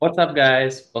What's up,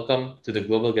 guys? Welcome to the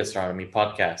Global Gastronomy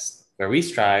Podcast, where we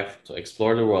strive to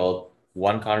explore the world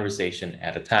one conversation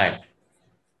at a time.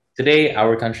 Today,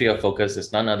 our country of focus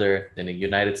is none other than the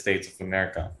United States of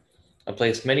America, a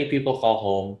place many people call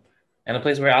home, and a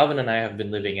place where Alvin and I have been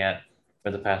living at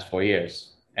for the past 4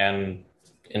 years and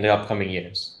in the upcoming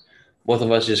years. Both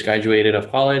of us just graduated of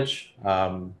college,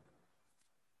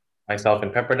 myself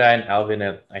in Pepperdine, Alvin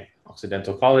at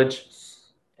Occidental College,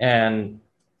 and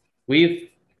we've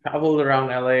traveled around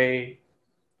LA,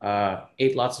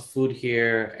 ate lots of food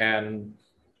here, and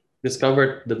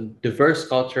discovered the diverse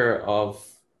culture of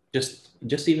just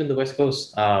even the West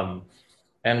Coast.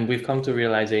 And we've come to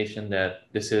realization that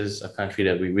this is a country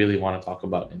that we really want to talk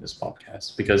about in this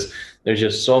podcast because there's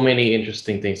just so many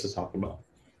interesting things to talk about.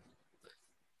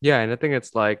 Yeah, and I think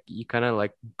it's like you kind of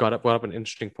like brought up an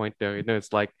interesting point there.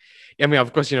 It's like, I mean,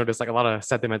 of course, there's like a lot of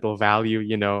sentimental value.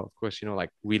 Of course, like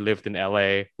we lived in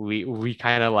LA. We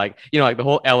kind of like, like the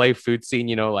whole LA food scene.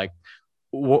 Like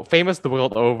famous the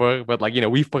world over, but like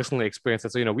we've personally experienced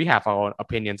it. So we have our own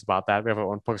opinions about that. We have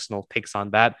our own personal takes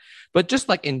on that. But just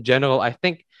like in general, I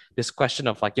think this question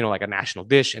of like like a national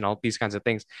dish and all these kinds of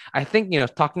things. I think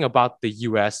talking about the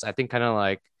U.S. I think kind of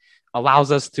like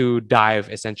allows us to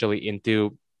dive essentially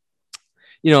into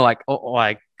like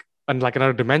and like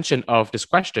another dimension of this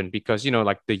question because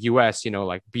like the US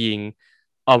like being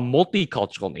a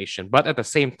multicultural nation but at the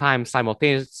same time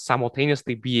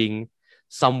simultaneously being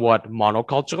somewhat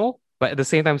monocultural but at the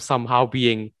same time somehow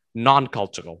being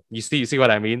non-cultural. You see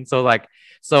what I mean? So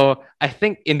I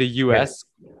think in the Yeah. US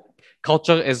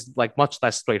culture is like much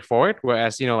less straightforward,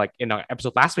 whereas like in our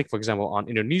episode last week, for example, on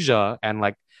Indonesia and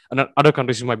like other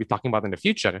countries we might be talking about in the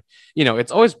future,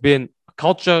 it's always been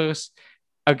cultures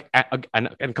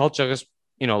and cultures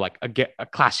like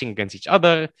clashing against each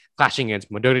other, clashing against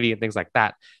modernity and things like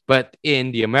that. But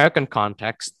in the American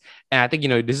context, and I think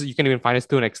this is, you can even find this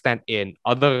to an extent in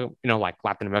other like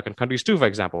Latin American countries too, for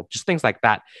example, just things like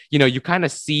that. You kind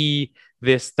of see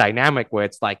this dynamic where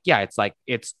it's like, yeah, it's like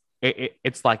it's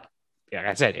like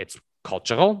I said, it's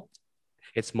cultural,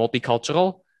 it's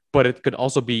multicultural, but it could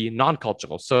also be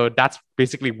non-cultural. So that's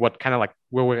basically what kind of like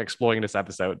where we're exploring this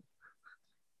episode.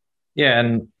 Yeah,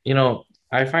 and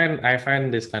I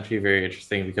find this country very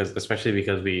interesting because especially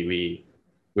because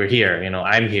we're here,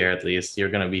 I'm here at least. You're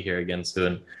gonna be here again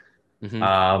soon. Mm-hmm.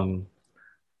 Um,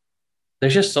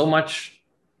 there's just so much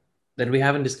that we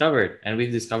haven't discovered, and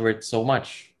we've discovered so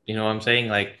much. You know what I'm saying?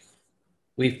 Like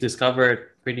we've discovered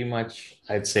pretty much,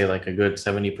 I'd say like a good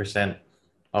 70%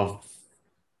 of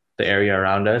the area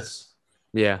around us.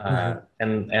 Yeah.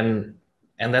 And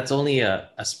that's only a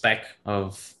speck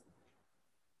of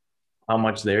how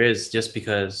much there is just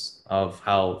because of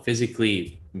how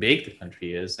physically big the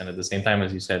country is. And at the same time,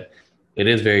 as you said, it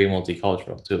is very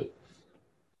multicultural too.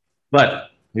 But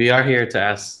we are here to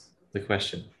ask the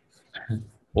question,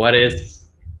 what is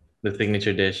the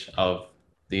signature dish of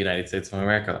the United States of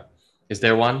America? Is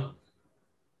there one?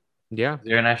 Yeah. Is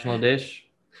there a national dish?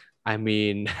 I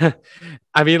mean,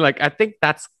 I mean, like, I think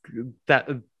that's that.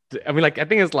 I mean, like, I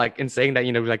think it's like in saying that,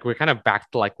 like we're kind of back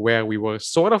to like where we were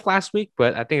sort of last week,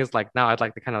 but I think it's like now I'd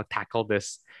like to kind of tackle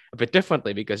this a bit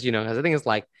differently because, as I think it's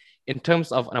like in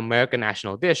terms of an American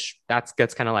national dish, that's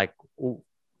gets kind of like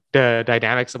the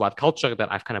dynamics about culture that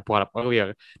I've kind of brought up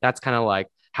earlier. That's kind of like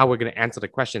how we're going to answer the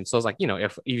question. So it's like,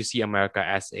 if you see America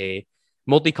as a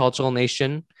multicultural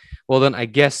nation, well, then I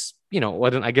guess,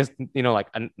 like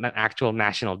an actual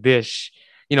national dish,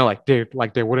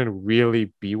 there wouldn't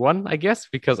really be one, I guess,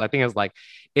 because I think it's like,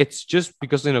 it's just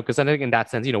because, because I think in that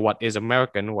sense, what is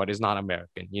American, what is not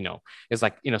American, it's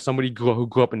like, somebody who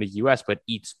grew up in the US but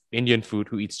eats Indian food,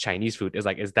 who eats Chinese food is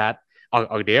like, is that,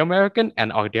 are they American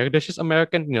and are their dishes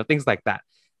American? Things like that.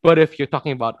 But if you're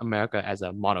talking about America as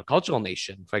a monocultural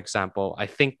nation, for example, I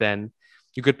think then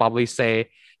you could probably say,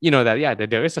 that yeah, that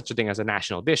there is such a thing as a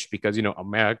national dish because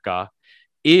America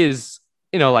is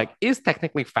like is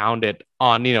technically founded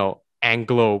on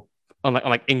Anglo on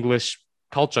like English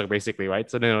culture basically,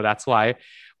 right? So that's why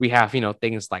we have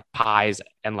things like pies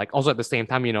and like also at the same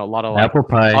time a lot of like Apple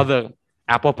pie. other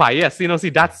apple pie. Yes, see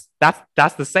that's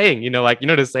the saying, like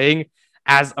the saying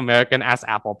as American as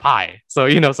apple pie. So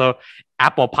so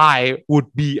apple pie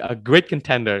would be a great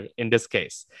contender in this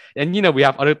case. And we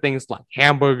have other things like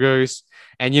hamburgers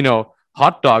and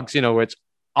hot dogs, which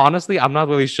honestly I'm not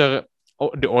really sure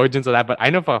the origins of that, but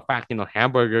I know for a fact,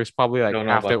 hamburgers probably I like don't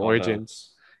know have their about hot origins. dogs.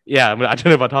 Yeah, I mean, I don't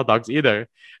know about hot dogs either,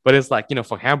 but it's like,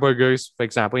 for hamburgers, for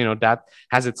example, that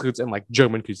has its roots in like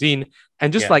German cuisine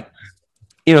and just Yeah. like,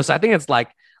 so I think it's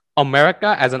like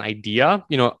America as an idea,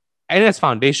 and its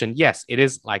foundation, yes, it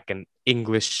is like an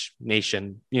English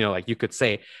nation, like you could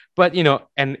say. But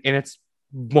and in its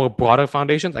more broader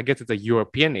foundations, I guess it's a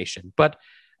European nation. But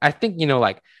I think,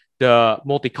 like the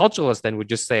multiculturalists then would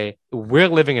just say we're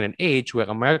living in an age where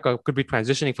America could be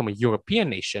transitioning from a European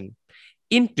nation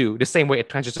into the same way it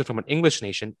transitioned from an English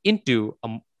nation into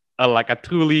like a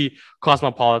truly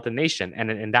cosmopolitan nation. And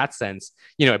in that sense,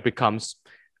 it becomes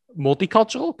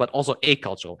multicultural, but also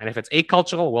acultural. And if it's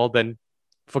acultural, well, then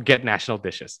forget national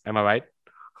dishes. Am I right?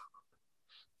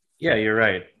 Yeah, you're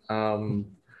right.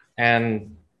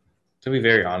 And to be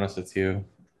very honest with you,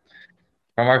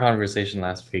 from our conversation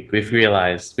last week, we've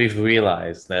realized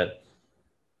that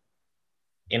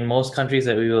in most countries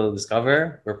that we will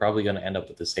discover, we're probably going to end up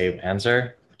with the same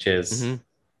answer, which is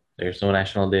there's no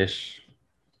national dish,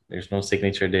 there's no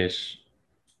signature dish.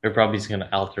 We're probably just going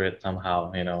to alter it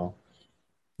somehow,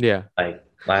 Yeah. Like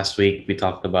last week, we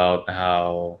talked about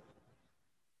how,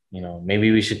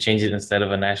 maybe we should change it instead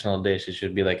of a national dish. It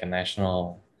should be like a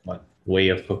national way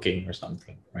of cooking or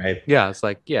something, right? Yeah. It's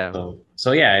like, yeah.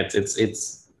 So yeah,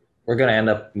 it's we're gonna end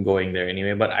up going there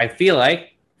anyway. But I feel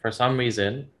like for some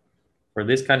reason, for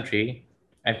this country,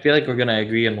 I feel like we're gonna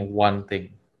agree on one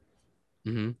thing.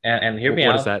 And hear me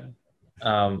out. What is that?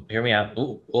 Hear me out.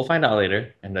 We'll find out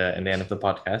later in the end of the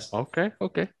podcast. Okay.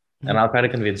 And I'll try to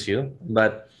convince you.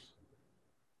 But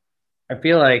I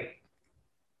feel like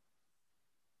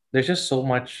there's just so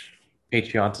much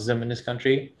patriotism in this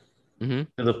country to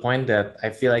the point that I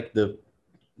feel like the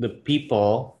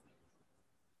people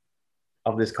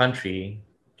of this country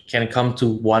can come to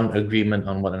one agreement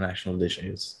on what a national dish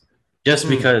is, just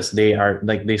because they are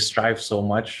like they strive so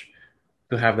much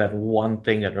to have that one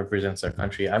thing that represents their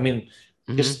country. I mean,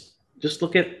 just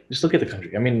look at the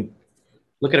country. I mean,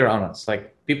 look at around us.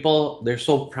 Like people, they're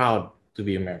so proud to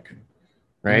be American,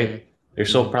 right? They're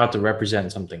so proud to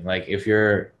represent something. Like if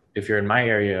you're in my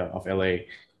area of LA,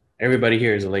 everybody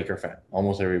here is a Laker fan.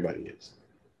 Almost everybody is.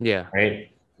 Yeah.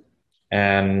 Right.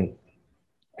 And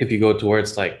if you go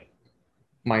towards like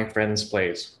my friend's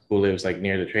place who lives like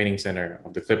near the training center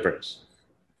of the Clippers,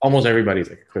 almost everybody's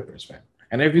like a Clippers fan.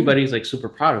 And everybody's like super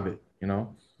proud of it,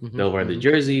 They'll wear the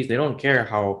jerseys. They don't care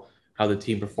how the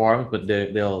team performs, but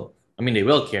they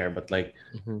will care, but like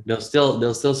they'll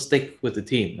still stick with the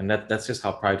team. And that's just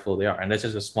how prideful they are. And that's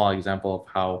just a small example of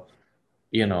how,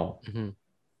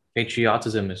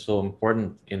 patriotism is so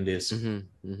important in this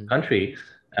country,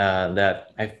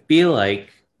 that I feel like,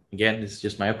 again, this is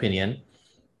just my opinion,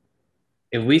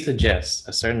 if we suggest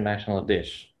a certain national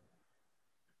dish,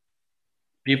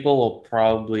 people will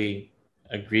probably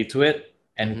agree to it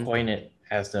and coin it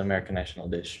as the American national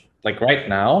dish. Like right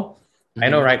now, I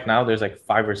know right now there's like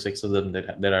 5 or 6 of them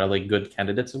that are like good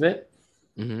candidates of it.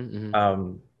 But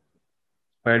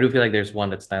I do feel like there's one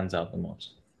that stands out the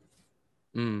most.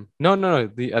 No.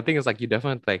 I think it's like you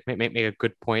definitely like make a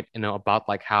good point, about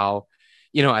like how,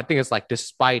 I think it's like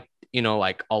despite,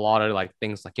 like a lot of like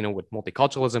things like, with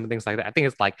multiculturalism and things like that, I think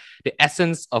it's like the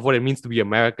essence of what it means to be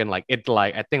American, like it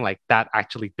like I think like that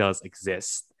actually does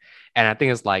exist. And I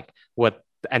think it's like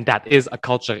and that is a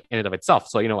culture in and of itself.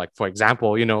 So, like for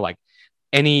example, like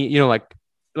any, I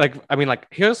mean, like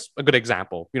here's a good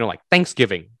example, like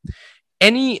Thanksgiving.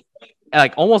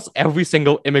 Like almost every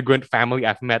single immigrant family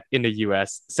I've met in the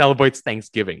US celebrates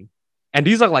Thanksgiving. And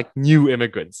these are like new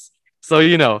immigrants. So,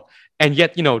 and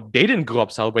yet, they didn't grow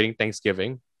up celebrating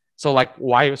Thanksgiving. So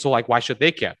why should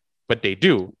they care? But they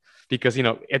do, because,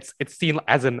 it's seen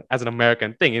as an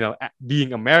American thing.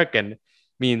 Being American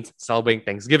means celebrating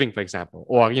Thanksgiving, for example,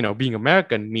 or, being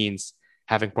American means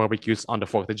having barbecues on the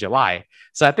 4th of July.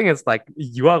 So I think it's like,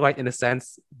 you are right in the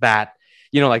sense that,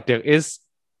 like there is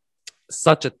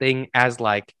such a thing as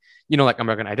like, like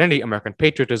American identity, American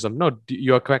patriotism. No,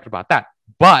 you're correct about that.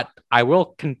 But I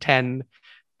will kind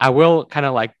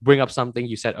of like bring up something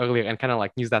you said earlier and kind of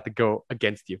like use that to go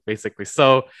against you, basically.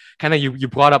 So kind of you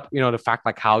brought up, the fact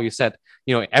like how you said,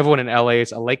 everyone in LA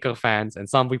is a Laker fans and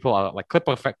some people are like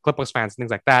Clippers fans,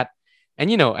 things like that. And,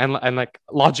 and like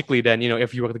logically then,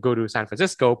 if you were to go to San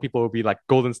Francisco, people would be like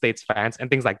Golden State's fans and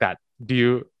things like that. Do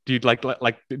you like do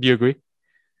you agree?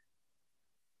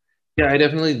 Yeah, I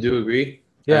definitely do agree.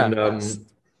 Yeah. And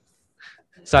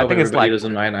so I think it's like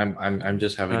doesn't mind. I'm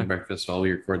just having breakfast while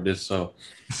we record this, so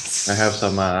I have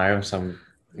some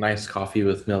nice coffee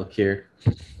with milk here.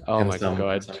 Oh my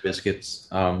God. Some biscuits.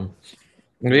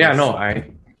 Yeah, no, I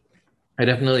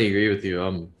definitely agree with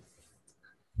you.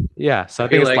 Yeah, so I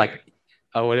think it's like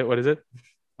oh, what is it?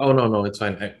 Oh no, it's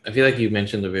fine. I feel like you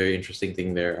mentioned a very interesting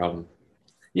thing there.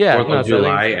 Yeah, 4th of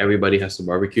July, everybody has to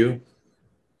barbecue.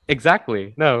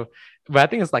 Exactly. No, but I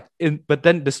think it's like, but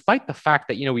then despite the fact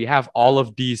that, we have all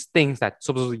of these things that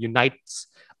supposedly unites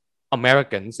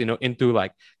Americans, into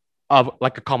like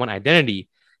a common identity,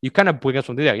 you kind of bring us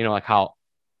from there, like how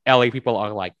LA people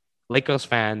are like Lakers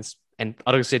fans and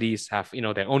other cities have,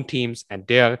 their own teams and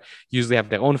they usually have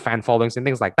their own fan followings and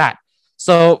things like that.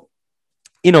 So,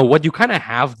 what you kind of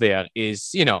have there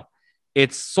is,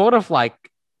 it's sort of like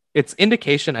it's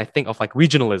indication, I think, of like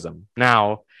regionalism.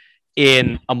 Now,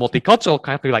 in a multicultural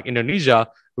country like Indonesia,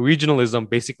 regionalism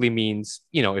basically means,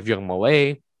 if you're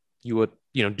Malay, you would,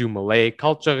 do Malay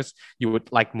cultures, you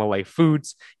would like Malay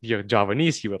foods. If you're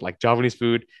Javanese, you would like Javanese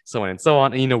food, so on and so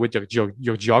on. And, with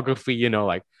your geography,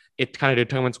 like it kind of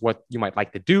determines what you might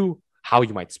like to do, how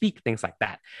you might speak, things like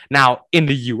that. Now, in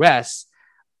the US,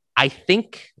 I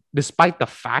think, despite the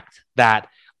fact that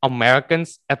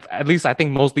Americans, at least I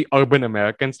think mostly urban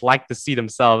Americans, like to see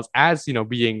themselves as,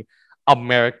 being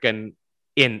American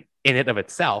in it of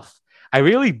itself. I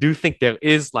really do think there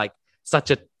is like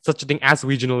such a thing as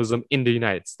regionalism in the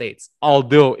United States,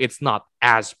 although it's not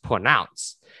as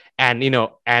pronounced. And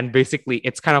and basically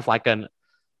it's kind of like an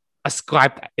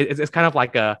ascribed. It's kind of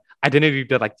like a identity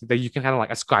that you can kind of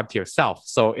like ascribe to yourself.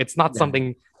 So it's not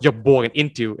something you're born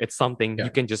into. It's something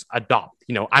you can just adopt.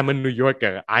 I'm a New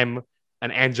Yorker. I'm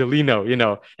an Angelino,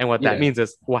 and what that means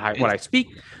is what I speak.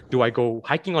 Do I go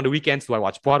hiking on the weekends? Do I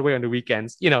watch Broadway on the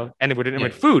weekends? And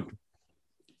with food,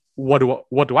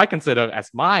 what do I consider as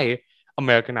my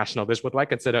American national dish? What do I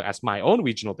consider as my own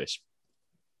regional dish?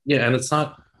 Yeah, and it's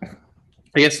not.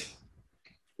 I guess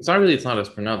it's not really. It's not as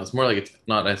pronounced. It's more like it's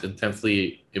not as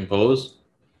intensely imposed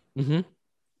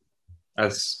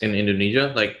as in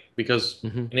Indonesia. Like because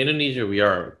in Indonesia we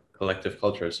are a collective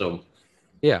culture, so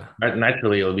yeah,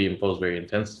 naturally it'll be imposed very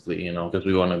intensely. Because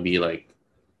we want to be like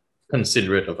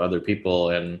considerate of other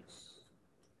people, and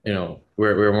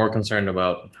we're more concerned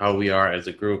about how we are as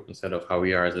a group instead of how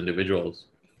we are as individuals.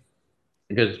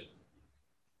 Because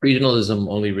regionalism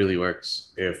only really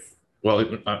works if, well,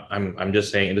 I'm just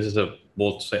saying this is a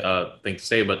bold thing to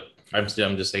say, but I'm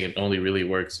just saying it only really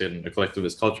works in a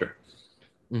collectivist culture.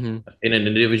 In an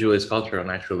individualist culture,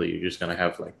 naturally you're just gonna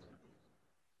have like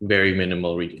very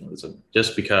minimal regionalism,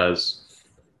 just because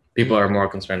people are more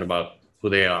concerned about who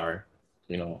they are,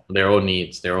 their own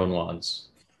needs, their own wants,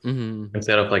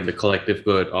 instead of like the collective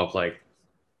good of like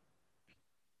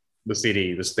the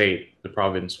city, the state, the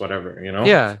province, whatever,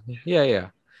 Yeah.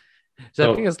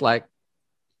 So I think it's like,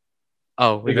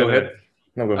 oh, go ahead.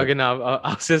 No, go ahead. Okay, now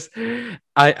I was just,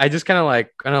 I just kind of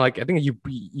like, I think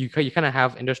you kind of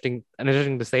have interesting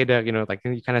to say there, like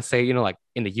you kind of say, like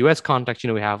in the U.S. context,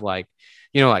 we have like,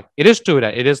 like it is true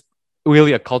that it is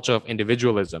really a culture of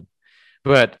individualism,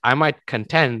 but I might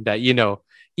contend that,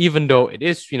 even though it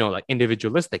is, like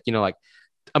individualistic, like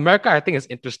America, I think is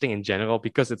interesting in general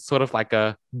because it's sort of like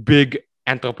a big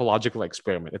anthropological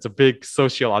experiment. It's a big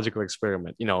sociological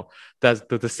experiment, that's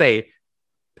to say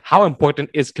how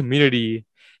important is community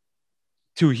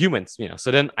to humans,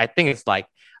 So then I think it's like,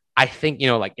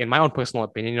 like in my own personal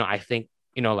opinion, I think,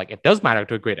 like it does matter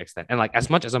to a great extent. And like as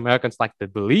much as Americans like to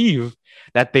believe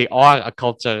that they are a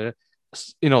culture,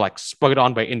 like spurred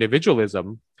on by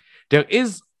individualism, there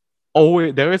is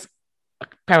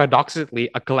paradoxically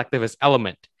a collectivist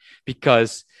element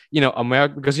because,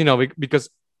 America, because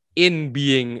in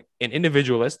being an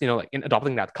individualist, like in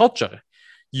adopting that culture,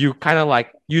 you kind of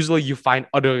like usually you find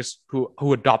others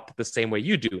who adopt the same way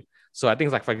you do. So I think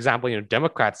it's like, for example,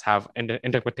 Democrats have an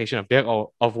interpretation of their own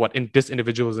of what this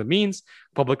individualism means.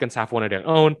 Republicans have one of their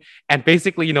own, and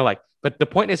basically, but the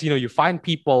point is, you find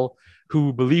people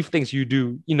who believe things you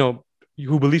do,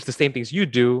 who believe the same things you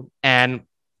do, and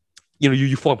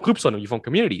you form groups on them, you form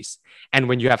communities, and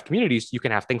when you have communities, you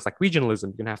can have things like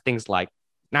regionalism, you can have things like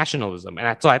nationalism,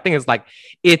 and so I think it's like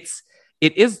it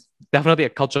is definitely a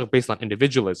culture based on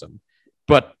individualism,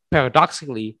 but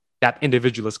paradoxically, that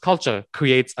individualist culture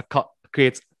creates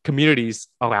communities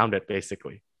around it,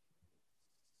 basically.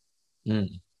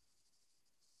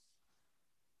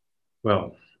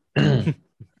 Well, that's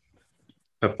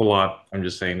a lot. I'm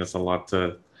just saying that's a lot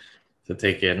to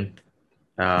take in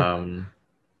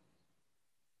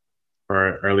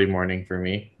for early morning for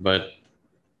me. But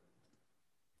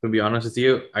to be honest with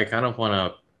you, I kind of want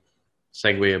to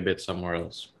segue a bit somewhere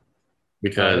else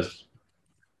because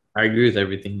I agree with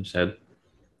everything you said.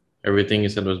 Everything you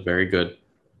said was very good.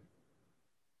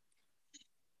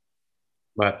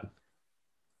 But I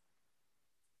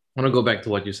want to go back to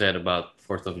what you said about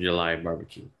 4th of July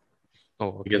barbecue. Oh,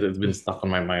 okay. Because it's been stuck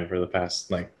on my mind for the past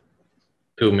like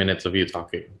 2 minutes of you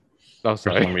talking. Oh,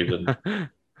 sorry. For some reason.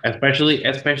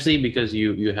 especially because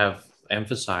you have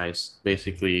emphasized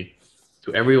basically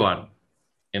to everyone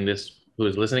in this who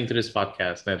is listening to this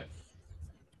podcast that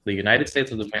the United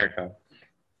States of America,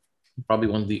 probably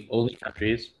one of the only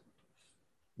countries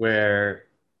where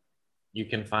you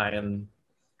can find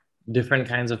different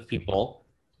kinds of people,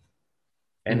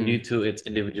 and due to its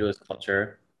individualist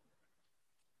culture,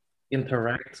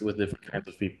 interact with different kinds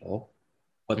of people,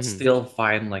 but Mm-hmm. still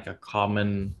find like a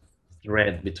common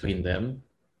thread between them.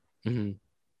 Mm-hmm.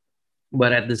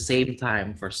 But at the same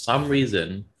time, for some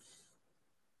reason,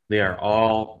 they are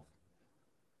all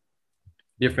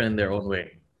different in their own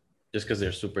way, just because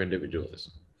they're super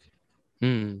individualist.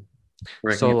 Mm.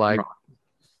 Correct me So if I'm like wrong.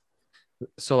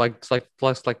 it's like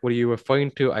plus like what are you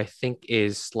referring to, I think,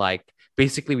 is like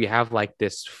basically we have like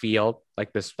this field,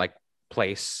 like this like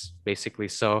place basically.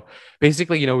 So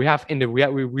basically, we have in the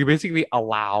we basically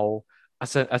allow a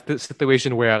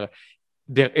situation where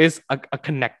there is a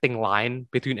connecting line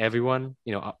between everyone,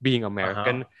 being Uh-huh.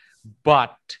 American,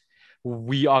 but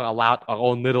we are allowed our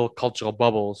own little cultural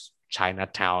bubbles,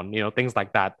 Chinatown, things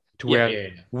like that, to Yeah, where yeah,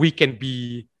 yeah. we can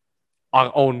be our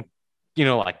own,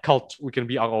 like we can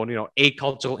be our own, a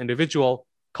cultural individual,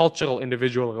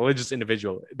 religious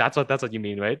individual. That's what you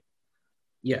mean, right?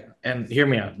 Yeah, and hear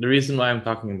me out. The reason why I'm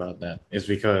talking about that is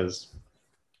because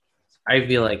I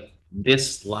feel like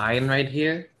this line right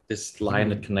here, this line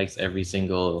that Mm-hmm. connects every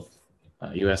single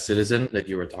US citizen that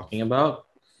you were talking about,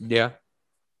 Yeah.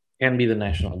 can be the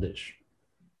national dish.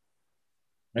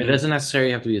 It Mm-hmm. doesn't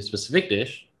necessarily have to be a specific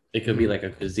dish, it could be Mm-hmm. like a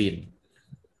cuisine.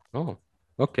 Oh,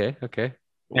 okay, okay.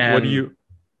 What do And you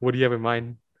what do you have in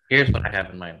mind? here's what I have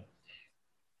in mind.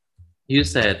 You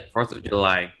said 4th of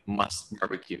July must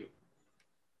barbecue,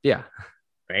 Yeah,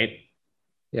 right?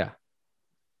 yeah.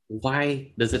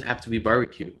 Why does it have to be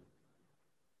barbecue?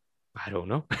 I don't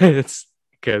know. It's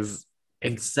because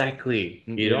Exactly.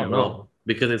 You yeah, don't well, know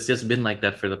because it's just been like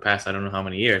that for the past, I don't know how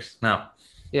many years. Now,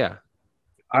 yeah.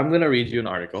 I'm going to read you an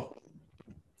article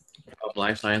from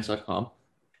lifescience.com.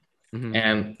 Mm-hmm.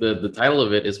 And the title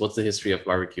of it is What's the History of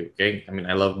Barbecue? Okay. I mean,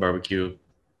 I love barbecue.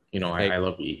 I Like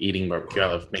love eating barbecue. I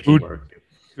love making who barbecue.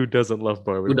 who doesn't love Who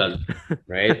barbecue? doesn't?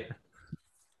 Right.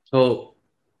 So,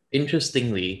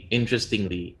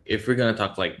 interestingly, if we're going to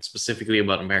talk like specifically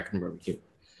about American barbecue,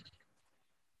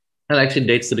 that actually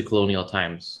dates to the colonial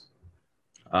times.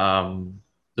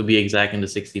 To be exact, in the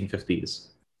 1650s.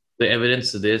 The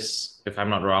evidence to this, if I'm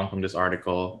not wrong from this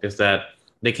article, is that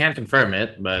they can't confirm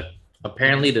it, but Mm-hmm.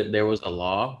 apparently that there was a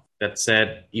law that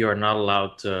said you are not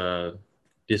allowed to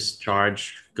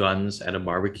discharge guns at a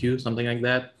barbecue, something like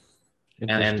that.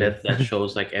 And Interesting. that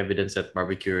shows like evidence that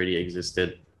barbecue already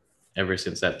existed ever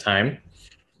since that time.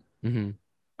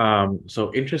 Mm-hmm.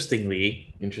 So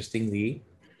interestingly,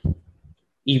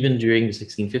 even during the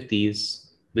 1650s,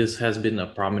 this has been a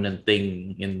prominent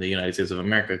thing in the United States of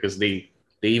America because they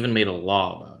even made a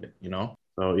law about it.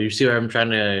 So you see where I'm trying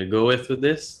to go with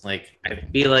this? Like I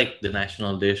feel like the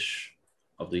national dish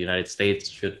of the United States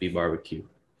should be barbecue,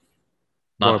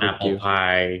 not apple Barbecue.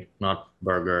 pie, not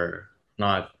burger,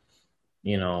 not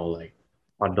like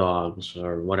hot dogs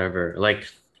or whatever. Like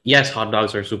yes, hot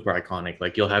dogs are super iconic.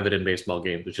 Like you'll have it in baseball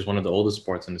games, which is one of the oldest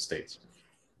sports in the states.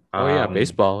 Oh yeah, Um,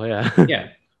 baseball. Yeah. yeah,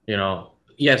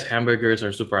 yes, hamburgers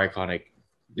are super iconic.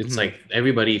 It's Mm-hmm. like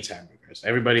everybody eats hamburgers.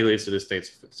 Everybody lives to the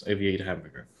states if you eat a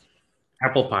hamburger.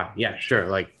 Apple pie, yeah, sure.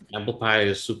 Like apple pie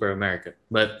is super American,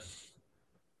 but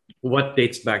what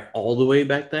dates back all the way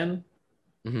back then?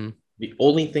 Mm-hmm. The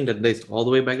only thing that dates all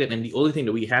the way back then, and the only thing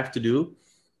that we have to do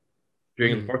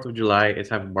during the Mm-hmm. 4th of July is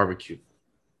have a barbecue,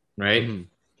 right? Mm-hmm.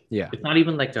 Yeah. It's not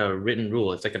even like a written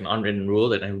rule. It's like an unwritten rule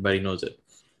that everybody knows it.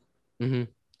 Mm-hmm.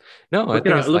 No, I Look at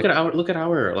think our it's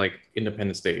like like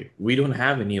Independence Day. We don't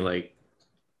have any like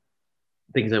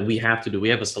things that we have to do. We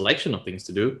have a selection of things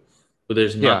to do, but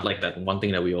there's not yeah. like that one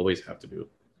thing that we always have to do.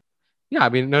 Yeah, I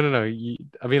mean, no, no, no.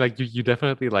 I mean, like you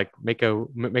definitely like make a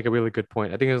really good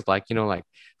point. I think it's like like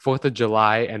 4th of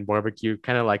July and barbecue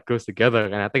kind of like goes together,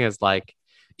 and I think it's like,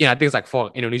 I think it's like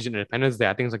for Indonesian Independence Day.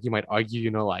 I think it's like you might argue,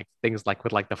 like things like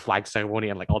with like the flag ceremony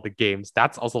and like all the games.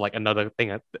 That's also like another thing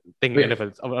But in yeah,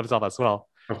 of itself as well.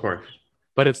 of course.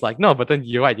 But it's like no, but then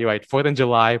you're right. You're right. 4th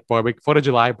of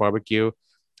July barbecue.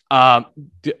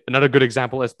 Another good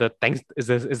example is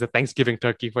the Thanksgiving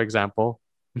turkey, for example.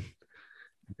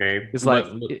 Okay, It's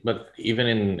but like but, but even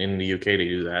in the UK they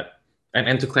do that.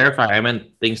 And to clarify, I meant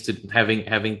things to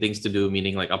having things to do,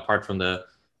 meaning like apart from the,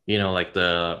 like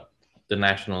the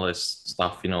nationalist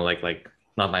stuff, like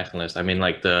not nationalist. I mean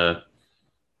like the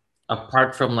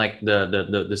apart from like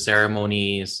the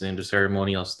ceremonies and the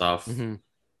ceremonial stuff, mhm,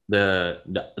 the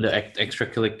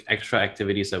extra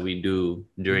activities that we do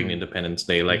during mhm, Independence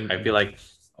Day. Like I feel mhm. like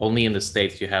only in the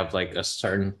States you have like a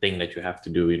certain thing that you have to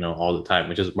do, all the time,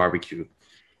 which is barbecue,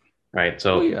 right? Oh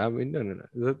So yeah, I mean no, no,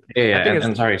 no. yeah, I yeah, think and,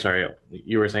 it's and sorry,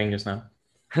 you were saying just now.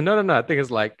 No. I think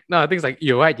it's like no. I think it's like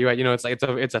you're right. You're right.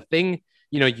 It's a thing.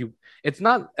 It's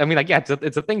not. I mean, like yeah,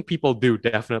 it's a thing people do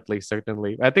definitely,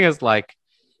 certainly. I think it's like,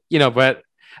 but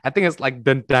I think it's like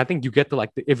then I think you get to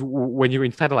like if when you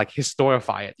try to like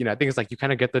historify it. I think it's like you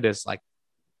kind of get to this like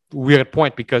weird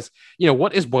point because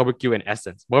what is barbecue in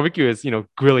essence? Barbecue is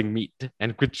grilling meat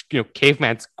and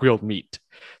caveman's grilled meat.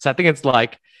 So I think it's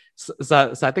like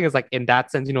so I think it's like in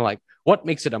that sense like what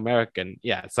makes it American?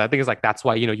 Yeah. So I think it's like that's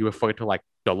why you refer to like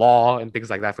the law and things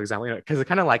like that, for example, because it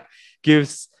kind of like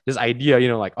gives this idea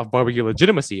like of barbecue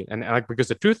legitimacy and like because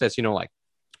the truth is like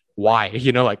why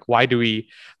like why do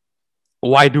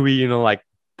we like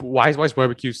why is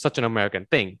barbecue such an American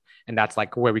thing? And that's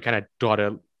like where we kind of draw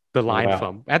the line Yeah.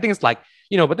 from. I think it's like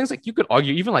but things like you could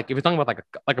argue even like if you're talking about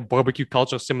like a barbecue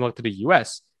culture similar to the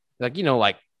U.S. like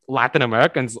like Latin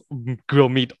Americans grill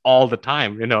meat all the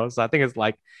time. So I think it's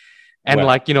like and Well,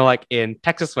 like like in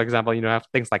Texas, for example, have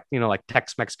things like like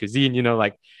Tex-Mex cuisine,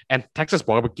 like and Texas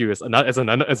barbecue is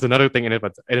another thing in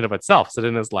and of itself. So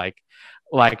then it's like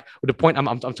the point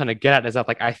I'm trying to get at is that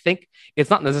like I think it's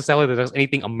not necessarily that there's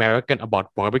anything American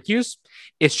about barbecues.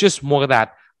 It's just more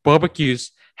that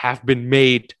barbecues have been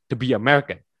made to be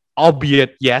American,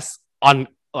 albeit yes,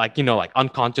 like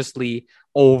unconsciously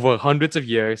over hundreds of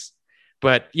years.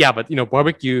 But yeah, but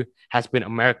barbecue has been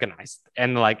Americanized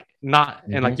and like not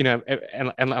and like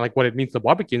mhm. and like what it means to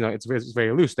barbecue, it's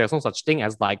very loose. There's no such thing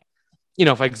as like,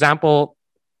 for example,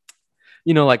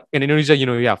 like in Indonesia, you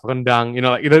have rendang,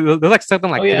 like there's like certain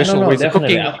Oh like yeah, no, traditional no, ways of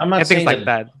definitely. cooking I'm not and things saying like that.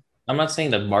 that. I'm not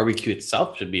saying that barbecue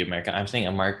itself should be American. I'm saying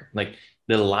American, like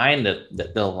the line that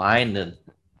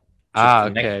should Ah,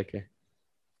 connect okay, okay.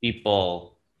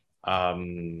 people,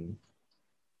 um,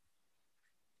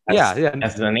 Yeah, as yeah.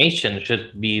 as a nation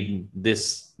should be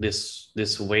this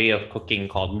way of cooking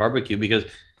called barbecue because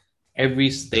every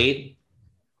state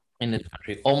in this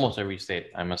country, almost every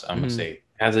state, I must Mm-hmm, say,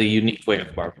 has a unique way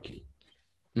of barbecue.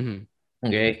 mm-hmm.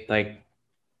 Okay, like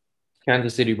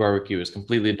Kansas City barbecue is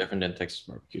completely different than Texas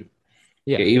barbecue.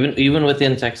 Okay, Yeah. even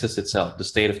within Texas itself, the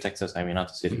state of Texas, I mean, not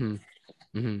the city, Mm-hmm,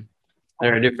 mm-hmm.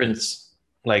 there are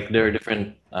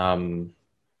different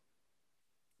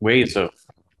ways of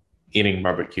eating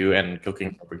barbecue and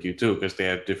cooking barbecue too, because they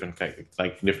have different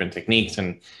like different techniques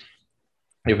and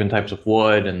different types of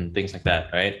wood and things like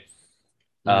that, right?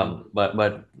 Mm-hmm.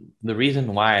 But the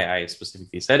reason why I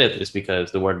specifically said it is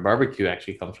because the word barbecue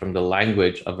actually comes from the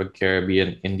language of a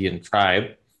Caribbean Indian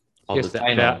tribe called the Yes,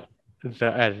 Taino.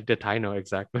 the Taino,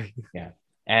 exactly. Yeah,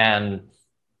 and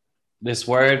this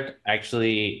word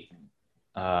actually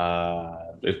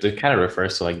it kind of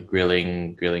refers to like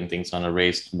grilling things on a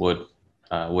raised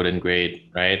wooden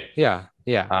grate, right? Yeah,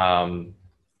 yeah, Um,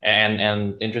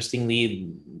 and interestingly,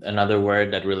 another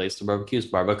word that relates to barbecue is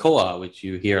barbacoa, which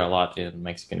you hear a lot in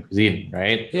Mexican cuisine,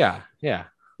 right? yeah, yeah.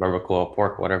 Barbacoa,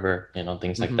 pork, whatever,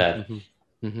 things like Mm-hmm, that. mm-hmm,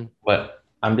 mm-hmm, But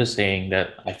I'm just saying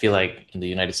that I feel like in the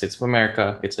United States of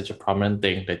America, it's such a prominent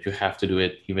thing that you have to do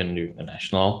it even during the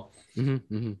national, mm-hmm,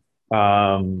 mm-hmm.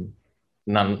 um,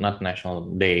 not national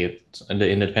day, the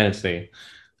Independence Day.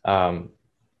 Um,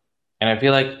 and I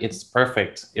feel like it's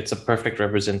perfect. It's a perfect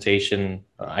representation,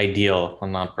 ideal, well,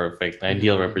 not perfect,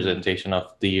 ideal Mm-hmm, mm-hmm, representation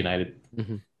of the United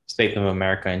mm-hmm. States of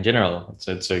America in general.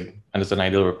 It's an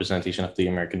ideal representation of the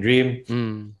American dream.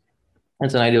 Mm,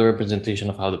 It's an ideal representation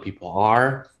of how the people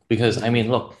are. Because I mhm. mean,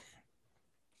 look,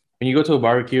 when you go to a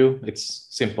barbecue, it's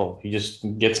simple. You just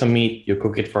get some meat, you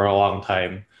cook it for a long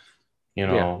time, you Yeah,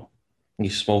 know, you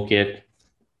smoke it,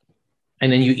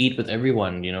 and then you eat with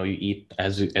everyone. You eat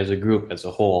as a group, as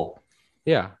a whole.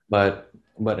 yeah. But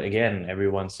again,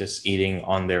 everyone's just eating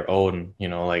on their own,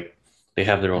 like they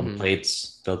have their own Mm-hmm,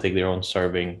 plates, they'll take their own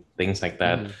serving, things like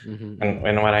that. mm-hmm, mm-hmm,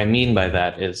 And what I mean by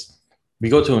that is we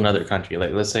go to another country,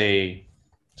 like let's say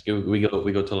we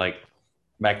go to like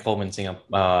back home in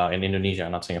Singapore, in Indonesia,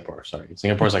 not Singapore, sorry.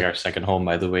 Singapore's like our second home,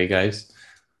 by the way, guys.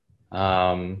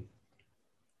 Um,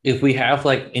 if we have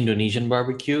like Indonesian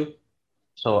barbecue,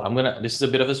 so this is a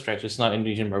bit of a stretch, it's not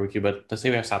Indonesian barbecue, but let's say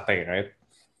we have satay, right?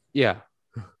 yeah,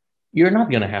 You're not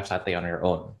gonna have satay on your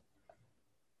own.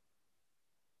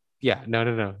 yeah. No,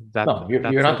 no, no. That No, you're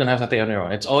that's not it. gonna have satay on your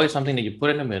own. It's always something that you put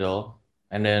in the middle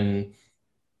and then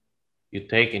you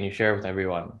take and you share with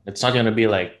everyone. It's not gonna be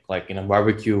like in a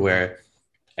barbecue where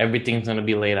everything's gonna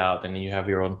be laid out and then you have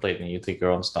your own plate and you take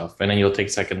your own stuff and then you'll take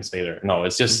seconds later. No,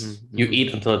 it's Mm-hmm, just you mm-hmm.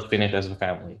 eat until it's finished as a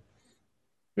family.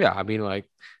 Yeah, I mean, like,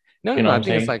 no, no, You know no. what I I'm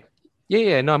think it's saying? like, yeah,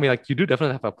 yeah. No, I mean, like, you do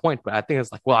definitely have a point, but I think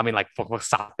it's like, well, I mean, like for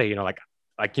satay,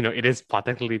 it is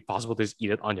potentially possible to just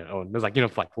eat it on your own. There's like,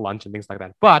 for like lunch and things like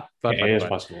that. But, Yeah, but, it but, is but,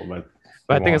 possible, but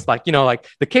but I come think on. it's like, like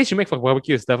the case you make for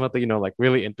barbecue is definitely, like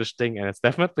really interesting, and it's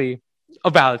definitely a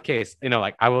valid case.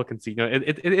 Like I will concede,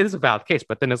 it is a valid case,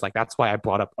 but then it's like that's why I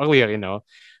brought up earlier,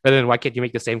 but then why can't you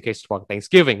make the same case for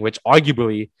Thanksgiving, which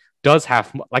arguably does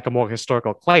have like a more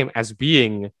historical claim as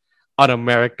being an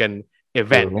American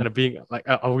event True. and being like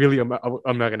a really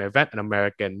American event, an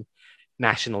American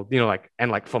national, like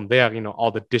and like from there,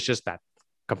 all the dishes that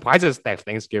comprises that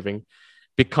Thanksgiving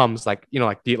becomes like,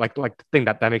 like the thing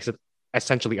that makes it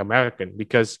essentially American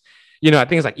because I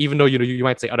think it's like even though you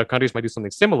might say other countries might do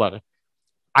something similar,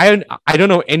 I don't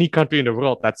know any country in the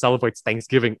world that celebrates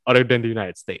Thanksgiving other than the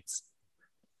United States.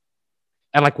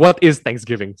 And like, what is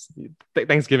Thanksgiving?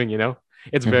 Thanksgiving,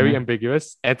 it's very Mm-hmm.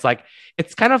 ambiguous. It's like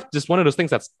it's kind of just one of those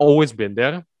things that's always been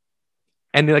there,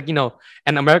 and like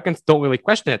and Americans don't really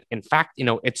question it. In fact,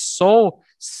 it's so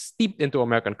steeped into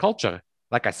American culture.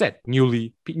 Like I said,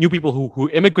 new people who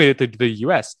immigrated to the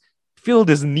U.S. feel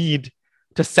this need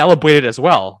to celebrate it as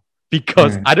well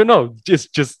because Mm. I don't know,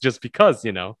 just because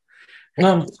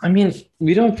I mean,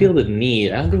 we don't feel the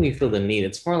need. I don't think we feel the need.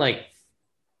 It's more like,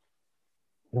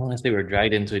 I don't want to say we're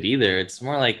dragged into it either. It's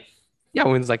more like, Yeah,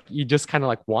 when it's like you just kind of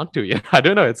like want to. Yeah, I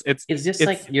don't know. It's it's just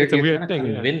like it's you're it's a you're kind weird of thing.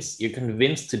 Yeah. convinced. You're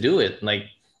convinced to do it. Like,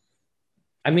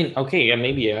 I mean, okay, yeah,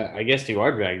 maybe I guess you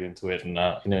are dragged into it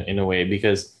in a way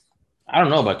because I don't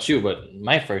know about you, but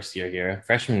my first year here,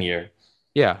 freshman year,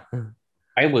 Yeah.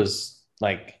 I was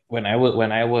like when I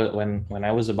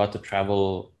was about to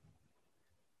travel,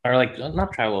 or like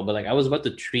not travel, but like I was about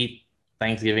to treat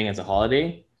Thanksgiving as a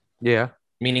holiday, Yeah.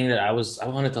 meaning that I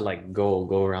wanted to like go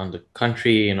around the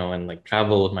country, and like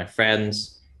travel with my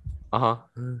friends. Uh-huh.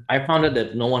 I found out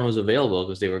that no one was available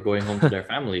because they were going home to their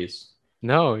families.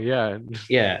 No, yeah.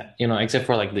 Yeah, except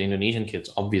for like the Indonesian kids,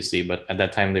 obviously, but at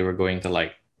that time they were going to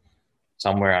like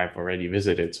somewhere I've already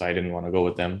visited, so I didn't want to go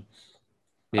with them.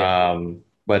 Yeah.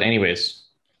 But anyways,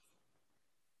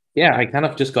 yeah, I kind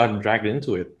of just got dragged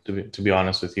into it to be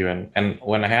honest with you. And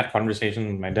when I had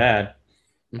conversations with my dad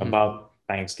Hmm. about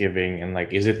Thanksgiving and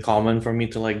like, is it common for me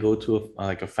to like go to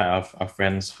a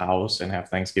friend's house and have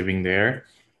Thanksgiving there?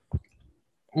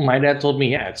 My dad told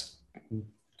me, yeah, it's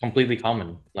completely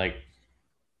common. Like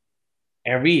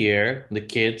every year, the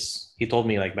kids, he told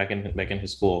me like back in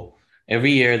his school,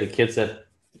 every year the kids that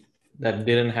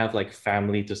didn't have like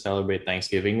family to celebrate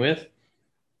Thanksgiving with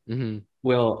Hmm.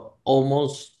 will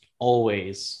almost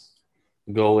always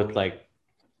go with like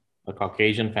a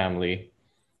Caucasian family.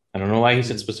 I don't know why he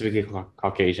said Hmm. specifically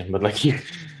Caucasian, but like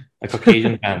a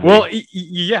Caucasian Well, family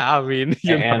yeah, I mean,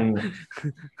 and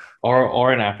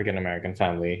or an African American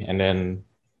family, and then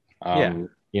Yeah.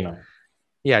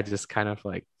 Yeah, just kind of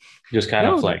like, just kind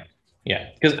of no. like, yeah,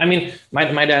 because I mean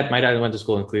my dad went to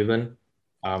school in Cleveland,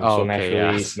 Oh, so okay, yeah.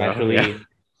 naturally So, yeah. naturally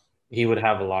he would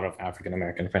have a lot of African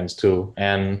American friends too,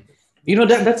 and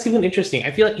that's even interesting.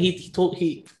 I feel like he told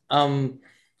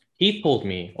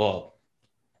me, well,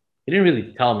 he didn't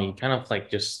really tell me, kind of like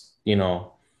just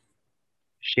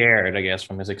shared, I guess,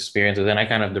 from his experiences, and I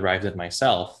kind of derived it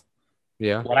myself.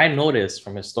 Yeah. What I noticed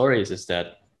from his stories is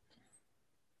that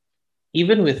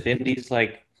even within these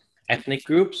like ethnic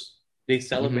groups, they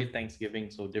celebrate Hmm. Thanksgiving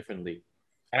so differently.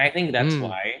 And I think that's Mm.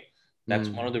 why that's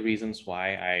one Mm. of the reasons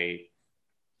why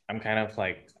I'm kind of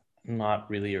like not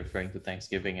really referring to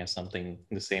Thanksgiving as something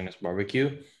the same as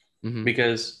barbecue. Hmm.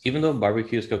 Because even though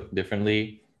barbecue is cooked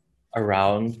differently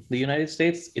around the United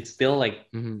States, it's still like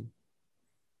Hmm.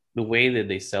 the way that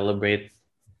they celebrate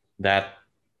that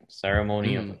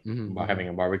ceremony of Hmm. Hmm. having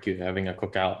a barbecue, having a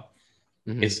cookout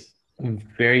Hmm. is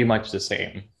very much the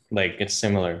same. Like it's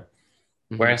similar.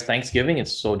 Hmm. Whereas Thanksgiving is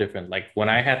so different. Like when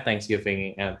I had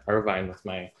Thanksgiving at Irvine with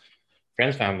my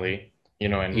friend's family,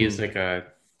 and Hmm. he's like,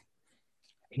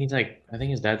 I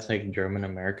think his dad's like German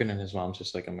American and his mom's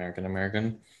just like American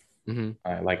American, Hmm.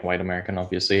 like white American,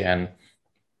 obviously. And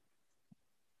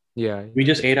Yeah. we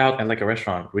just ate out at like a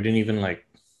restaurant. We didn't even like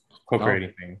cook or Oh.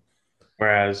 anything.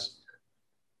 Whereas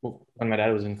when my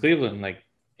dad was in Cleveland, like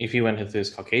if he went with his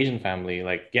Caucasian family,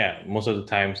 like yeah, most of the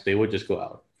times they would just go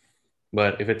out.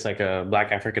 But if it's like a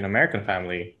Black African American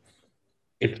family,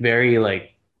 it's very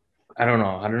like, I don't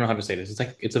know how to say this. It's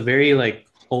like it's a very like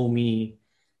homey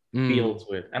feel Mm.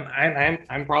 to it. And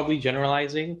I'm probably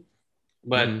generalizing, Hmm.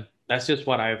 but that's just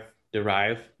what I've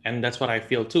derived, and that's what I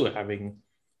feel too. Having,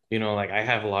 like I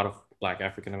have a lot of Black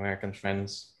African American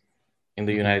friends in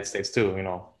the Hmm. United States too.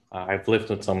 I've lived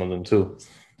with some of them too,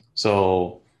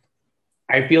 so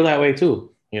I feel that way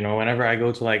too. Whenever I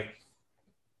go to like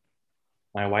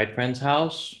my white friend's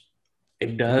house,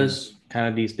 it Hmm. does kind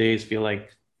of these days feel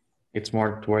like it's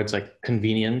more towards like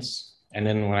convenience. And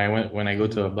then when I go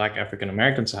to a Hmm. Black African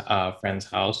American friend's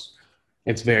house,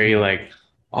 it's very Hmm. like,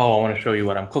 oh, I want to show you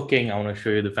what I'm cooking. I want to show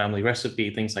you the family recipe,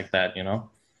 things like that.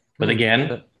 But Mhm.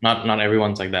 again, not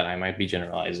everyone's like that. I might be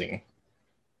generalizing.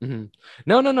 Mhm.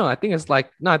 No. I think it's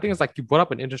like no. I think it's like you brought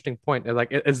up an interesting point. Like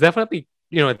it's definitely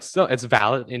it's still it's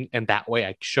valid in that way.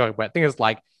 I sure, but I think it's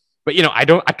like, but I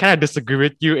don't. I kind of disagree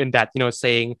with you in that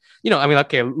saying I mean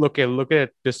okay look at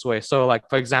it this way. So like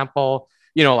for example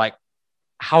like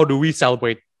how do we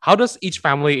celebrate? How does each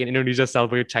family in Indonesia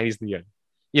celebrate Chinese New Year?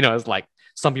 It's like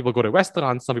some people go to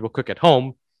restaurants, some people cook at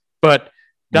home, but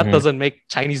that Mm-hmm. doesn't make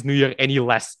Chinese New Year any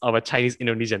less of a Chinese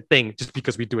Indonesian thing just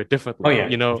because we do it Oh differently. yeah,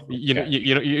 of course. Yeah,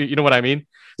 You know what I mean?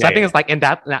 So yeah, I think yeah. it's like in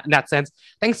that sense,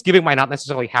 Thanksgiving might not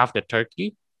necessarily have the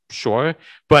turkey, sure,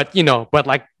 but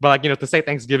to say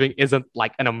Thanksgiving isn't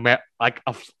like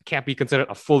can't be considered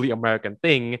a fully American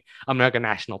thing, American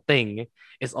national thing,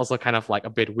 is also kind of like a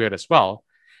bit weird as well.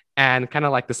 And kind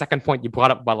of like the second point you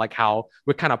brought up about like how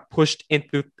we're kind of pushed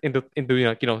into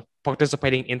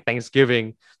participating in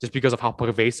Thanksgiving just because of how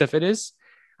pervasive it is.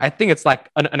 I think it's like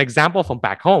an example from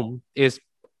back home is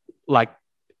like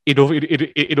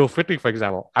Idul Fitri, for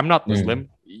example. I'm not Mm. Muslim,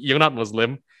 you're not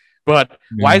Muslim, but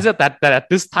why is Mm. it that at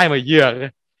this time of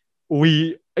year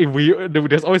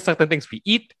there's always certain things we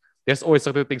eat, there's always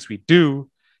certain things we do,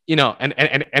 and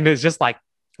it's just like,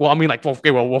 well, I mean, like,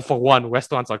 okay, well, for one,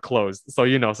 restaurants are closed, so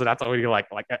so that's already like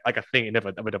a thing in of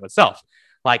itself.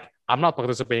 Like, I'm not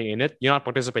participating in it, you're not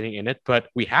participating in it, but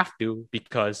we have to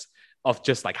because of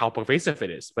just like how pervasive it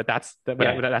is. Yeah,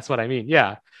 But that's what I mean,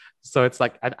 yeah. So it's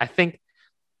like I think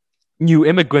new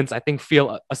immigrants, I think,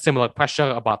 feel a similar pressure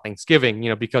about Thanksgiving,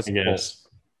 I because well, guess.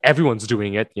 everyone's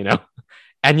doing it, and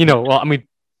well, I mean,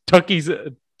 turkey's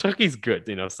turkey's good,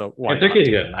 so Yeah, why turkey not? is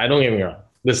good. I don't get me wrong.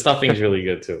 The stuffing's really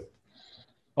good too.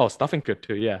 Oh, stuffing good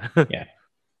too, yeah. Yeah.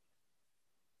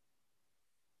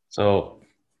 So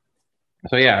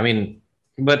so yeah, I mean,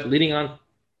 but leading on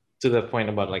to the point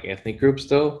about like ethnic groups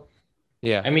though,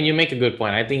 Yeah. I mean, you make a good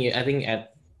point. I think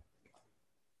at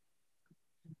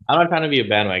I'm not trying to be a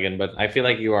bandwagon, but I feel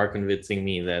like you are convincing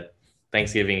me that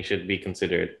Thanksgiving should be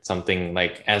considered something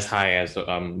like as high as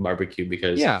barbecue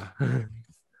because Yeah.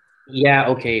 yeah,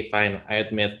 okay, fine. I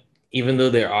admit, even though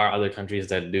there are other countries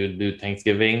that do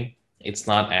Thanksgiving, it's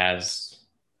not as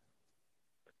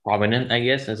prominent, I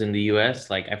guess, as in the US.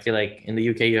 Like I feel like in the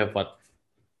UK you have what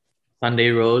Sunday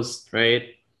roast,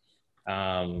 right?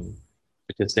 Um,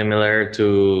 which is similar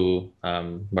to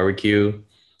barbecue.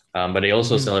 But they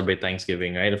also Mhm. celebrate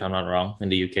Thanksgiving, right? If I'm not wrong, in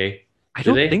the UK. I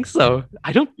Do don't they? think so.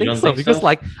 I don't You think don't so think because so?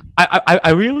 like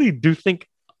I really do think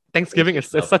Thanksgiving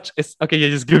Barbecue is stuff. such is okay. Yeah,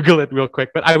 just Google it real quick.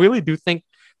 But I really do think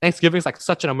Thanksgiving is like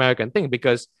such an American thing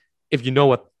because if you know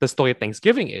what the story of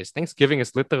Thanksgiving is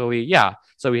literally, yeah.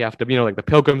 So we have the like the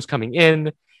pilgrims coming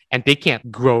in and they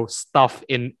can't grow stuff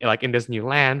in this new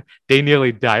land. They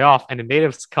nearly die off, and the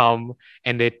natives come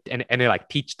and they like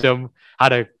teach them how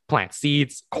to plant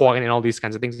seeds, corn, and all these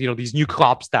kinds of things. These new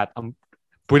crops that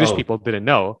British Oh, people didn't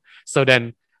know. So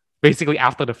then basically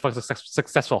after the first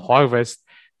successful harvest,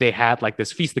 they had like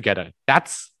this feast together.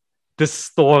 That's the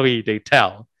story they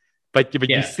tell. But you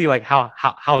yeah. see like how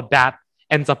that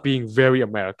ends up being very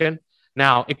American.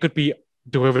 Now it could be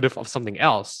derivative of something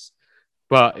else,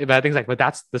 but I think like but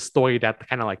that's the story that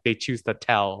kind of like they choose to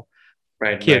tell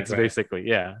Right, right, kids right. basically.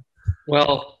 Yeah.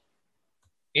 Well,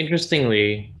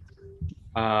 interestingly,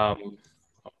 oh,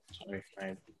 sorry,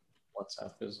 my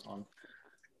WhatsApp is on.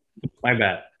 My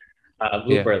bad.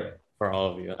 Yeah. Blooper for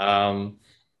all of you.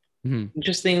 Mhm.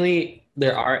 Interestingly,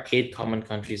 there are 8 common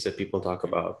countries that people talk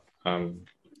about.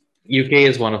 UK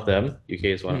is one of them. UK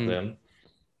is one of Mhm. them.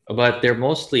 But they're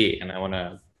mostly, and I want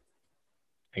to,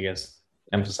 I guess,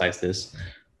 emphasize this.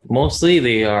 Mostly,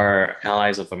 they are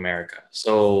allies of America.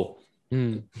 So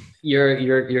Mhm.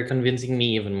 you're convincing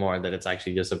me even more that it's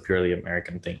actually just a purely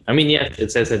American thing. I mean, yes,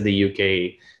 it says that the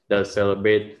UK does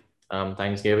celebrate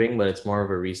Thanksgiving, but it's more of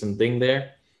a recent thing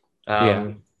there. Yeah.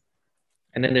 Um,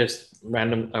 and then there's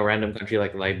a random country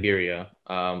like Liberia.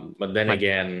 But then Like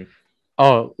again,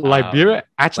 Liberia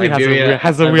actually Liberia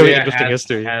has a really Liberia interesting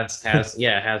history.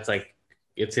 has like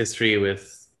its history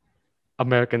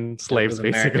American slaves, with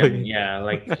American, basically. yeah,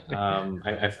 like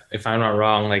if I'm not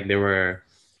wrong, like they were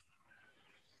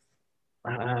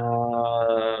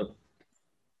uh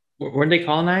weren't they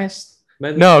colonized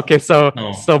by No, okay, no,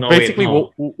 so no, wait, basically,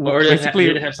 no. Or basically,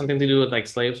 did it have something to do with like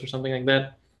slaves or something like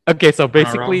that? okay, so If I'm not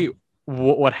basically,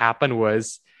 wrong. what happened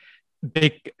was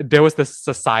there was this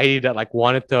society that like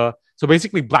wanted to. So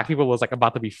basically, black people was like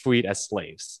about to be freed as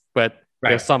slaves, but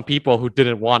there's Right. some people who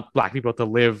didn't want black people to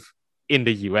live in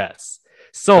the U.S.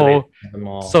 So they So had them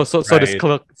all. Right.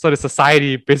 so the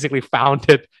society basically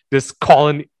founded this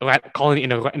colony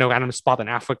in a random spot in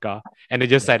Africa, and they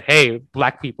just Yeah. said, "Hey,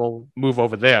 black people, move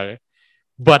over there."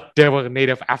 but there were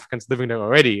native Africans living there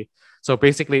already. So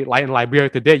basically, like in Liberia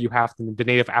today, you have the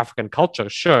native African culture,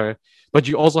 sure, but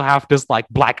you also have this like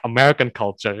Black American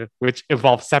culture, which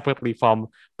evolved separately from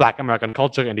Black American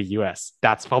culture in the US.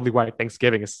 That's probably why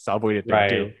Thanksgiving is celebrated there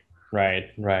too. Right,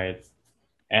 right.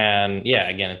 And yeah,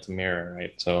 again, it's a mirror,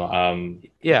 right? So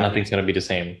Yeah. nothing's gonna be the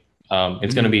same.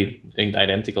 It's gonna Mhm. be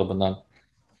identical, but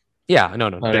Yeah, no,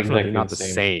 not definitely exactly not the the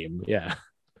same. same. Yeah.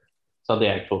 It's not the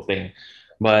actual thing.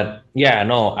 But yeah,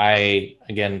 no, I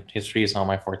again, history is not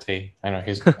my forte. I know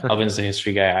Alvin's the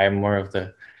history guy. I'm more of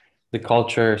the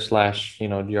culture slash,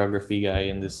 geography guy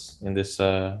in this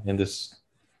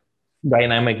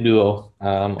dynamic duo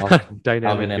of Alvin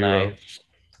Dynamic and I.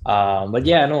 duo. But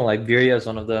yeah, no, Liberia is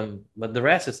one of them. But the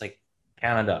rest is like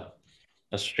Canada,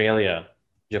 Australia,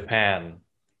 Japan.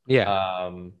 Yeah.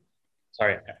 Um,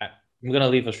 sorry, I'm gonna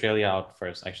leave Australia out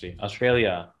first, actually.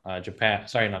 Australia, Japan.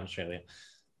 Sorry, not Australia.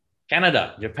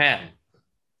 Canada, Japan,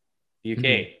 Mhm.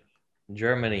 UK,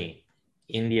 Germany,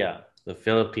 India, the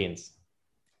Philippines,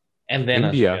 and then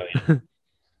India. Australia,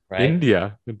 right?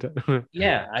 India.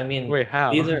 Yeah, I mean, Wait, these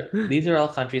how? are these are all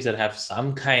countries that have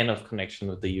some kind of connection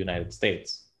with the United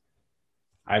States.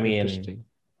 I mean, Interesting.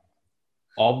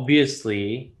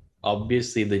 obviously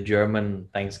the German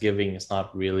Thanksgiving is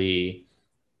not really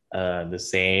the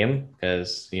same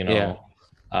because Yeah.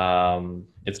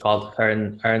 it's called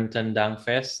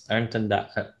Erntendankfest.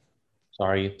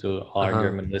 Sorry to all our Uh-huh.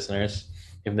 German listeners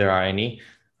if there are any.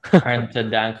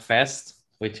 Erntedankfest,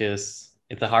 which is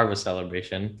it's a harvest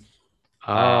celebration.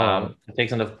 Oh. It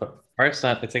takes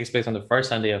place on the first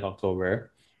Sunday of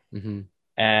October, Mhm.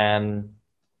 and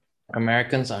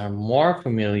Americans are more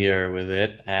familiar with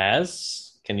it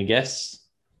as, can you guess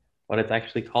what it's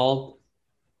actually called?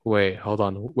 Wait, hold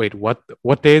on. Wait, what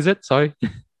day is it? Sorry.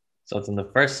 So it's on the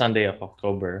first Sunday of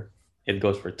October. It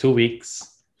goes for 2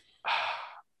 weeks.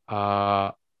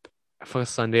 Uh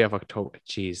First Sunday of October.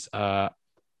 Jeez.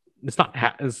 It's not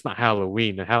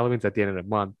Halloween. Halloween's at the end of the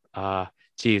month.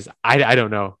 Jeez. I don't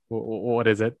know. What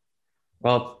is it?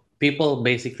 Well, people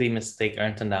basically mistake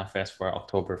Erntendankfest for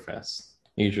Oktoberfest,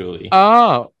 usually.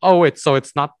 Oh wait, so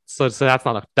it's not so that's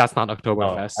not No,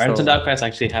 Oktoberfest. So Erntendankfest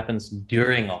actually happens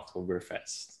during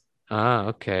Oktoberfest.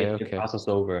 okay, It okay. passes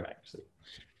over actually.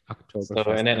 So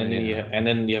Oktoberfest. Yeah. and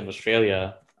then you have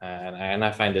Australia, and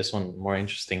I find this one more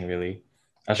interesting, really.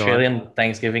 Go on. Australian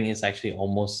Thanksgiving is actually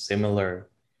almost similar,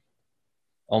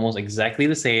 almost exactly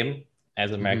the same as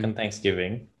Mm-hmm. American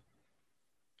Thanksgiving,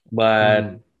 Mm-hmm. but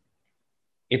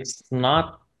it's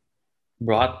not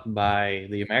brought by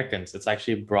the Americans. It's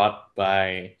actually brought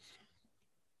by,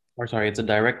 or sorry, it's a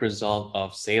direct result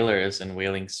of sailors and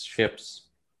whaling ships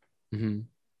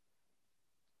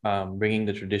Mm-hmm. bringing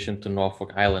the tradition to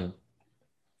Norfolk Island,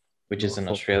 which is an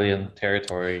Norfolk Australian Island.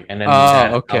 territory, and then Oh,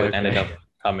 that's how okay, it ended okay. up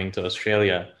coming to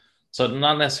Australia. So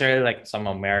not necessarily like some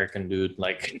American dude,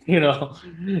 like Yeah,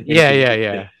 yeah, introduced it.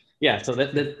 yeah. Yeah. So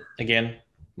that again,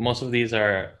 most of these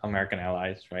are American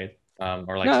allies, right?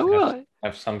 Or like No, well,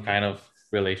 have some kind of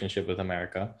relationship with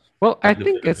America, I like the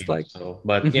think it's like, Philippines. So,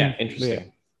 but mhm, yeah, yeah.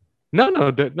 interesting.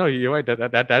 No, you're right.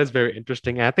 That is very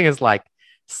interesting. And I think it's like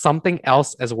something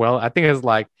else as well. I think it's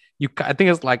like I think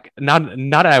it's like not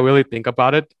that I really think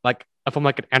about it, like from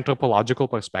like an anthropological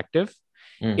perspective,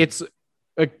 Mm. it's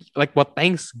like what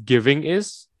Thanksgiving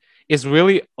is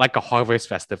really like a harvest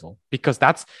festival because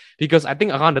I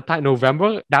think around the time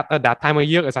November that time of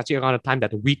year is actually around the time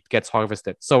that wheat gets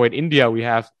harvested. So in India we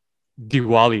have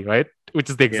Diwali, right, which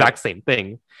is the exact Yep. same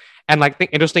thing. And like,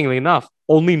 interestingly enough,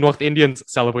 only North Indians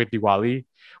celebrate Diwali.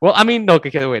 Well, I mean, no,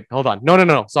 okay, wait, hold on.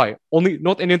 No. Sorry, only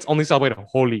North Indians only celebrate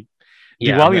Holi.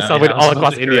 Yeah, Diwali is celebrated I'm all supposed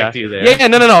across to correct India. you Yeah, there.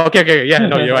 yeah, no. Okay. Yeah,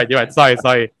 no, you're right. You're right.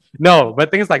 Sorry. No,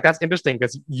 but things like that's interesting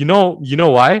because you know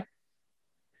why?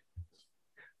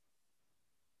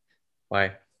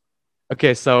 Why?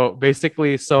 Okay, so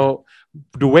basically, so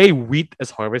the way wheat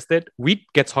gets harvested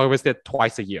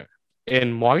twice a year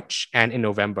in March and in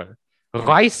November. Mm.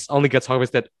 Rice only gets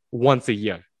harvested once a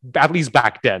year, at least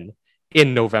back then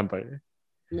in November.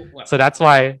 Well, So that's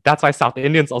why South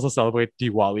Indians also celebrate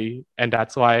Diwali, and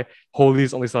that's why Holi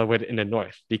is only celebrated in the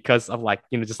north because of like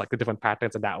just like the different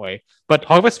patterns in that way. But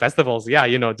harvest festivals, yeah,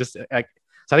 just like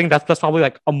so I think that's probably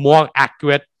like a more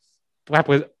accurate, perhaps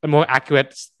a more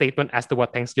accurate statement as to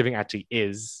what Thanksgiving actually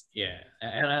is. yeah,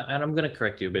 and I'm gonna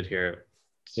correct you a bit here,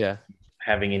 Yeah.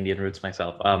 having Indian roots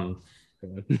myself.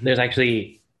 There's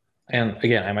actually, and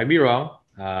again, I might be wrong,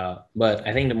 but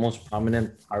I think the most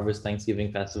prominent harvest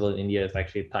Thanksgiving festival in India is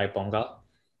actually Thai Pongal.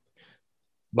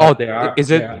 But Oh, is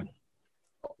there it? are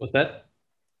what's that?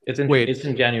 Wait. It's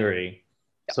in January,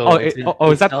 so Oh, is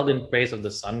it's that? held in praise of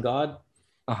the sun god,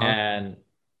 Uh huh. and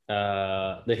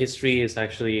the history is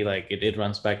actually like it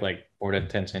runs back like more than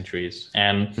 10 centuries,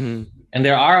 Mm-hmm. and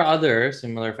there are other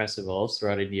similar festivals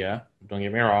throughout India. Don't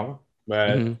get me wrong,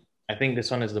 Mm-hmm. but I think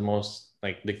this one is the most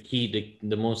like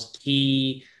the most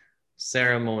key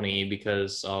ceremony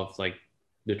because of like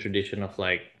the tradition of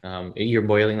like you're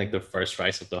boiling like the first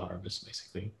rice of the harvest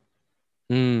basically.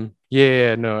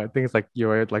 Yeah, no, I think it's like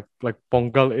you're right. Like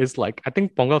Pongal is like I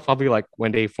think Pongal is probably like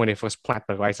when they first plant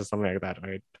the rice or something like that,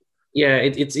 right? Yeah,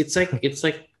 it's like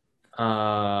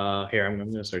here I'm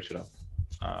gonna search it up.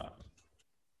 Uh,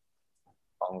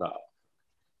 Pongal.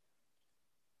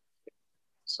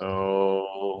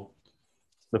 So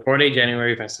the 4-day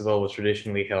January festival was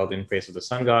traditionally held in praise of the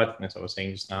sun god, as I was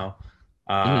saying just now.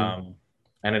 Mm-hmm.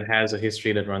 And it has a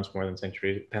history that runs more than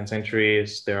 10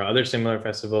 centuries. There are other similar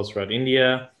festivals throughout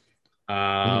India,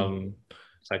 Mm-hmm. um,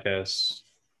 such as,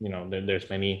 there's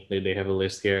many, they have a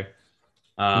list here.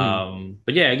 Mm-hmm.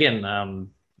 But yeah, again,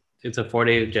 it's a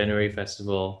 4-day January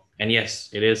festival. And yes,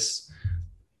 it is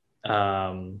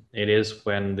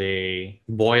when they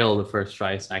boil the first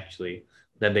rice actually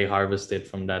that they harvested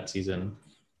from that season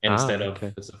Ah, instead of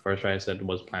okay. it's the first rice that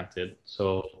was planted.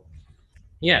 So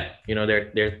yeah,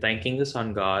 they're thanking the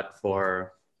sun god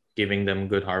for giving them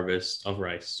good harvest of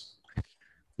rice,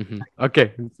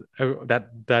 Okay,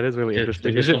 that is really which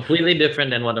interesting. We is should completely different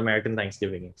than what American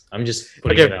Thanksgiving is. I'm just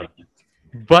putting it okay, out.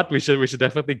 but we should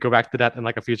definitely go back to that in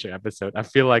like a future episode. I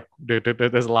feel like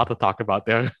there's a lot to talk about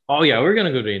there. Oh yeah, we're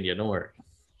gonna go to India. Don't worry.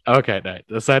 Okay, right.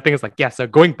 So I think it's like yeah. So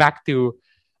going back to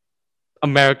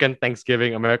American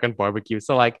Thanksgiving, American barbecue.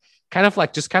 So like kind of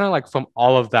like from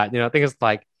all of that, I think it's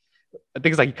like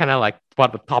you kind of like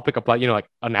brought the topic about like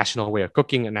a national way of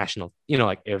cooking, a national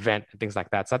like event and things like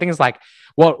that. So I think it's like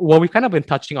what we've kind of been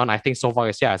touching on. I think so far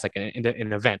is yeah, it's like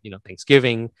an event.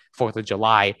 Thanksgiving, Fourth of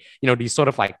July. These sort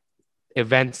of like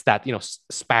events that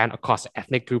span across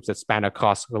ethnic groups, that span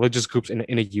across religious groups in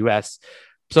the U.S.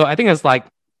 So I think it's like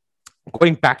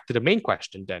going back to the main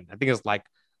question. Then I think it's like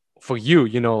for you,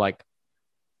 like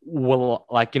well,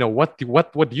 like what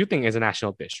do you think is a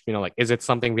national dish? Like is it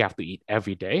something we have to eat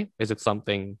every day? Is it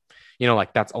something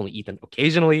like that's only eaten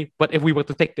occasionally? But if we were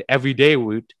to take the everyday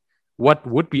route, what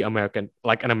would be an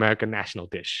American national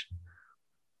dish?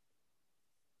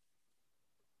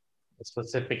 A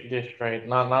specific dish, right?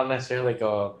 Not necessarily like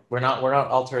we're not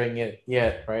altering it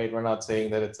yet, right? We're not saying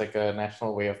that it's like a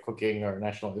national way of cooking or a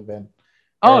national event.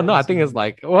 Oh We're no, I just think it's saying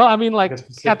like well, I mean like a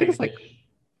like yeah, I think it's specific like dish.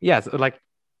 yes, like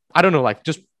I don't know, like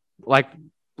just like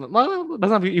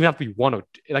doesn't even have to be one or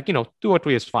like two or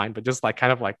three is fine, but just like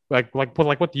kind of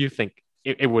what do you think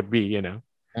it would be?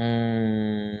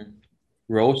 Mm,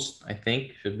 Roast, I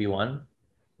think, should be one.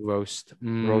 Roast.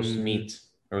 Roast meat,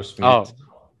 roast meat, Oh,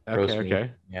 okay, roast meat.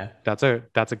 okay. Yeah. That's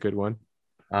a good one.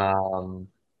 Um,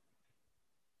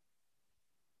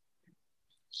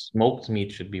 Smoked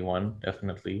meat should be one,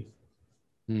 definitely.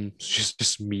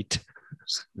 Just meat.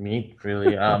 Meat,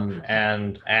 really.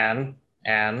 And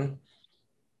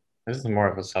this is more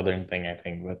of a southern thing, I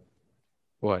think, but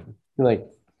What? I feel like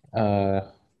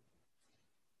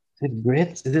is it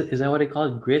grits? Is that what they call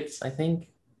it? Grits, I think.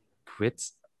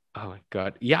 Grits? Oh my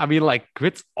god. Yeah, I mean like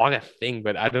grits are a thing,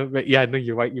 but I don't but yeah, no,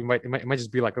 you're right. It might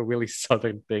just be like a really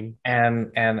southern thing.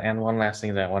 And one last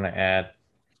thing that I want to add.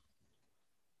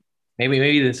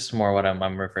 Maybe this is more what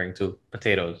I'm referring to.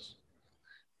 Potatoes.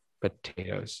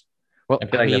 Potatoes. I Well,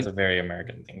 feel I like that's mean a very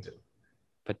American thing too.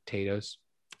 potatoes.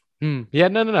 Yeah,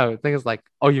 no, no, no. The thing is like,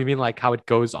 oh, you mean like how it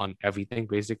goes on everything,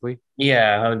 basically?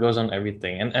 Yeah, how it goes on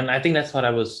everything. And I think that's what I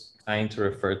was trying to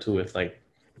refer to with like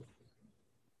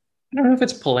I don't know if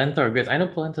it's polenta or grits.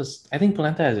 I think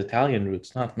polenta has Italian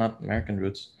roots, not American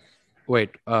roots.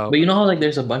 Wait, But you know how like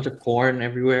there's a bunch of corn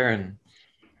everywhere and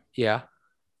yeah.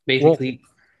 Well, basically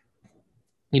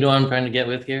you know what I'm trying to get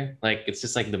with here? Like it's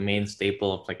just like the main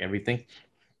staple of like everything.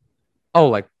 oh,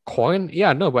 like corn?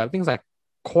 Yeah, no, but I think it's like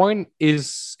corn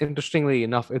is interestingly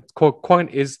enough, corn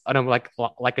is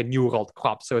like a new world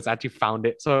crop, so it's actually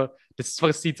founded. So the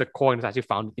first seeds of corn is actually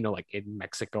found, like in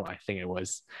Mexico, I think it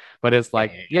was. But it's Yeah,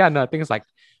 like, yeah, yeah. yeah, no, I think it's like,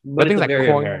 But but it's things a like very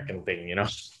corn. American thing, you know?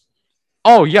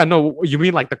 Oh yeah, no, you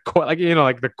mean like the corn, like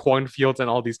like the cornfields and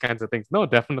all these kinds of things. No,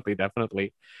 definitely,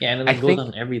 definitely. Yeah, and it I like goes think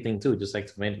on everything too, just like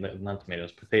not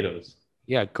tomatoes, potatoes.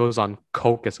 yeah, it goes on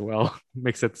Coke as well.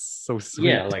 Makes it so Yeah,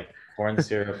 sweet. like corn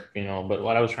syrup, but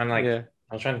what I was trying to like Yeah.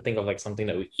 I was trying to think of like something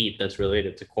that we eat that's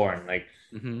related to corn. Like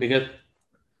Hmm. because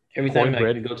every time like we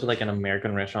Cornbread. go to like an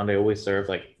American restaurant, they always serve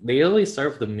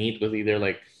the meat with either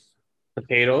like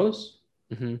potatoes,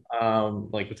 Hmm.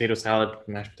 like potato salad,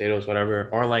 mashed potatoes, whatever,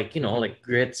 or like Hmm. like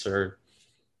grits or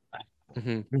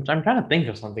Hmm. I'm trying to think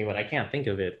of something, but I can't think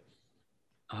of it.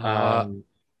 Uh, Um,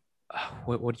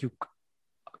 what do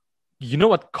you know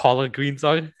what collard greens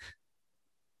are?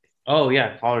 Oh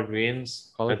yeah, collard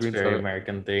greens. Collard That's a greens very are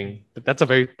American thing. that's a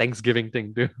very Thanksgiving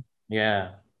thing too.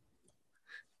 Yeah.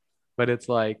 But it's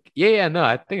like, yeah, no,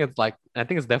 I think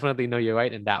it's definitely no, you're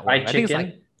right in that one. Fried I think it's like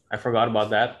chicken. I forgot about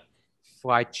that.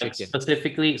 fried Like chicken.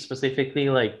 specifically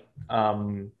like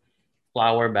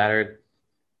flour battered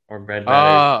or bread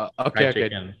battered Okay, fried okay.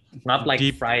 chicken. Not like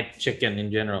Deep, fried chicken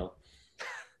in general.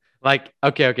 like,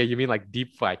 okay, you mean like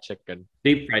deep fried chicken.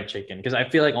 Deep fried chicken. Because I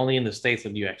feel like only in the States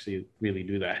that you actually really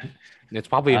do that. It's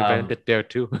probably Um, invented there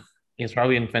too. it's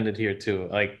probably invented here too.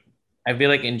 Like I feel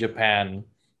like in Japan,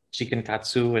 chicken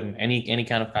katsu and any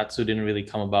kind of katsu didn't really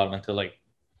come about until like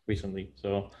recently.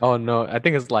 So Oh no, I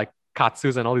think it's like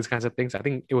katsus and all these kinds of things. I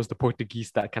think it was the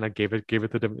Portuguese that kind of gave it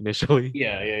to them initially.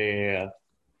 yeah.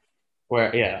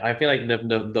 Where yeah, I feel like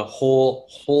the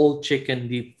whole chicken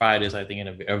deep fried is I think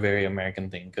a very American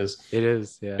thing because It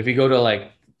is, yeah. if you go to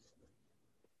like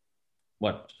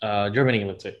what Germany,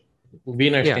 let's say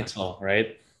Wiener Yeah. Schnitzel,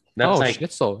 right? That's Oh, like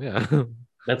schnitzel, yeah.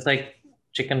 that's like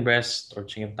chicken breast or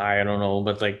chicken thigh, I don't know,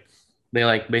 but like they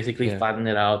like basically Yeah. flatten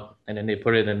it out and then they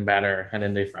put it in batter and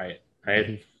then they fry it, right?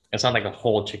 Mhm. It's not like a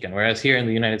whole chicken. Whereas here in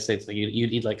the United States, like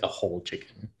you'd eat like a whole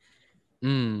chicken,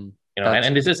 you know, That's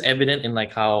and this is evident in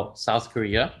like how South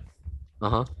Korea,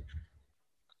 uh-huh.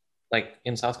 like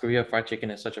in South Korea, fried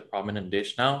chicken is such a prominent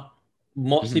dish now,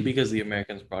 mostly Mhm. because the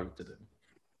Americans brought it to them.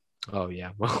 Oh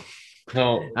yeah. Well,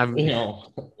 So, I'm you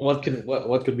know, what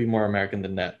could be more American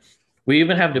than that? We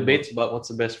even have debates about what's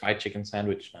the best fried chicken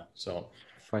sandwich now. So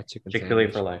fried chicken Chick-fil-A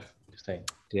sandwich. for life. Just saying.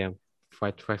 Damn.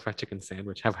 Fried chicken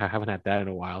sandwich. I haven't had that in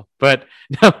a while. But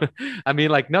no, I mean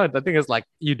like no, the thing is like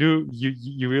you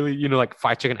really, like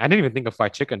fried chicken. I didn't even think of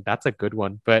fried chicken. That's a good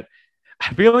one. But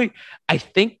I really I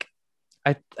think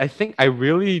I think I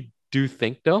really do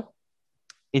think though,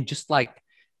 in just like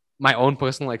my own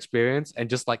personal experience and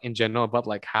just like in general about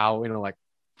like how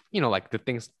like the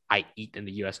things I eat in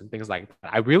the US and things like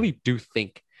that. I really do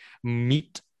think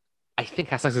meat, I think,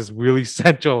 has like this really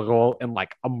central role in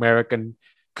like American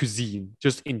cuisine,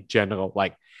 just in general.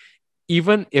 Like,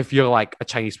 even if you're like a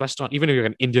Chinese restaurant, even if you're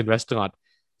an Indian restaurant,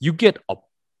 you get a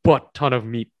butt ton of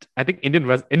meat. I think Indian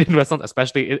restaurants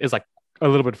especially is like a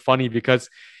little bit funny because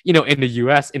in the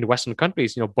US, in the Western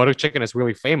countries, butter chicken is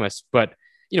really famous, but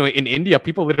in India,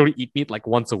 people literally eat meat like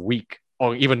once a week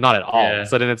or even not at all. Yeah.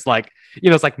 So then it's like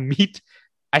it's like meat.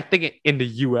 I think in the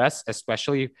US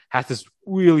especially has this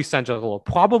really central role,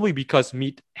 probably because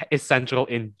meat is central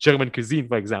in German cuisine,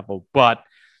 for example. But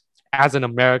as an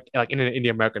American, like in the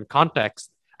American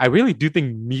context, I really do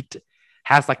think meat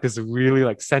has like this really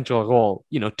like central role,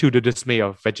 to the dismay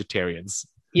of vegetarians.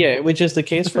 Yeah, which is the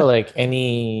case for like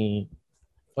any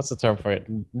what's the term for it?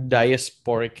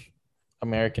 Diasporic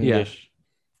American Yeah. dish.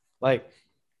 Like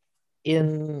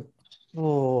in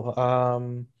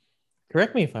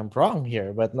correct me if I'm wrong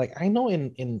here, but like I know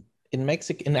in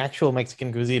Mexican in actual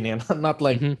Mexican cuisine, and not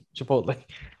like Mhm. Chipotle.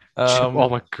 Oh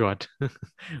my god.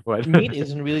 What? Meat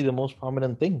isn't really the most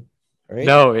prominent thing, right?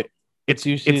 No, It's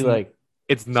usually like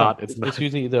it's not. It's it's not.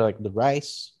 usually either like the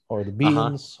rice or the Uh-huh.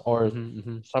 beans or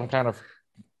some kind of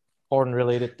corn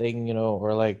related thing,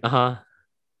 or like Uh-huh.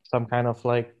 some kind of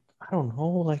like I don't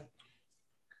know, like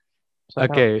some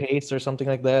kind of Okay. paste or something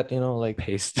like that, like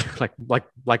Paste.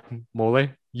 Like mole.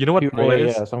 You know what mole puree,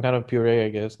 is? yeah, some kind of puree, I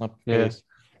guess, not Yeah. paste.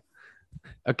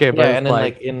 Okay, but Yeah, it's and then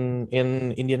like like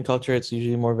in Indian culture, it's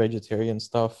usually more vegetarian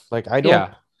stuff. Like I don't,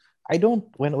 yeah. I don't.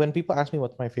 When people ask me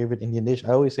what's my favorite Indian dish,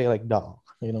 I always say like dal,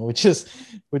 which is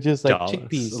like Dal.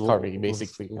 chickpeas curry,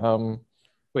 basically.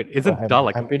 Wait, isn't dal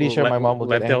like I'm pretty sure my mom will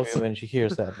get angry lentils? when she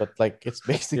hears that, but like it's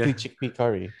basically Yeah. chickpea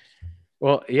curry.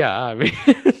 Well, yeah, I mean,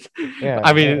 Yeah,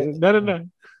 I mean, no.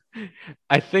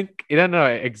 I think I don't know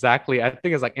exactly. I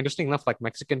think it's like interesting enough, like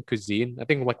Mexican cuisine. I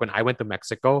think like when I went to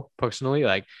Mexico personally,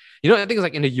 like I think it's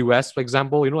like in the US, for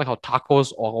example, like how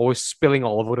tacos are always spilling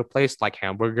all over the place, like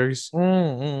hamburgers.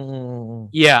 mm.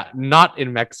 Yeah, not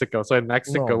in Mexico. So in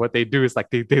Mexico, No. what they do is like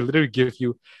they literally give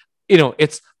you,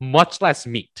 it's much less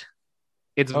meat.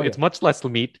 It's Oh yeah, it's much less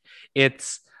meat.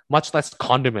 It's much less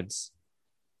condiments.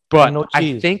 and But no I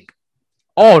cheese. think,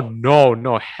 oh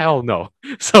no, hell no.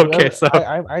 So okay, Whoever so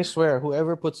I swear,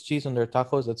 whoever puts cheese on their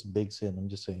tacos, that's a big sin. I'm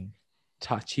just saying.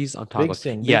 cheese on Big tacos.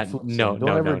 sin, Yeah, big food no, sin. Don't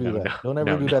no, ever no, do no, that. no, Don't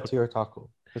ever no, do no, that to your taco.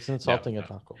 It's no, insulting a no.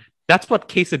 taco. That's what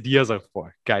quesadillas are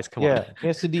for, guys. Come on. Yeah,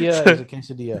 quesadilla is a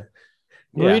quesadilla.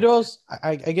 Yeah, Burritos,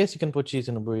 I guess you can put cheese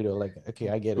in a burrito. Like, okay,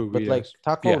 I get it. But like burritos.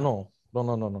 taco, Yeah, no.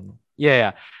 No.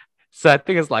 yeah. So I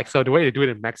think it's like so the way they do it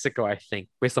in Mexico, I think,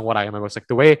 based on what I remember, it's like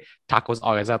the way tacos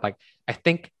are is that like I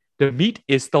think the meat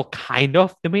is still kind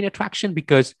of the main attraction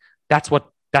because that's what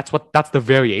that's the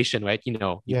variation, right?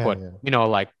 You Yeah, put, yeah.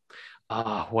 like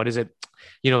what is it?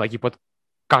 Like you put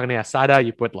carne asada,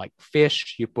 you put like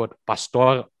fish, you put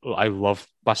pastor. I love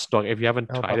pastor. If you haven't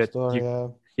El tried it, Pastor, yeah.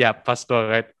 yeah, pastor,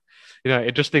 right?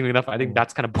 Interestingly enough, I think Mm.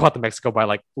 that's kind of brought to Mexico by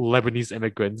like Lebanese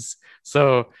immigrants.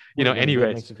 So, We're gonna get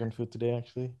anyways. Mexican food today,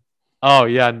 actually. Oh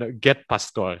yeah, no, get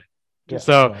pastor. Yeah,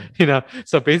 So, go on.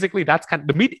 so basically that's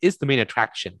the meat is the main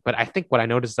attraction. But I think what I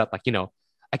noticed is that, like,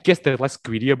 I guess they're less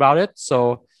greedy about it.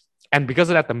 So, and because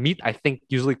of that, the meat, I think,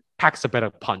 usually packs a better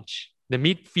punch. The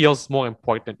meat feels more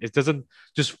important. It doesn't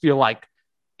just feel like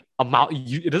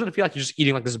it doesn't feel like you're just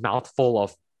eating like this mouthful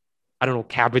of, I don't know,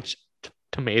 cabbage,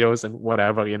 tomatoes, and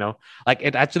whatever. Like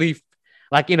it actually,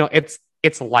 like,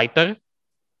 it's lighter,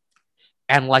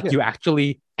 and like Yeah. you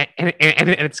actually, and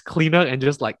it's cleaner, and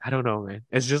just like, I don't know, man.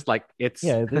 It's just like Yeah,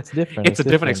 it's different. it's a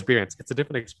different experience. It's a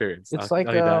different experience. It's I'll like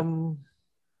tell you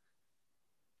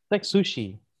that.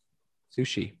 sushi.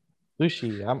 Sushi.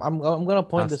 Sushi. I'm gonna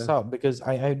point this Awesome. out because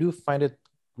I do find it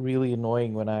really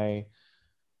annoying when I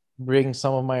bring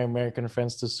some of my American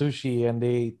friends to sushi and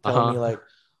they tell me like,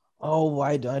 oh,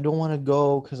 I don't want to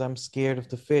go because I'm scared of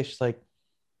the fish. Like,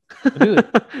 dude,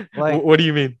 like, What do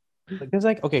you mean? because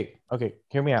like, okay,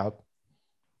 hear me out.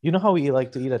 You know how we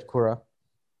like to eat at Kura?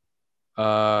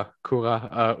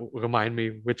 Kura. Remind me,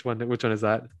 which one is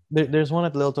that? There's one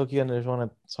at Little Tokyo and there's one at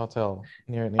Sawtell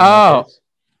near my Oh, place.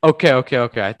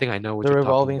 okay. I think I know what The you're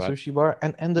revolving talking about. sushi bar,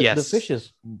 and the Yes. fish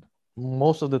is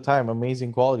most of the time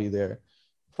amazing quality there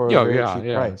for a Yeah, very yeah, cheap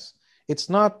yeah. price. It's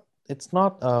not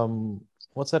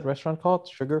what's that restaurant called?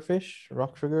 Sugarfish,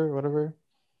 Rock Sugar, whatever.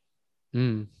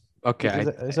 Okay.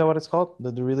 Is that what it's called?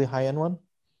 The really high end one?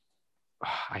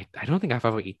 I don't think I've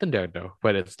ever eaten there though,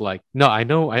 but it's like, no, I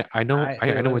know what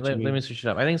you mean. Let me switch it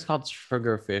up. I think it's called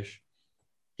Sugarfish.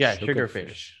 Yeah,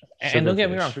 Sugarfish. And don't get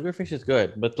me wrong, Sugarfish is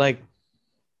good, but like,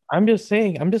 I'm just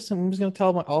gonna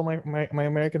tell all my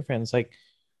American friends, like,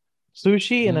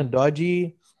 sushi in a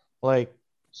dodgy, like,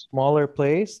 smaller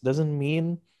place doesn't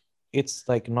mean it's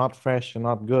like not fresh and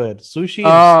not good. Sushi in a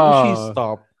sushi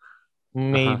stop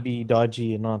may be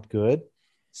dodgy and not good,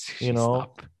 Sushi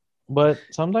stop. but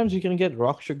sometimes you can get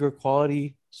Rock Sugar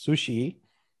quality sushi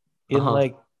in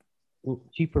like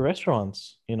cheaper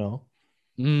restaurants.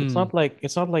 It's not like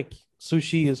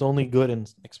sushi is only good in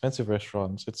expensive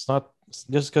restaurants. It's not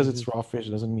just because it's raw fish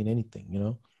doesn't mean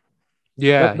anything.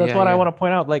 Yeah, that's what I want to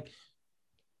point out. Like,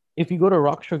 if you go to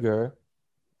Rock Sugar,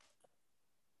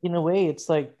 in a way, it's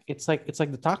like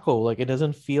the taco. Like, it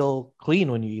doesn't feel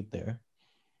clean when you eat there.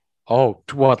 Oh,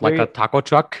 what, like a taco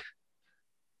truck?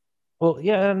 Well,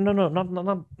 yeah, no,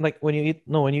 not like when you eat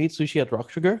sushi at Rock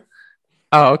Sugar.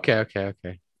 Oh, okay.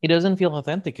 It doesn't feel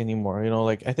authentic anymore.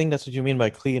 Like, I think that's what you mean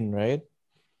by clean, right?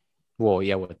 Well,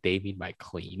 yeah, what they mean by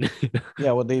clean.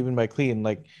 Yeah, what they mean by clean.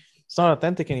 Like, it's not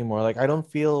authentic anymore. Like, I don't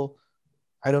feel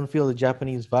the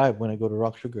Japanese vibe when I go to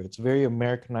Rock Sugar. It's a very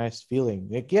Americanized feeling.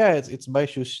 Like, yeah, it's by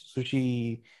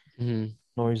Sushi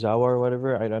Norizawa or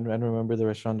whatever. I don't remember the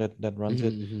restaurant that runs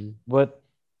it. But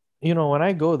when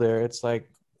I go there, it's like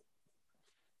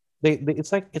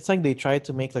it's like they try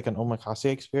to make like an omakase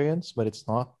experience, but it's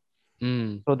not.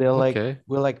 So they'll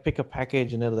we'll like pick a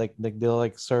package and they'll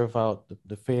like serve out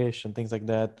the fish and things like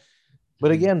that.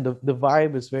 But again, the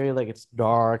vibe is very like, it's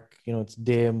dark, it's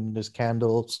dim, there's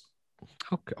candles.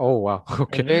 Okay. Oh wow.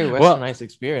 Okay. A very westernized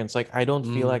experience. Like, I don't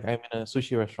feel like I'm in a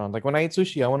sushi restaurant. Like, when I eat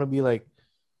sushi, I want to be like,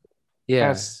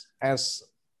 as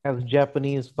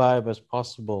Japanese vibe as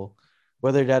possible.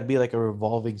 Whether that be like a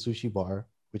revolving sushi bar,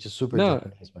 which is super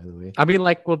Japanese, by the way. I mean,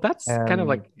 like, well, that's kind of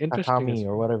like interesting. Tatami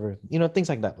or whatever, things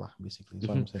like that, basically. That's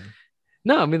what I'm saying.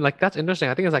 No, I mean, like, that's interesting.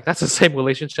 I think it's like that's the same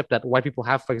relationship that white people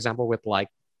have, for example, with like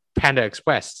Panda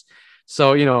Express.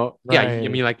 So, yeah, I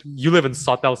mean, like, you live in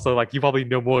Sawtell, so like you probably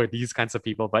know more of these kinds of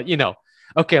people. But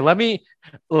okay, let me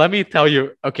tell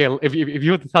you. Okay, if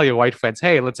you want to tell your white friends,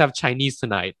 hey, let's have Chinese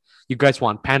tonight. You guys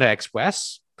want Panda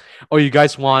Express, or you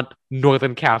guys want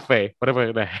Northern Cafe,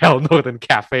 whatever the hell Northern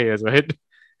Cafe is, right?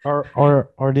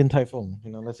 Or Din Tai Fung.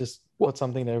 Let's just put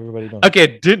something that everybody knows.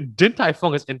 Okay, Din Tai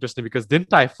Fung is interesting because Din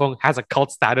Tai Fung has a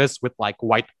cult status with like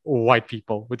white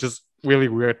people, which is really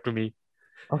weird to me.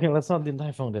 Okay, let's not Din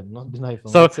Tai Fung then. Not Din Tai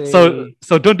Fung.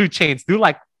 So don't do chains. Do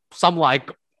like some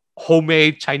like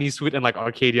homemade Chinese food in like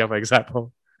Arcadia, for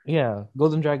example. Yeah,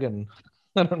 Golden Dragon.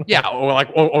 I don't know. Yeah, or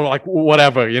like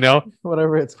whatever,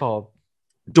 whatever it's called.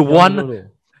 The one,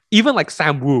 even like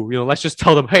Sam Wu, let's just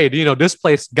tell them, hey, this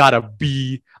place gotta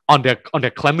be on their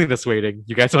cleanliness rating.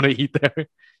 You guys want to eat there?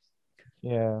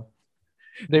 Yeah,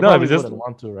 they probably wouldn't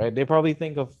want to, right? They probably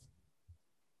think of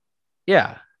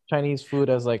Chinese food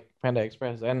as like Panda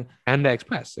Express and Panda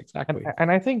Express, exactly.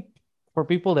 And I think for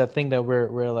people that think that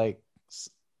we're like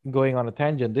going on a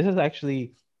tangent, this is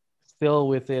actually still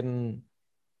within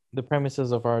the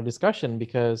premises of our discussion,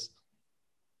 because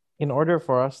in order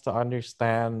for us to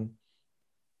understand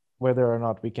whether or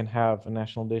not we can have a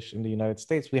national dish in the United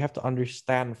States, we have to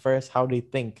understand first how they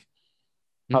think,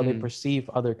 how they perceive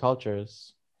other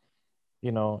cultures,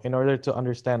 in order to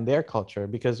understand their culture,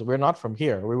 because we're not from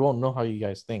here. We won't know how you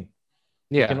guys think.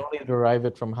 We can Yeah. only derive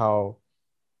it from how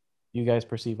you guys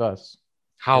perceive us,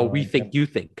 How we and think you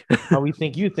think. how we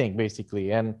think you think,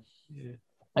 basically. And Yeah.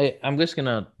 I'm just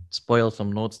gonna spoil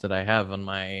some notes that I have on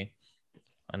my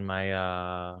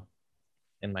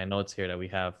in my notes here that we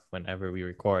have whenever we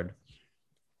record.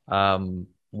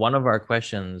 One of our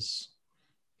questions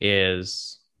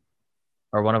is,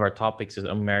 or one of our topics is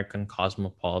American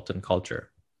cosmopolitan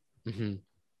culture. Mm-hmm.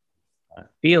 I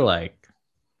feel like,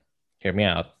 hear me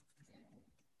out,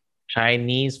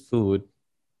 Chinese food,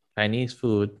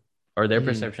 or their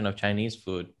perception of Chinese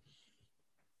food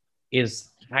is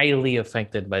highly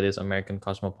affected by this American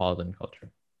cosmopolitan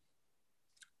culture.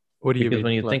 What do you Because mean?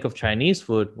 when you Like, think of Chinese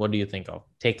food, what do you think of?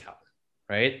 Takeout,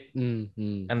 right?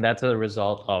 And that's a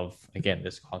result of, again,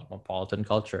 this cosmopolitan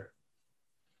culture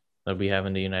that we have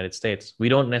in the United States. We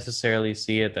don't necessarily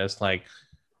see it as like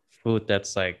food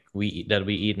that's like we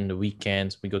eat in the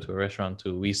weekends. We go to a restaurant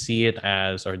too. We see it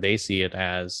as, or they see it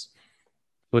as,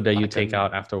 food that you Like take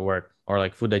out after work, or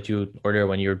like food that you order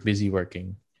when you're busy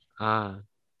working.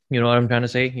 you know what I'm trying to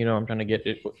say? You know what I'm trying to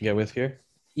get with here?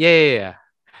 Yeah.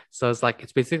 So it's like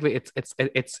it's basically it's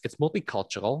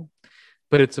multicultural,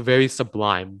 but it's very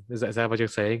sublime. Is that what you're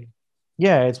saying?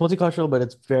 Yeah, it's multicultural, but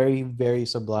it's very, very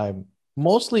sublime.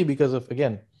 Mostly because of,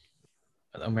 again,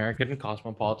 American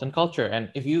cosmopolitan culture.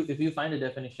 And if you find a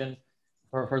definition,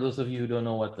 for those of you who don't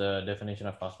know what the definition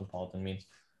of cosmopolitan means,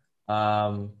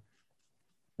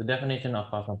 the definition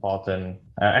of cosmopolitan.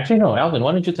 Actually, no, Alvin,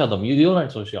 why don't you tell them? You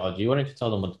learned sociology. Why don't you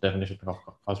tell them what the definition of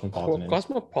cosmopolitan is?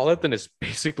 Cosmopolitan is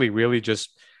basically really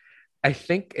just, I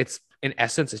think it's in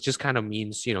essence, it just kind of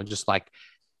means, just like,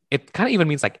 it kind of even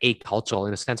means like acultural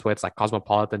in a sense where it's like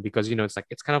cosmopolitan, because,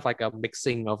 it's kind of like a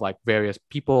mixing of like various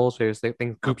peoples, various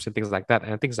things, groups and things like that.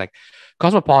 And things like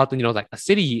cosmopolitan, like a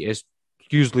city is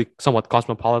usually somewhat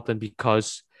cosmopolitan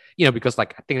because, because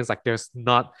like, I think it's like, there's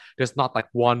not like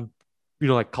one,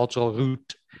 like cultural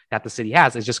root that the city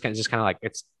has. It's just kind of like,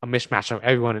 it's a mishmash of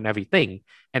everyone and everything.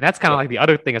 And that's kind of like the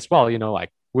other thing as well,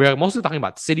 like we're mostly talking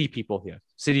about city people here,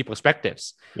 city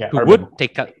perspectives, who would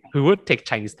take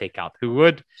Chinese takeout, who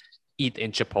would eat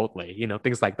in Chipotle,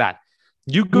 things like that.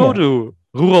 You go to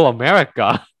rural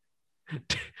America,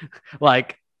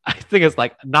 like, I think it's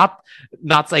like not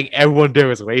saying everyone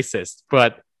there is racist,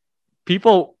 but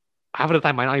people half of the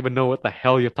time might not even know what the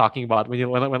hell you're talking about when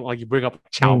like you bring up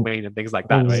chow mein and things like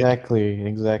that, exactly, right?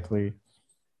 Exactly.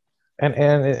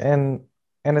 And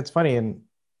it's funny, and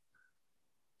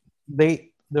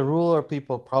the rural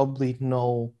people probably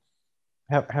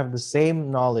have the same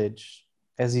knowledge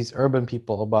as these urban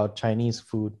people about Chinese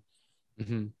food,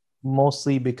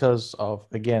 mostly because of,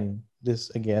 again,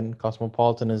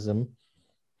 cosmopolitanism,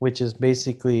 which is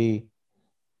basically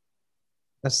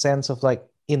a sense of like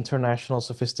international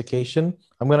sophistication.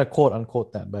 I'm going to quote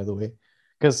unquote that, by the way,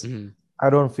 because I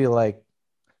don't feel like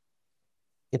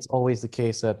it's always the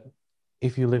case that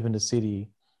if you live in the city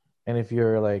and if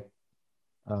you're like,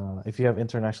 if you have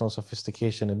international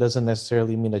sophistication, it doesn't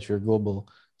necessarily mean that you're a global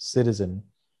citizen.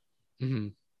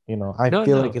 I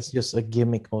feel like it's just a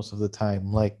gimmick most of the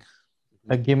time. Like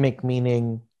a gimmick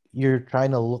meaning you're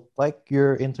trying to look like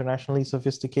you're internationally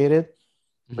sophisticated,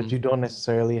 but you don't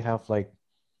necessarily have like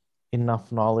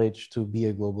enough knowledge to be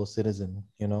a global citizen.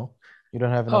 You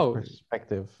don't have enough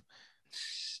perspective.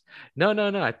 No.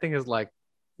 I think it's like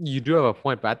you do have a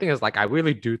point, but I think it's like I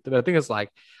really do. The thing is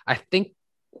like I think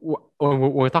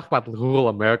when we talk about rural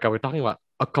America, we're talking about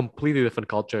a completely different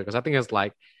culture, because I think it's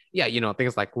like,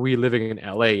 things like we living in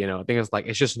LA, things like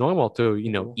it's just normal to,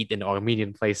 eat in an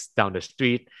Armenian place down the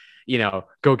street,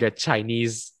 go get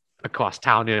Chinese across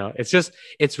town,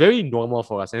 it's very normal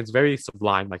for us and it's very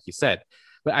sublime, like you said.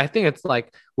 But I think it's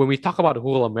like when we talk about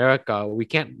rural America, we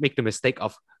can't make the mistake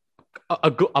of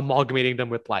amalgamating them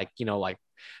with like,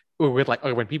 with like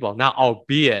urban people. Now,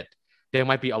 albeit there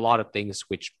might be a lot of things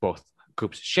which both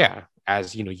groups share,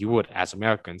 as you would as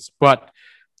Americans, but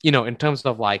in terms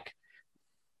of like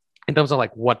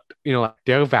what like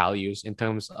their values, in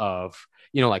terms of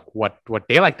like what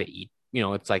they like to eat,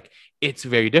 it's like it's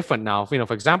very different now.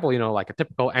 For example, like a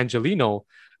typical Angelino,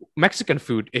 Mexican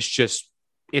food is just,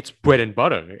 it's bread and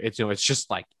butter. It's it's just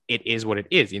like it is what it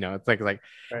is. It's like right.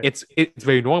 It's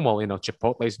very normal.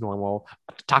 Chipotle is normal,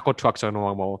 taco trucks are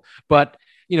normal, but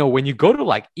when you go to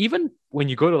like, even when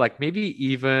you go to like, maybe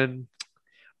even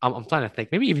I'm trying to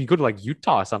think. Maybe if you go to like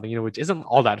Utah or something, which isn't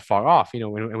all that far off,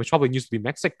 and which probably used to be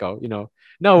Mexico.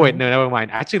 No, wait, no, never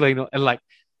mind. Actually, like, and like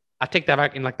I take that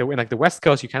back. In the West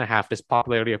Coast, you kind of have this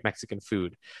popularity of Mexican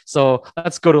food. So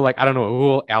let's go to like, I don't know,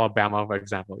 rural Alabama, for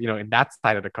example. In that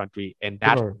side of the country, in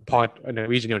that Sure. part in the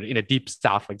region, in the deep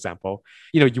South, for example,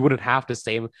 you wouldn't have the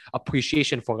same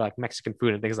appreciation for like Mexican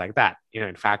food and things like that.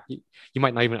 In fact, you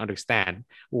might not even understand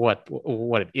what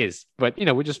it is. But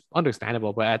which is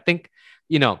understandable. But I think,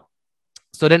 you know,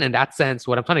 so then in that sense,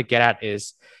 what I'm trying to get at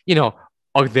is,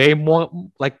 are they more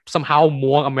like somehow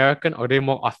more American? Are they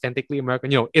more authentically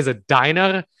American? Is a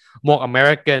diner more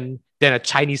American than a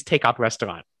Chinese takeout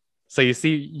restaurant? So you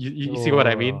see, you see what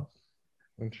I mean?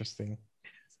 Interesting.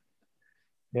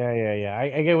 Yeah.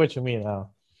 I get what you mean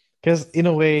now. Because in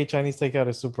a way, Chinese takeout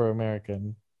is super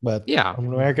American, but Yeah, an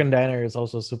American diner is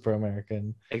also super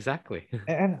American. exactly.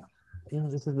 And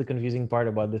this is the confusing part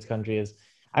about this country is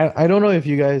I don't know if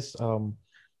you guys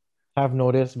have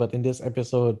noticed, but in this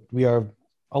episode we are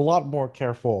a lot more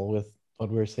careful with what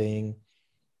we're saying,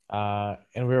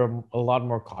 and we're a lot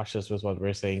more cautious with what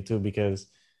we're saying too, because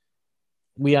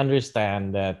we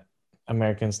understand that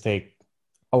Americans take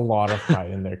a lot of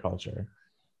pride in their culture,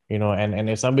 and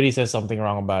if somebody says something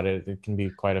wrong about it, it can be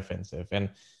quite offensive. And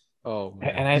Oh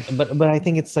and man. but I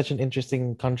think it's such an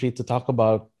interesting country to talk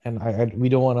about, and we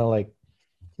don't want to like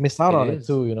miss out It on it is.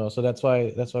 too, so that's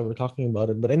why we're talking about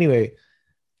it. But anyway,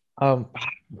 um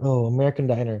oh, American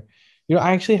Diner.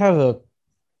 I actually have a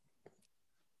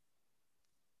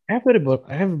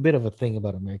bit of a thing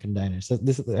about American diners. So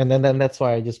this and then that's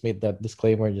why I just made that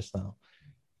disclaimer just now.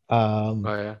 Oh um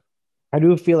yeah. I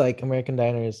do feel like American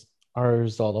diners are a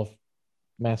result of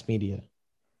mass media,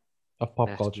 of pop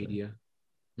Mass culture, media.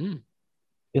 Mm, go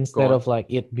instead on. of like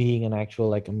it being an actual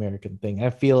like American thing. I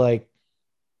feel like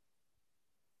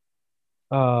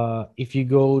if you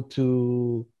go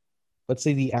to, let's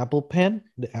say, the Apple Pen,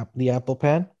 the Apple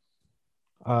Pen,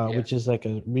 Yeah. which is like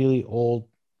a really old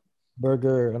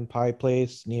burger and pie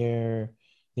place near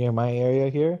my area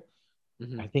here. I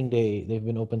Mm-hmm. think they've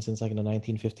been open since like in the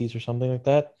 1950s or something like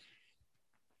that.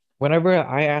 Whenever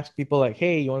I ask people like,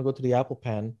 "Hey, you want to go to the Apple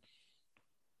Pen?"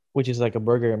 which is like a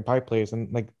burger and pie place,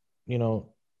 and like, you know,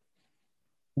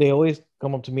 they always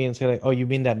come up to me and say like, "Oh, you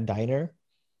mean that diner?"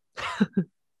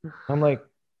 I'm like,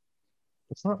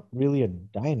 it's not really a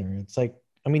diner. It's like,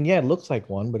 I mean, yeah, it looks like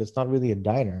one, but it's not really a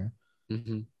diner.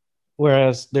 Mm-hmm.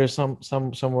 Whereas there's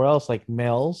somewhere else like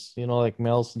Mel's, like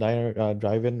Mel's Diner,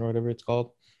 Drive-In or whatever it's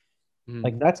called. Mm-hmm.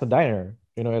 Like that's a diner.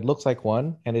 It looks like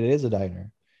one, and it is a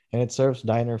diner, and it serves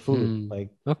diner food. Mm. Like,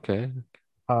 Okay.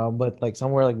 but like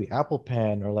somewhere like the Apple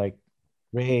Pan or like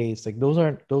Ray's, like those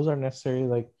aren't necessarily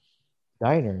like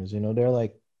diners. They're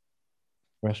like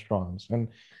restaurants, and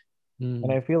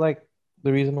Mm. I feel like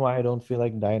the reason why I don't feel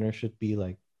like diners should be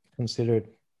like considered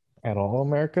at all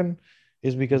American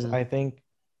is because Mm-hmm. I think,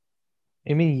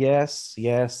 I mean, yes,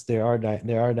 there are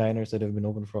diners that have been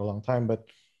open for a long time, but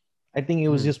I think it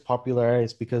was Mm-hmm. just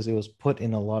popularized because it was put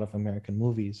in a lot of American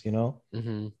movies,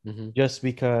 Mm-hmm. Mm-hmm. just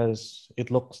because it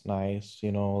looks nice,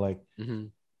 like Mm-hmm.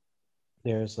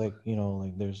 there's like,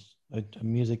 like there's a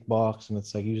music box and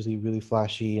it's like usually really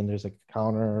flashy and there's like a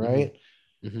counter, Mm-hmm. right?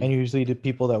 Mm-hmm. And usually the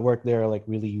people that work there are like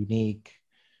really unique.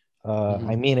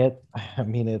 I mean it. I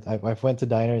mean it. I've went to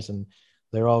diners and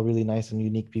they're all really nice and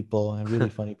unique people and really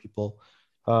funny people.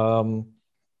 Um,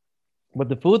 but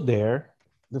the food there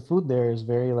is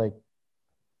very like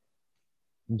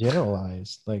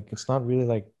generalized. Like it's not really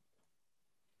like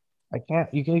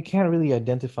you can't really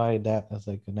identify that as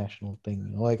like a national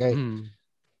thing. Like Mm-hmm.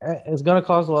 it's gonna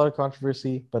cause a lot of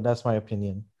controversy, but that's my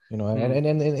opinion. And, Mm. and,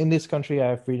 and in this country, I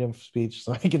have freedom of speech,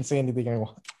 so I can say anything I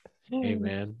want. Hey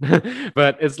man.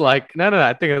 But it's like, no,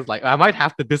 I think it's like, I might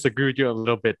have to disagree with you a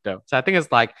little bit though. So I think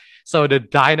it's like, so the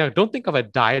diner, don't think of a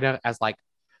diner as like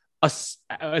as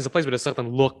a place with a certain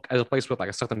look, as a place with like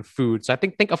a certain food. So I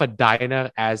think of a diner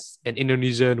as an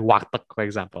Indonesian warteg, for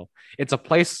example. It's a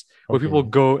place where people Okay.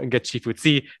 go and get cheap food.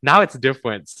 See, now it's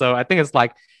different. So I think it's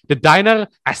like the diner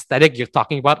aesthetic you're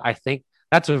talking about. I think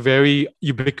that's a very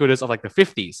ubiquitous of like the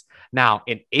 50s. Now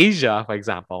in Asia, for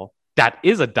example, that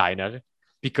is a diner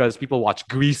because people watch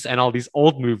Grease and all these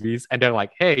old movies, and they're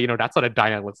like, hey, that's what a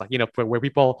diner looks like. Where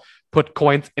people put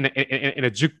coins in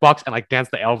a jukebox and like dance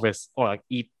to Elvis or like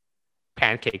eat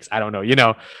pancakes. I don't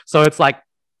know. So it's like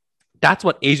that's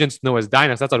what Asians know as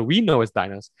diners. That's what we know as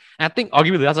diners. And I think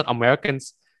arguably that's what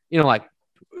Americans, like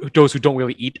those who don't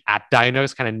really eat at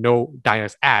diners kind of know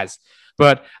diners as.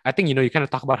 But I think, you kind of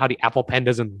talk about how the Apple Pen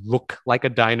doesn't look like a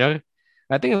diner.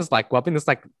 I think it's like, well, I think it's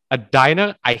like a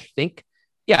diner, I think,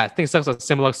 yeah, I think it serves a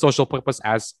similar social purpose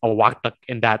as a warteg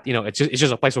in that, it's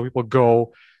just a place where people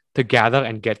go to gather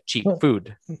and get cheap No,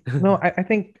 food. no, I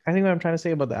think what I'm trying to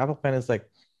say about the apple pen is like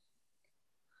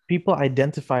people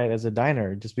identify it as a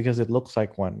diner just because it looks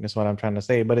like one. Is what I'm trying to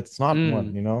say, but it's not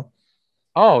one. Mm. You know.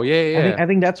 Oh, yeah, I think yeah. I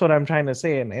think that's what I'm trying to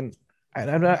say, and I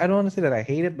don't want to say that I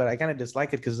hate it, but I kind of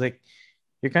dislike it because like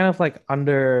you're kind of like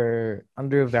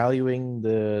undervaluing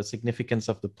the significance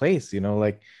of the place. You know,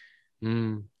 like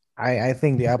Mm. I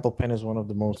think the apple pen is one of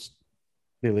the most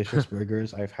delicious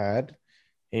burgers I've had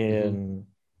Mhm.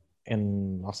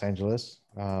 in Los Angeles.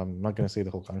 I'm not gonna say the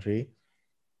whole country.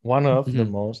 One of the Mhm.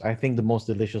 most, I think the most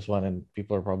delicious one, and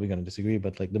people are probably gonna disagree,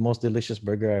 but like the most delicious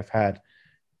burger I've had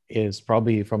is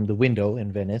probably from the window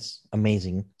in Venice.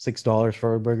 Amazing. $6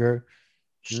 for a burger.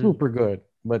 Mm. Super good.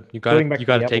 But You going gotta back you to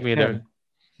the gotta Apple take me there.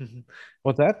 Pen,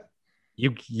 what's that?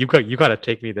 You gotta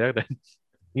take me there then.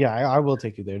 Yeah, I will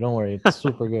take you there. Don't worry. It's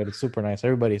super good. It's super nice.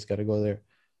 Everybody's got to go there.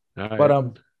 All But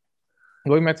right.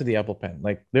 going back to the Apple Pen,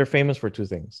 like they're famous for two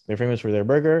things. They're famous for their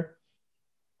burger,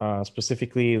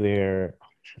 specifically their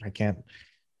I can't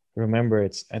remember.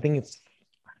 I think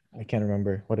I can't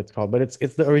remember what it's called, but it's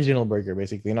the original burger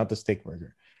basically, not the steak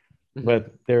burger. Mhm.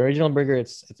 But the original burger,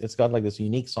 it's got like this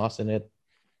unique sauce in it.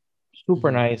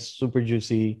 Super Mhm. nice, super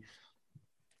juicy,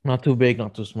 not too big,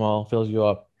 not too small, fills you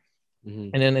up.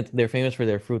 Mhm. And then they're famous for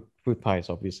their fruit pies,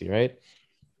 obviously, right?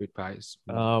 Fruit pies.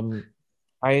 Mm. Um,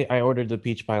 I ordered the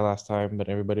peach pie last time, but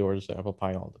everybody orders the apple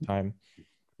pie all the time.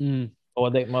 Mm.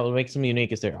 What makes them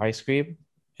unique is their ice cream.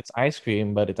 It's ice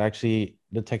cream, but it's actually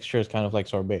the texture is kind of like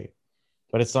sorbet,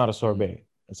 but it's not a Mm. sorbet.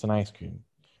 It's an ice cream.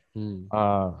 Mm.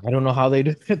 I don't know how they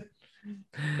do it.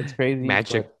 It's crazy,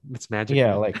 Magic. but It's magic,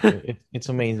 yeah, man. like it's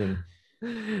amazing.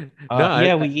 No,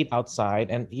 Yeah, we eat outside,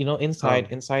 and oh.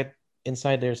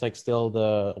 inside there's like still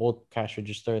the old cash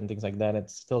register and things like that.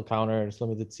 It's still counter, it's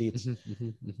limited seats. Mhm,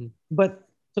 mhm, mhm. But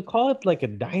to call it like a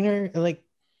diner, like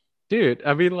Dude,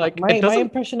 I mean, like, it my doesn't.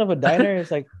 impression of a diner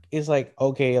is like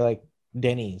okay, like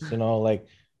Denny's, like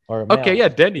or Okay, yeah,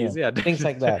 Mel's, Denny's, yeah. things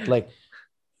like that, like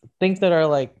things that are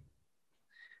like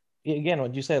again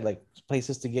what you said, like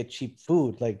places to get cheap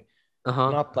food, like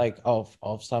Uh-huh. not like of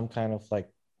some kind of like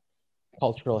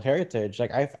cultural heritage.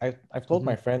 Like I've told Mhm,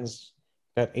 my friends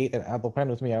that ate an apple pen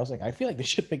with me, I was like, I feel like they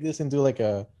should make this into like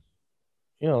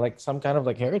like some kind of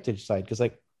like heritage site because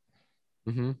like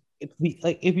mhm. it's the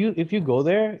like if you go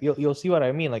there, you'll see what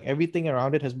I mean. Like everything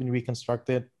around it has been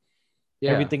reconstructed.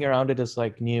 Yeah. Everything around it is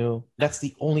like new. That's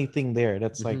the only thing there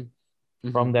that's like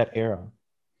Mhm, from mhm. that era.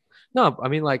 No, I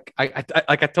mean, like, I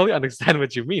totally understand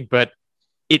what you mean, but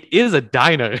it is a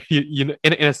diner, in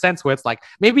a sense where it's like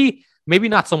maybe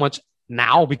not so much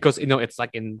now because it's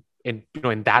like in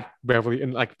that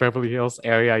Beverly Hills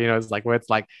area, it's like where it's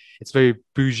like it's very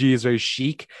bougie, it's very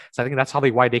chic. So I think that's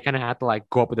why they kind of had to like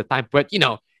go up with the time. But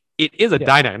it is a Yeah,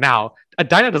 diner now. A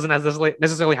diner doesn't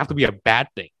necessarily have to be a bad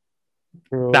thing.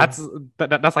 true. That's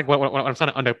like what I'm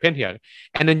trying to underpin here.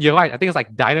 And then you're right. I think it's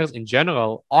like diners in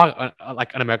general are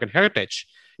like an American heritage.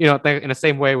 In the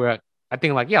same way where I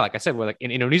think like yeah, like I said, where like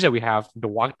in Indonesia we have the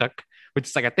warteg, which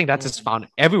is like I think that's just Mm. found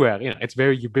everywhere. It's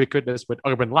very ubiquitous with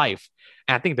urban life,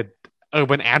 and I think that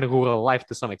urban and rural life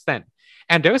to some extent.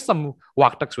 And there is some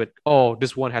wartegs with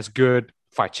this one has good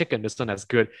fried chicken, this one has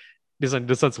good, this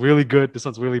one's really good, this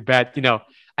one's really bad.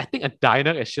 I think a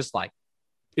diner is just like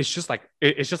it's just like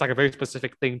a very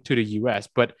specific thing to the US,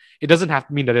 but it doesn't have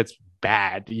to mean that it's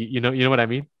bad. You know what I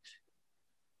mean?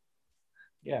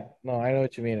 Yeah, no, I know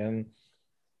what you mean, and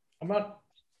I'm not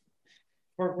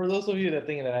for those of you that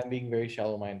think that I'm being very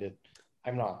shallow minded.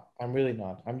 I'm not. I'm really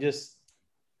not. I'm just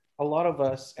a lot of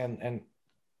us and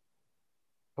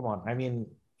come on. I mean,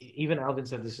 even Alvin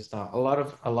said this just now. A lot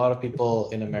of people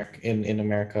in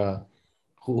America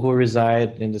who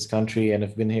reside in this country and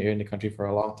have been here in the country for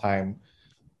a long time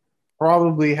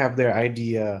probably have their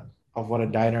idea of what a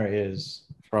diner is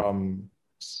from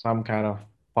some kind of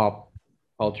pop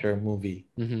culture movie,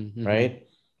 Mm-hmm, mm-hmm. right?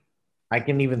 I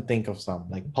can even think of some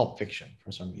like Pulp Fiction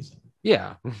for some reason.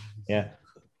 Yeah. Yeah,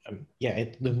 yeah.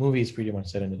 The movie is pretty much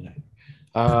set in the diner.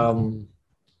 Um,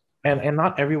 Mm-hmm, and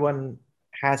not everyone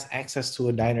has access to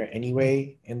a diner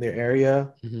anyway in their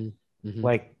area. mm-hmm, mm-hmm,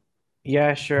 Like,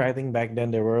 yeah, sure. I think back then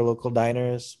there were local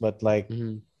diners, but like,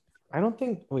 mm-hmm. I don't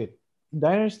think. Wait,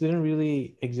 diners didn't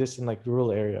really exist in like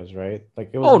rural areas, right?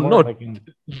 Like it was Oh more no, like in.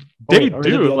 Oh they wait, or is it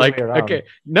do. the other way Like, around? okay,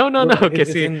 no, no, no. Okay,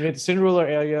 It's see, in rural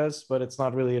areas, but it's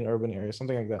not really in urban areas,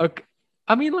 something like that. okay.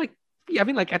 I mean, like, yeah, I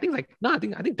mean, like, I think, like, no, I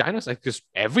think diners are just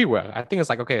everywhere. I think it's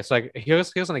like, okay, so like,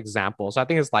 here's an example. So I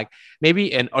think it's like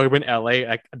maybe in urban LA,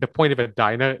 like the point of a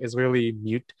diner is really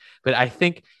mute, but I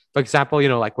think for example,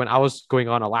 like when I was going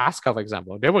on Alaska, for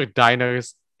example, there were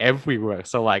diners everywhere.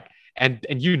 So like, and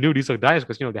you knew these were diners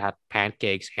because they had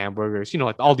pancakes, hamburgers,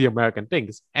 like all the American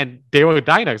things, and they were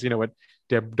diners. With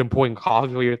them pouring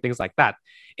coffee for you, things like that.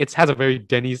 It has a very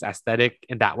Denny's aesthetic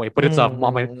in that way, but it's a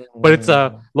mom, but it's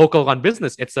a local run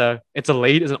business. It's an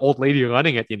old lady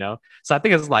running it. So I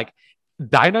think it's like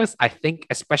diners. I think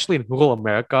especially in rural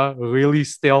America, really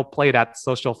still play that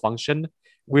social function,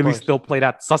 really still play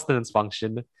that sustenance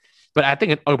function. But I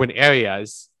think in urban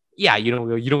areas, yeah, you don't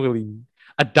really.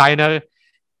 A diner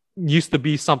used to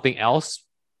be something else.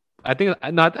 I think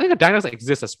diners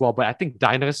exist as well, but I think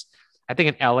diners, I think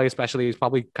in LA especially, is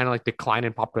probably kind of like decline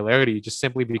in popularity just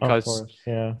simply Of because course,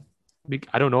 yeah.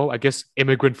 I don't know. I guess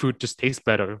immigrant food just tastes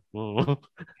better.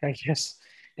 I guess.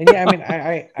 And yeah, I mean,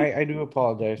 I do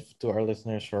apologize to our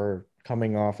listeners for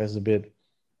coming off as a bit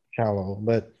shallow,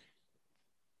 but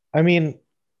I mean,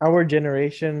 our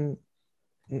generation,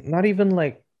 not even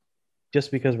like just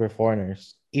because we're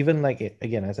foreigners, even like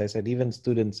again, as I said, even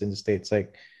students in the States,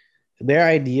 like their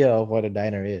idea of what a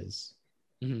diner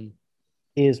Mhm.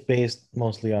 is based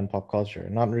mostly on pop culture,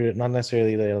 not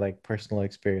necessarily their like personal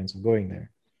experience of going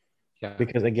there, Yeah.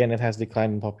 because again, it has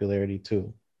declined in popularity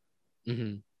too.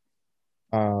 Mhm.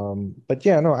 But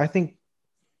yeah, no, I think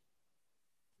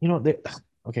the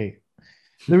okay.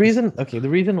 The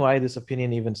reason why this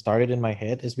opinion even started in my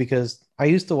head is because I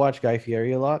used to watch Guy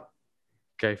Fieri a lot.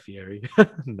 Guy Fieri.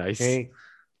 Nice. Okay,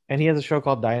 and he has a show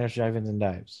called Diners, Drive-ins, and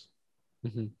Dives.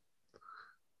 Mhm.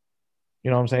 You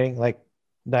know what I'm saying? Like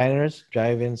diners,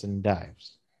 drive-ins, and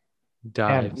dives. And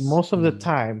Dives. most of the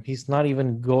time, he's not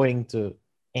even going to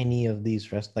any of these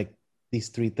like these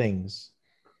three things.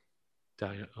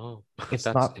 Diner. Oh, It's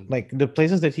that's not like the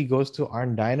places that he goes to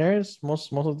aren't diners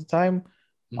most of the time,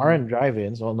 aren't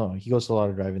drive-ins. Well, no, he goes to a lot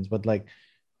of drive-ins, but like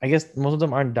I guess most of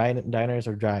them aren't diners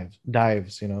or dives.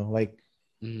 Like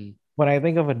Mhm. when I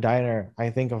think of a diner, I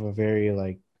think of a very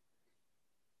like,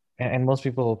 and most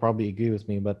people will probably agree with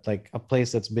me, but like a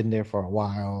place that's been there for a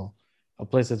while, a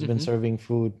place that's been Mhm. serving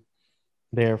food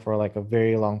there for like a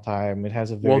very long time. It has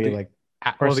a Well, very the like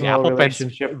the personal Apple Pen's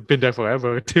relationship. been there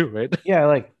forever too, right? Yeah,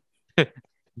 like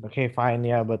okay, fine,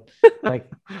 yeah, but like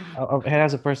it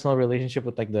has a personal relationship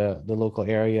with like the local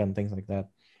area and things like that.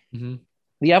 Mhm.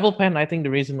 The Apple Pen, I think the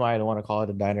reason why I don't want to call it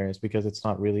a diner is because it's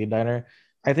not really a diner.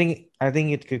 I think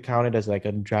it could count it as like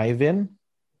a drive-in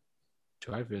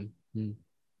Drive-in.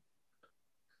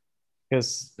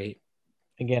 because Wait.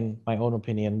 again, my own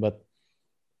opinion, but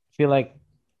I feel like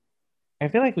I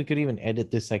feel like we could even edit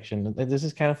this section. This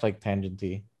is kind of like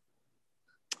tangenty.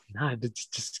 Nah,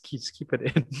 just keep it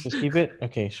in. Just keep it.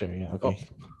 Okay, sure. Yeah. Oh. Okay.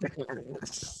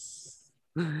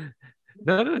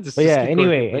 No, just But yeah. keep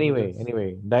going. Keep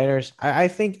Anyway. Diners. I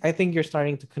think you're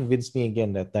starting to convince me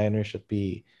again that diners should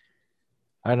be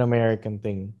an American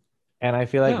thing, and I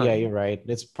feel like Yeah. yeah, you're right.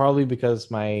 It's probably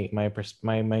because my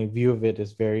view of it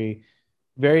is very,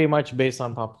 very much based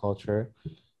on pop culture.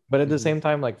 But at the Mhm. same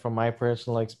time, like from my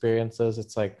personal experiences,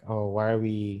 it's like, oh, why are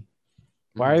we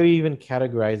Mhm. even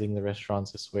categorizing the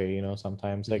restaurants this way?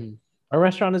 Sometimes like Mhm. a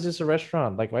restaurant is just a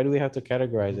restaurant. Like, why do we have to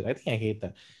categorize it? I think I hate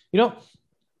that. You know,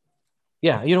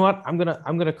 yeah, you know what? I'm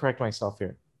gonna correct myself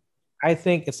here. I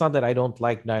think it's not that I don't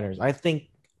like diners. I think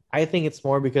it's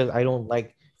more because I don't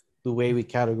like the way we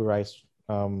categorize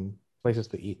places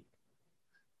to eat.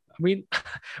 I mean,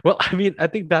 well, I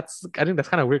think that's kind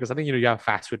of weird because I think you have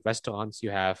fast food restaurants, you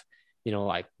have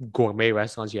like gourmet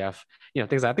restaurants, you have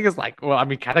things. I think it's like, well, I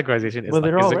mean, categorization is But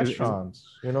like they're all is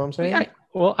restaurants. You know what I'm yeah. saying?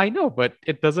 Well, I know, but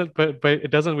it doesn't. But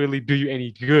it doesn't really do you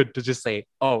any good to just say,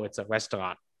 "Oh, it's a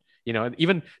restaurant." And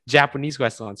even Japanese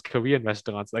restaurants, Korean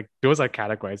restaurants, like those are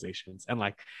categorizations, and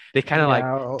like they kind of like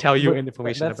Yeah, tell you but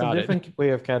information that's a about it. different way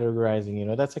of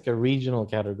categorizing. That's like a regional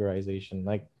categorization.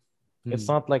 Like it's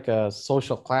Hmm. not like a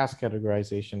social class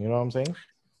categorization. You know what I'm saying?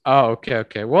 Oh, okay,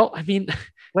 okay. Well, I mean, see,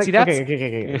 Like that's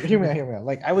okay. Hear me out. Hear me out.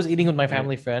 Like I was eating with my okay.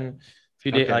 family friend a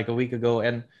few days, Okay. like a week ago,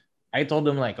 and I told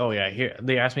them like, oh yeah, here.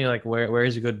 They asked me like, where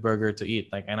is a good burger to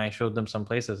eat? Like, and I showed them some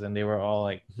places, and they were all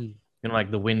like,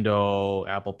 like the Window,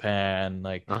 Apple Pan,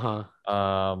 like Uh huh.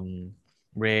 um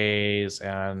Ray's,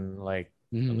 and like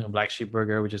Hmm. Black Sheep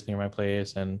Burger, which is near my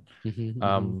place, and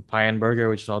Hmm. Pie and Burger,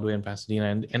 which is all the way in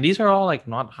Pasadena, and these are all like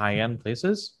not high end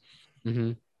places,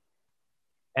 Hmm.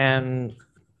 and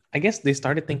I guess they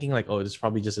started thinking like, oh, this is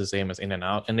probably just the same as In and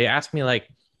Out, and they asked me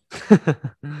like,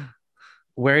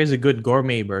 where is a good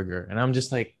gourmet burger, and I'm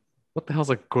just What the hell's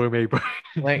a gourmet burger?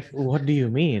 like, what do you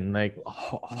mean? Like,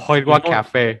 Hoigwa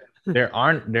Cafe. there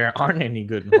aren't any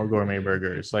good gourmet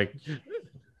burgers.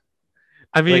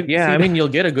 I Like mean, yeah, see, I mean, you'll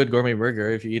get a good gourmet burger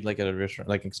if you eat like at a restaurant,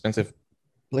 like expensive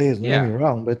place. Don't get me yeah.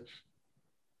 wrong, but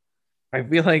I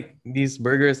feel like these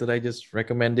burgers that I just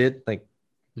recommended, like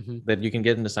Mhm. that you can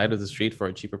get in the side of the street for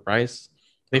a cheaper price,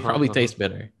 they probably taste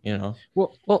better, you know.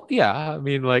 Well, yeah. I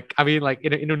mean, like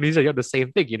in Indonesia, you have the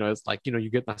same thing. It's like you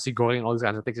get nasi goreng and all these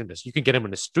kinds of things in this. You can get them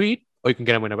in the street, or you can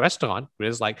get them in a restaurant. But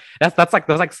it's like that's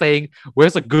like saying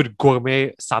where's a good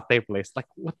gourmet satay place? Like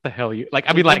what the hell you like?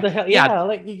 I mean, What like the hell? yeah, Yeah,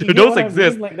 like you get those what I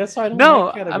exist. mean. Like that's why I don't No,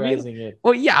 like I mean, categorizing it.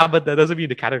 well, yeah, but that doesn't mean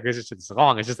the categorization is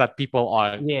wrong. It's just that people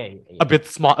are Yeah, a bit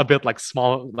small, a bit like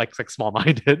small, like small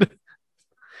minded.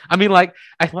 I mean, like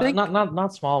I well, think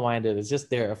not small minded. It's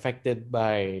just they're affected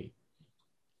by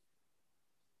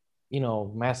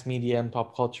mass media and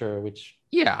pop culture, which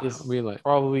yeah, I is mean like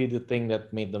probably the thing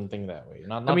that made them think that way.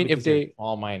 Not I not mean if because they're they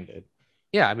small minded.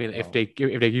 yeah, I mean, if So they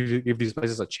give these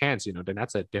places a chance, then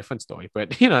that's a different story. But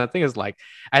the thing is, like,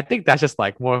 I think that's just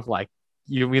like more of like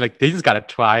you mean like they just gotta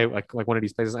try like one of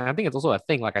these places. And I think it's also a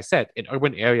thing, like I said, in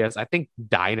urban areas, I think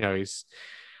diners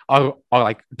are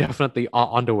like definitely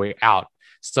on the way out.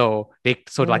 So like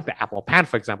the Apple Pan,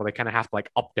 for example, they kind of have to like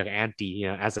up their ante,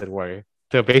 as it were,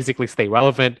 to basically stay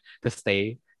relevant, to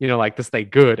stay like to stay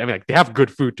good. I mean, like they have good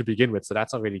food to begin with, so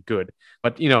that's already good.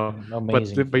 But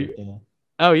amazing but food. Yeah.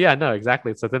 oh yeah, no,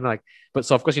 exactly. So then like, but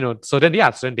so of course, so then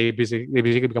they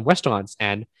basically become restaurants,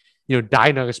 and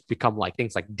diners become like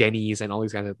things like Denny's and all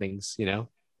these kinds of things. Yeah,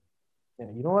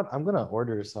 you know what? I'm gonna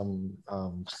order some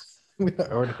I'm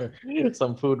gonna order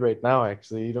some food right now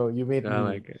actually. You made Oh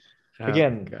me my god. Oh my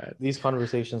again, god. these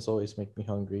conversations always make me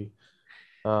hungry.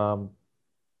 Um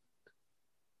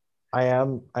I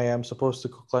am supposed to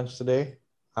cook lunch today.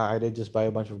 I did just buy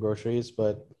a bunch of groceries,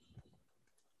 but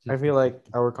I feel like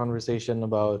our conversation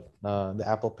about the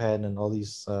Apple Pen and all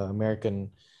these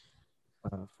American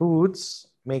foods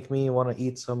make me want to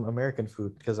eat some American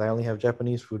food because I only have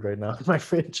Japanese food right now in my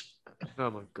fridge. Oh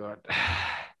my god.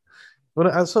 But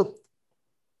also,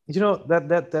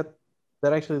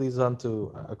 that actually leads on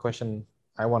to a question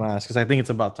I want to ask because I think it's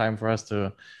about time for us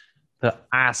to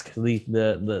ask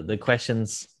the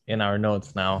questions in our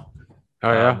notes now.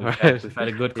 Oh yeah. We've had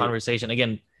a good conversation.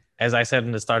 Again, as I said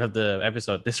in the start of the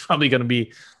episode, this is probably going to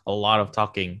be a lot of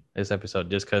talking this episode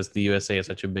just because the USA is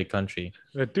such a big country.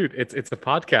 Dude, it's a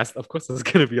podcast. Of course, there's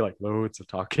gonna be like loads of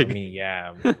I talking. mean,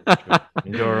 yeah,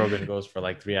 Joe Rogan goes for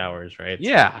like 3 hours, right?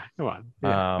 Yeah, come on.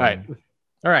 Yeah. Right.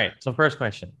 All right. So first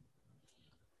question.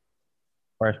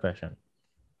 First question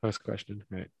First question.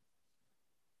 Right.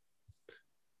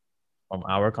 from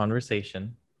our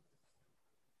conversation.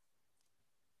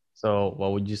 So,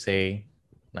 what would you say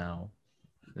now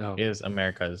Oh. is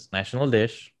America's national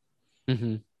dish?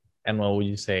 Mm-hmm. And what would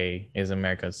you say is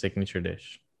America's signature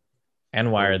dish?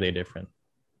 And why are they different?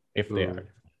 If they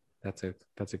are. That's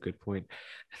a good point.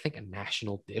 I think a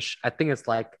national dish. I think it's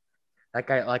like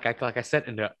I said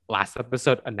in the last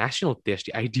episode, a national dish.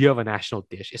 The idea of a national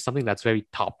dish is something that's very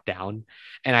top down,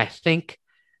 and I think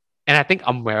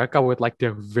America with like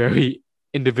their very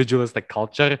individualistic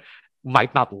culture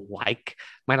might not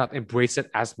embrace it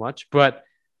as much. But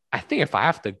I think if I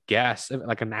have to guess,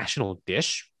 like a national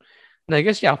dish, and I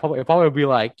guess yeah, probably be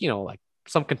like like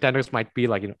some contenders might be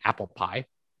like apple pie,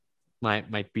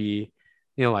 might be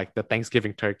like the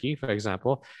Thanksgiving turkey, for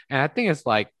example. And I think it's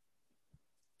like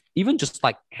even just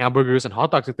like hamburgers and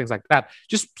hot dogs and things like that,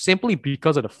 just simply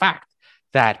because of the fact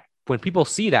that when people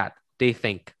see that, they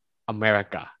think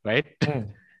America, right?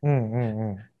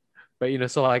 But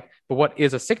but what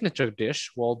is a signature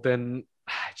dish? Well, then,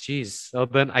 geez, so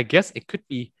then I guess it could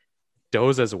be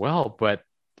those as well. But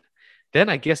then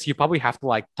I guess you probably have to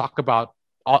like talk about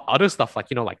other stuff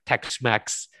like like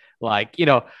Tex-Mex, like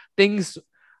things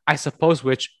I suppose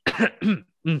which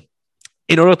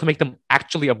in order to make them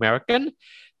actually American,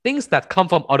 things that come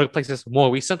from other places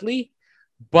more recently,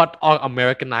 but are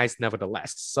Americanized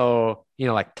nevertheless. So,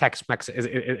 like Tex-Mex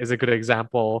is a good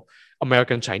example,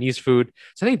 American Chinese food.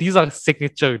 So I think these are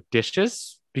signature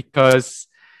dishes because,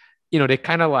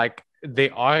 they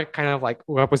are kind of like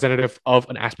representative of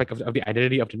an aspect of the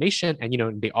identity of the nation.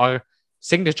 And, they are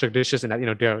signature dishes and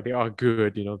that, they are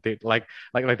good, they like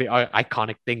they are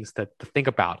iconic things to think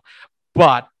about,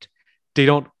 but they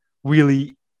don't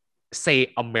really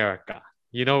say America.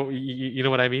 You know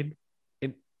what I mean?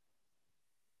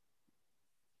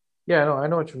 Yeah, no, I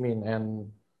know what you mean.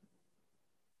 And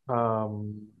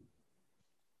um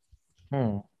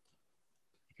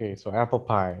okay, so apple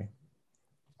pie.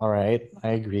 All right, I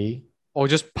agree. Or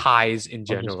just pies in Or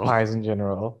just general. pies in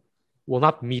general. Well,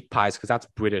 not meat pies because that's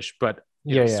British, but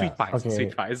Yeah. sweet pies. Okay.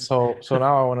 Sweet pies. So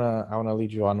now I wanna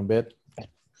lead you on a bit.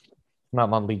 Not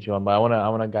lead you on, but I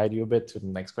wanna guide you a bit to the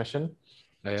next question.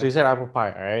 Oh, yeah. So you said apple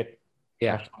pie, all right?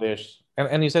 Yeah. National dish.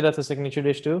 And you said that's a signature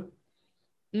dish too?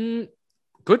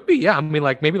 Could be, yeah. I mean,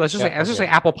 like maybe let's just say Okay.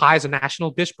 apple pie is a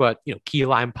national dish, but key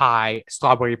lime pie,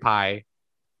 strawberry pie,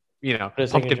 The pumpkin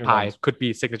signature pie ones. could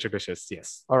be signature dishes.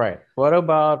 Yes. All right. What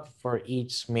about for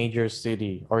each major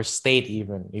city or state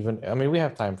even? I mean, we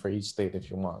have time for each state if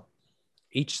you want.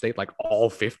 Each state, like all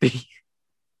 50.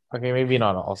 Okay, maybe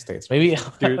not all states. Maybe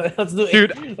Dude, let's do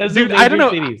dude, let's do I don't major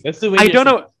know. cities. Let's do I major don't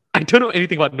cities. know. I don't know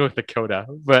anything about North Dakota,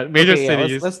 but major Okay, yeah,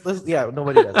 cities. let's yeah,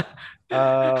 nobody does.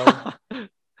 All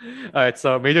right,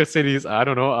 so major cities. I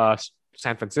don't know.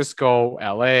 San Francisco,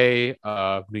 LA,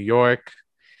 New York.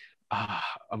 Uh,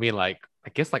 I mean, like I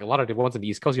guess like a lot of the ones on the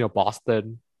East Coast.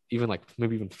 Boston, even like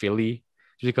maybe even Philly,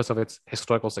 just because of its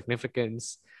historical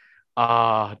significance.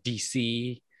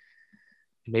 DC,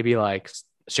 maybe like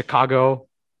Chicago.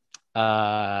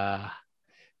 Uh,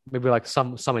 Maybe like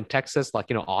some in Texas, like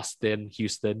Austin,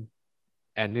 Houston,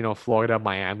 and Florida,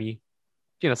 Miami.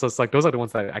 So it's like those are the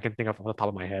ones that I can think of off the top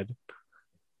of my head.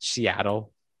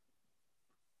 Seattle,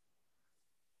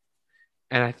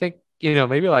 and I think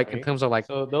maybe like in Okay. terms of like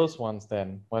So those ones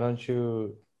then, why don't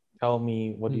you tell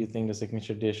me what do you think the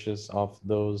signature dishes of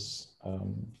those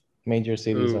major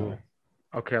cities ooh, are?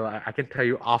 okay, like, I can tell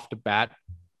you off the bat,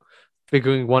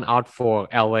 figuring one out for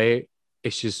LA,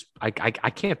 it's just I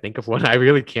can't think of one. I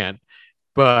really can't.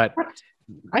 But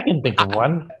I can think of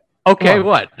one. okay, Come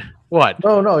on. what?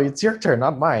 No, it's your turn,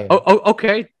 not mine.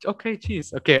 Okay,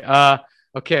 jeez.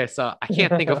 Okay, so I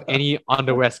can't think of any on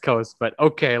the West Coast, but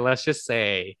okay, let's just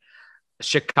say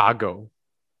Chicago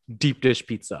deep dish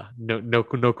pizza. No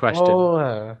question.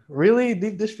 Oh, really?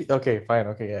 Deep dish? Okay, fine.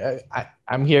 Okay,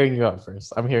 I'm hearing you out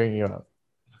first. I'm hearing you out.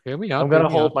 Hear me out. I'm gonna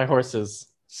hold my horses.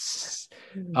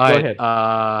 All Go right.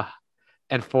 ahead.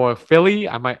 And for Philly,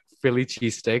 I might Philly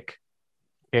cheesesteak.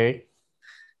 Okay.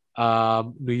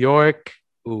 New York.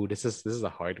 Ooh, this is a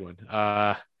hard one.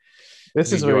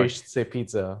 This New is where you York. should say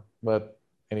pizza, but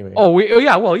anyway.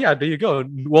 Yeah. Well, yeah. There you go.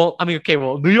 Well, I mean, okay.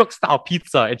 Well, New York style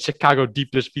pizza and Chicago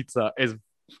deep dish pizza is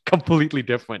completely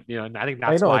different. And I think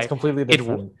I that's know it's why completely it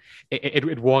different.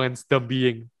 it warrants them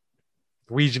being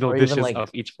regional Or even dishes like of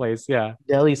each place. Yeah.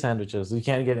 deli sandwiches. You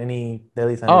can't get any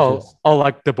deli sandwiches. Oh,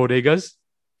 like the bodegas.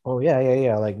 Oh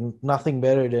yeah. Like nothing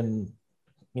better than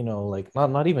like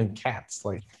not even cats.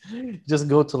 Like just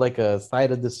go to like a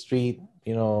side of the street,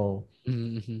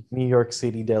 Mm-hmm. New York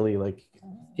City deli. Like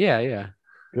Yeah.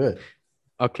 good.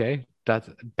 Okay,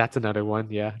 that's another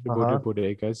one. Yeah, the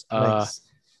bodegas. Nice.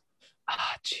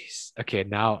 Jeez. Okay,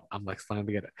 now I'm like starting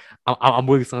to get. I'm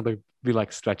really starting to be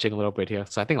like stretching a little bit here.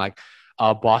 So I think like,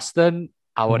 Boston.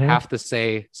 I would have to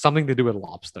say something to do with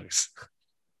lobsters,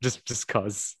 just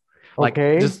cause, like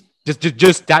Okay.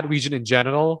 just that region in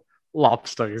general,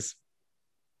 lobsters.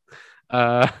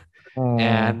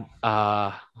 And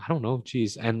I don't know,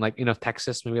 geez, and like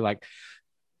Texas, maybe like,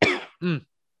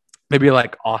 maybe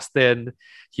like Austin,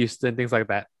 Houston, things like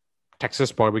that.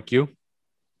 Texas barbecue,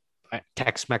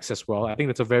 Tex-Mex as well. I think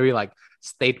that's a very like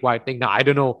statewide thing. Now I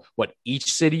don't know what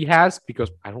each city has because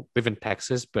I don't live in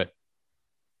Texas, but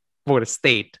for the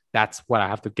state, that's what I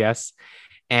have to guess.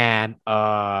 And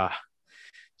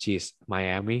geez,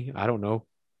 Miami. I don't know.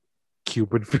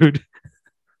 Cuban food.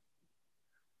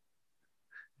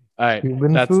 All right,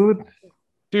 Cuban food.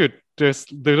 Dude. There's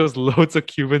loads of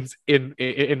Cubans in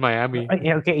Miami.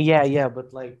 Yeah,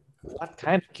 but like, what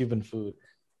kind of Cuban food?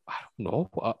 I don't know.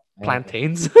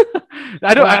 Plantains.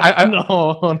 I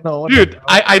don't. No. Dude,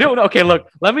 I don't know. Okay, look.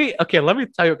 Let me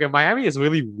tell you. Okay, Miami is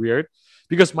really weird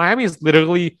because Miami is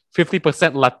literally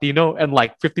 50% Latino and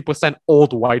like 50%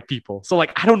 old white people. So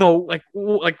like, I don't know. Like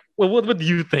what do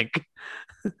you think?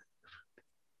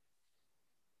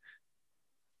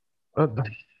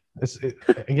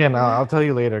 Again, I'll tell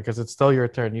you later because it's still your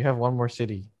turn. You have one more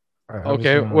city. Right,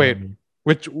 okay, wait.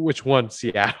 Which one?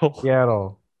 Seattle.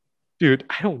 Seattle. Dude,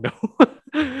 I don't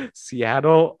know.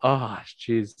 Seattle. Oh,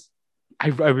 jeez. I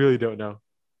really don't know.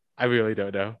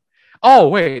 Oh,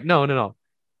 wait. No.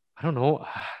 I don't know.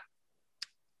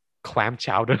 Clam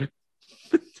chowder.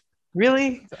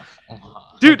 Really?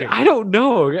 Dude, okay. I don't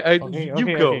know.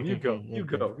 You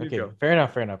go. Fair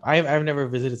enough. I've never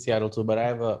visited Seattle too, but I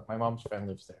have my mom's friend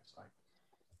lives there, so I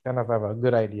kind of have a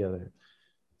good idea there.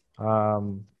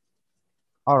 All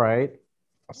right.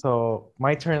 So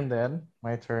my turn.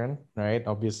 Right?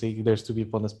 Obviously, there's two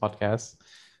people in this podcast.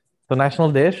 The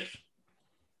national dish.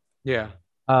 Yeah.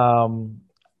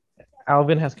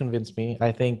 Alvin has convinced me.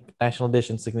 I think national dish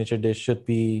and signature dish should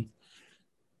be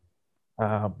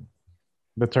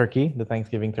the turkey, the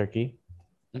Thanksgiving turkey.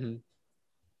 Mm-hmm.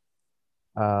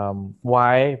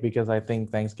 Why? Because I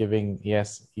think Thanksgiving,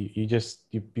 yes,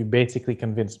 you basically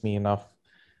convinced me enough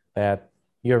that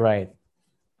you're right.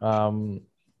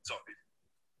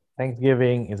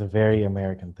 Thanksgiving is a very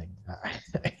American thing.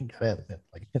 I gotta admit,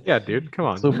 like Yeah, dude, come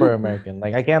on. super American.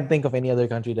 Like I can't think of any other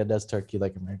country that does turkey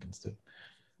like Americans do.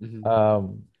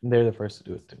 Mhm. They're the first to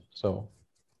do it too. So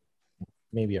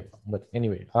maybe I'm wrong. But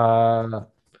anyway,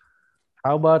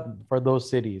 how about for those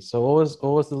cities? So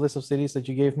what was the list of cities that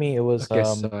you gave me? It was Okay,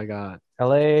 so I got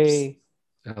LA,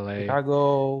 LA, Chicago,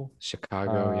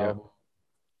 Chicago, yeah.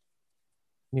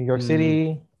 New York Mm, City,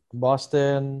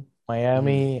 Boston,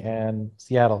 Miami, and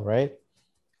Seattle, right?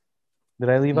 Did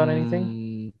I leave out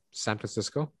anything? San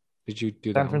Francisco. Did you do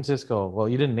San that one? Francisco. Well,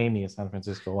 you didn't name me a San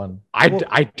Francisco one. I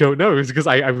don't know. It's because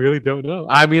I really don't know.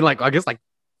 I mean, like I guess like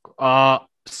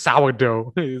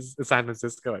sourdough is San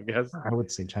Francisco, I guess. I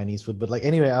would say Chinese food, but like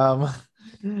anyway, I'm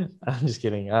just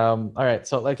kidding. All right,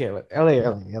 so okay, LA,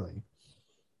 LA.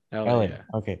 yeah.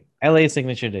 Okay, LA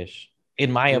signature dish, in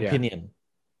my Yeah. opinion,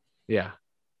 Yeah.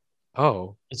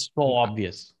 Oh, it's so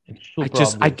obvious. It's I super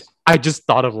just obvious. I just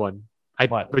thought of one.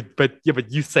 What? But yeah, but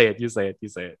you say it, you say it, you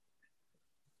say it.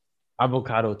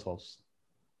 Avocado toast.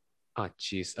 Oh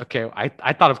jeez. Okay.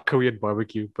 I thought of Korean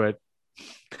barbecue, but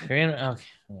Korean.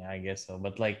 Okay, yeah, I guess so.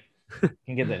 But like, you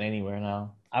can get that anywhere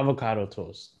now. Avocado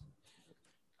toast.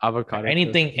 avocado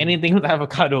Anything, toast. anything with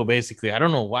avocado, basically. I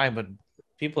don't know why, but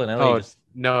people in LA Oh just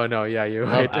no, yeah, you're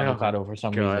love right. Oh, avocado for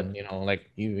some God. reason. You know, like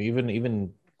you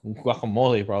even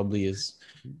guacamole probably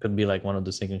could be like one of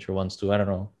the signature ones too. I don't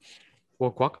know.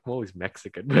 Well, guacamole is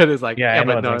Mexican, but it's like Yeah, yeah, I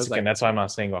know but it's no, it's Mexican. like That's why I'm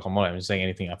not saying guacamole. I'm just saying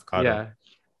anything avocado.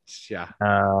 yeah,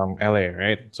 yeah, LA,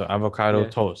 right? So avocado yeah.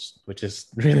 toast, which is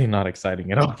really not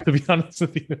exciting at all, to be honest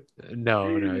with you. No,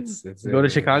 it's Go to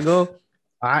Chicago.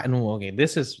 I no, okay.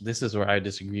 This is where I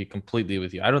disagree completely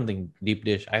with you. I don't think deep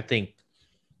dish. I think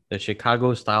the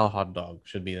Chicago style hot dog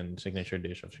should be the signature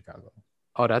dish of Chicago.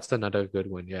 Oh, that's another good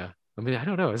one. Yeah. I mean, I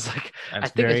don't know. It's like I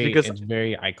That's think it's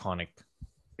very iconic.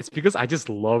 it's because I just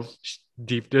love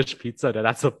deep dish pizza.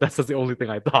 That's the only thing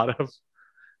I thought of.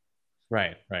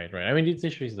 Right. I mean, deep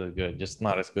dish pizza is good, just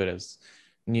not as good as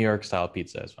New York style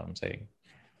pizza. That's what I'm saying.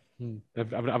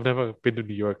 I've never been to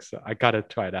New York, so I gotta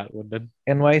try that one then.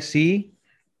 NYC.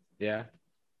 Yeah.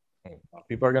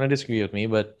 People are gonna disagree with me,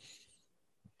 but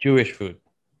Jewish food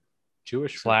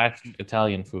Jewish food. /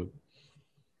 Italian food.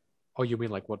 Oh, you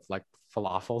mean like what, like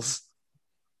falafels?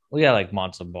 Well, yeah, like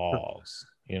matzo balls,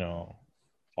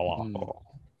 falafel,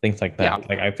 things like that. Yeah.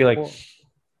 Like I feel like Well,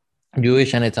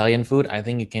 Jewish and Italian food, I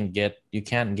think you can't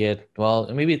get, well,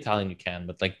 maybe Italian you can,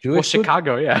 but like Jewish food,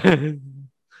 Chicago, yeah.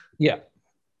 yeah.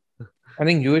 I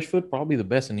think Jewish food probably the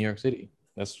best in New York City.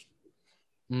 That's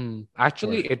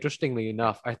Actually, interestingly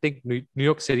enough, I think New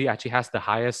York City actually has the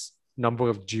highest number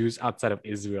of Jews outside of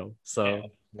Israel. So yeah,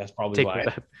 that's probably take why.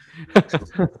 that.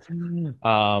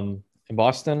 In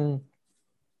Boston.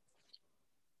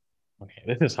 Okay,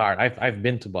 this is hard. I've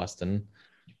been to Boston.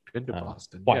 Been to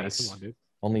Boston twice. Yeah, come on, dude.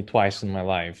 Only twice in my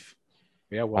life.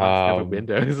 Yeah, well, I've never been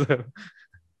there. So.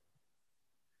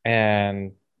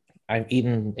 And I've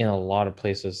eaten in a lot of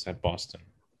places at Boston.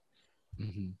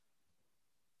 Mm-hmm.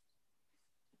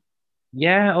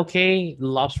 Yeah, okay.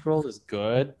 Lobster roll is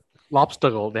good.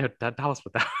 Lobster roll, that was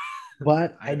what that.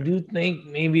 But I do think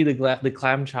maybe the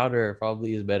clam chowder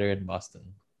probably is better in Boston.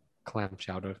 Clam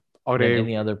chowder. Than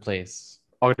any other place.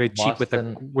 Are they cheap with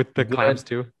the clams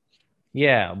too?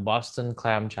 Yeah, Boston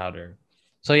clam chowder.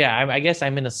 So yeah, I guess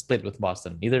I'm in a split with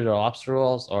Boston. Either the lobster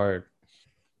rolls or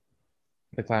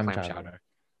the clam chowder.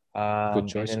 Good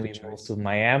choice. And then we move to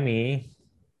Miami.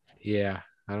 Yeah,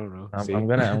 I don't know. I'm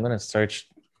gonna search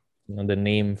the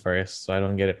name first so I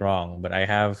don't get it wrong. But I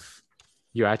have.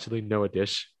 You actually know a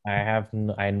dish.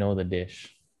 I know the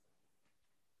dish.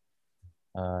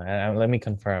 And let me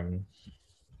confirm.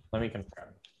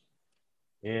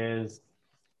 Is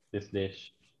this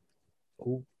dish?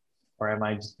 Oh, or am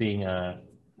I just being an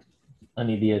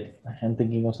idiot and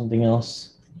thinking of something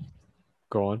else?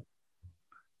 Go on.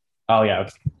 Oh yeah,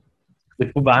 the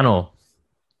Cubano.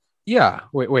 Yeah.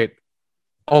 Wait.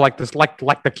 Oh, like this, like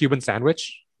the Cuban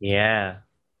sandwich. Yeah.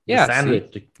 Yeah,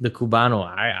 sandwich, the Cubano.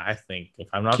 I think, if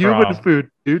I'm not Cuban wrong, food,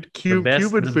 dude. Cuban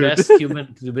food.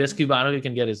 The best Cubano you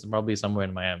can get is probably somewhere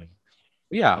in Miami.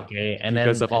 Yeah. Okay, and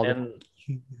then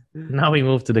now we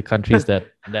move to the countries that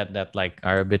like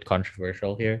are a bit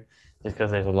controversial here, because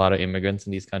there's a lot of immigrants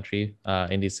in these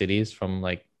cities from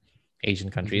like Asian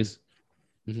countries.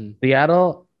 Mm-hmm.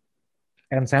 Seattle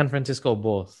and San Francisco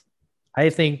both.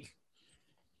 I think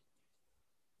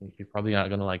you're probably not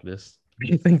gonna like this.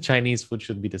 I think Chinese food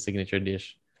should be the signature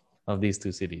dish of these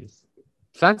two cities.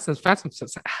 San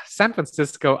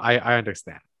Francisco, I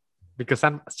understand, because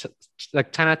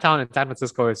like Chinatown in San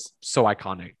Francisco is so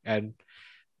iconic, and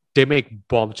they make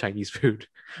bomb Chinese food.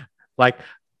 Like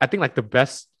I think like the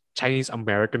best Chinese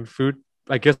American food,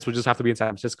 I guess would just have to be in San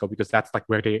Francisco because that's like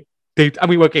where they I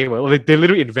mean okay, well they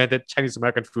literally invented Chinese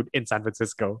American food in San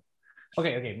Francisco.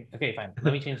 Okay, fine.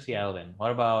 Let me change Seattle then.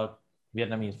 What about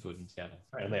Vietnamese food in Seattle?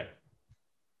 Right there.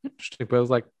 Interesting, but it was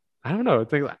like I don't know. I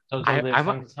think So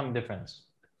there's some difference.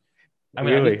 I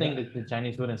mean, I really, do think that the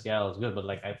Chinese food in Seattle is good, but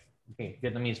like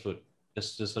Vietnamese food,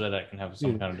 just so that I can have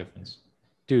some kind of difference.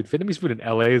 dude, Vietnamese food in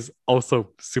LA is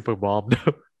also super bomb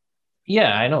though.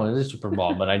 Yeah, I know it is Super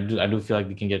Bowl, but I do feel like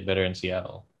we can get better in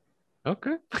Seattle.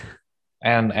 Okay.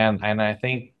 And I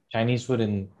think Chinese food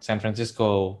in San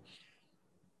Francisco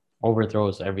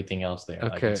overthrows everything else there.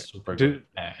 Like Okay. it's super Dude,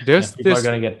 good. there's People are this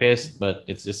gonna get pissed, but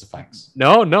it's just the facts.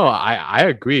 no, I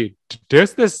agree.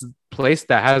 There's this place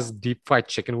that has deep fried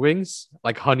chicken wings,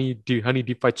 like honey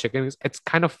deep fried chicken wings. It's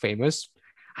kind of famous.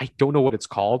 I don't know what it's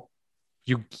called.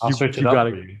 I'll search it you up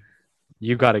gotta for you.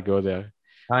 you gotta go there.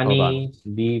 Hold on. Honey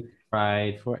deep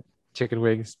fried Chicken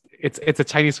wings. It's a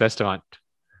Chinese restaurant.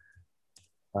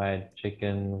 fried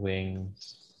chicken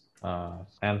wings,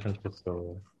 San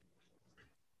Francisco.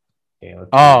 Okay, let's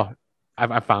see. Oh,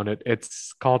 I found it.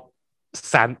 It's called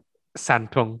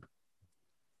Santung.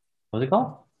 What's it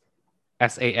called?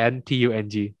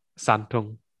 Santung.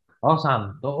 Santung. Oh,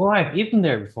 San. Oh, I've eaten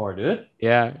there before, dude.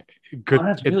 Yeah, Oh, good.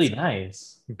 that's really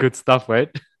nice. Good stuff, right?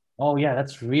 Oh yeah,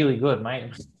 that's really good.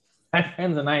 My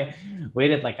friends and I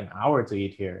waited like an hour to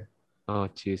eat here, Oh,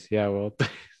 jeez. Yeah, well,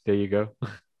 there you go.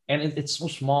 and it's so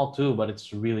small too, but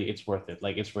it's worth it.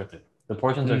 Like it's worth it. The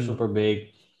portions are Mm. super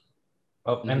big.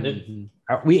 Oh, and Mhm.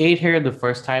 we ate here the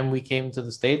first time we came to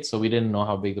the States, so we didn't know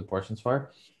how big the portions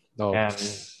were. Oh, And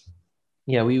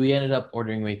yeah, we ended up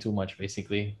ordering way too much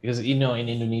basically because in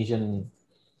Indonesian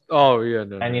oh yeah,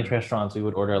 no. Chinese restaurants we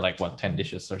would order like 10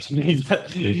 dishes or something like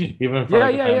that. Even for Yeah,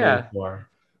 like a yeah, family yeah. of four.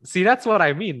 See, that's what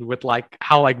I mean with like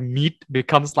how like meat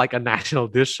becomes like a national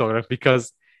dish sort of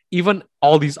because even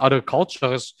all these other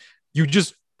cultures, you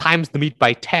just times the meat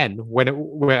by 10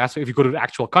 whereas if you go to the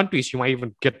actual countries, you might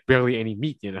even get barely any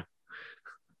meat, you know.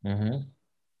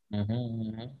 Mm-hmm.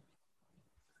 Mm-hmm.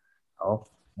 Oh,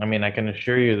 I mean, I can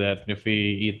assure you that if we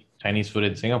eat Chinese food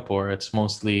in Singapore, it's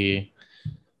mostly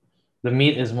the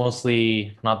meat is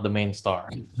mostly not the main star.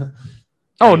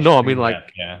 Oh I no, I assure mean you like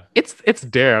that, yeah, it's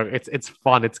there, it's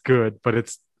fun, it's good, but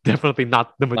it's definitely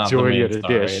not the not the majority main of the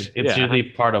star. dish. It's Yeah. usually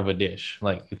part of a dish.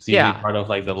 Like it's usually Yeah. part of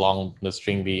like the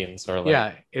string beans or like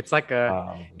Yeah, it's like an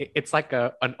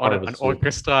part of a an soup.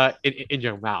 orchestra in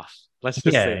your mouth. Let's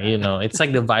just Yeah, say that. you know, it's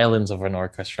like the violins of an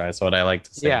orchestra. Is what I like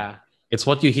to say. Yeah, It's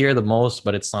what you hear the most,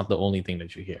 but it's not the only thing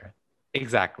that you hear.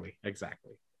 exactly.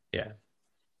 Yeah.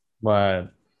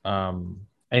 But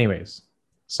anyways,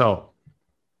 so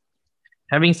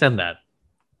having said that,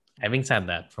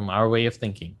 from our way of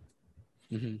thinking,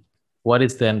 what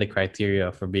is then the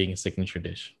criteria for being a signature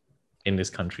dish in this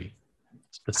country,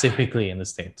 specifically in the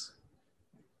States?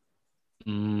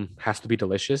 Has to be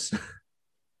delicious.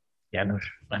 Yeah, no,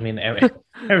 I mean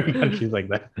every country's like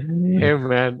that. Hey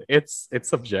man, it's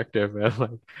subjective, man.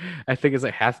 Like, I think it's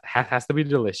like has to be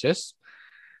delicious.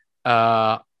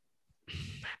 Uh,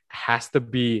 has to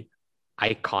be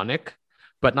iconic,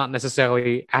 but not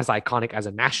necessarily as iconic as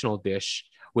a national dish,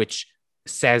 which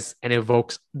says and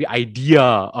evokes the idea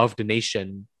of the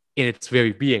nation in its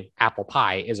very being. Apple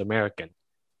pie is American.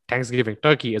 Thanksgiving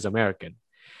turkey is American.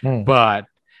 But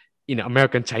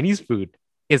American Chinese food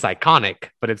is iconic,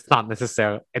 but it's not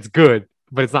necessarily it's good,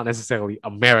 but it's not necessarily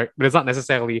American, but it's not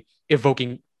necessarily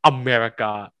evoking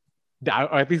America,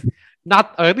 or at least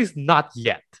not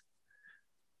yet.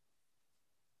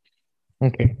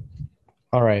 Okay.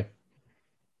 All right.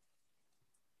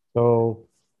 So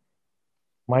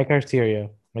my criteria,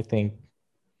 I think,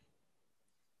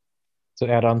 to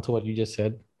add on to what you just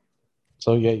said.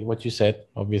 So yeah, what you said,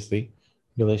 obviously,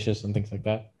 delicious and things like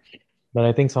that. But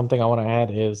I think something I want to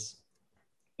add is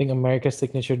I think America's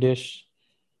signature dish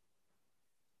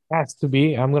has to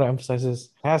be, I'm gonna emphasize this,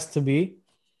 has to be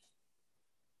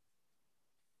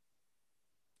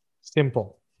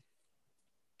simple.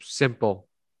 Simple.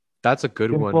 That's a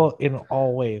good one. Simple in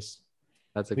all ways.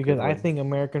 That's a Because good I one. think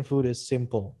American food is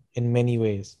simple in many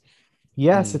ways.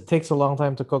 Yes, it takes a long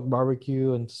time to cook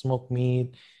barbecue and smoke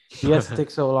meat. Yes, it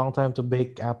takes a long time to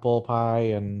bake apple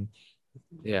pie and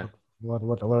Yeah.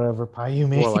 whatever pie you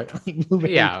make. Or like,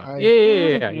 Blueberry yeah. pie.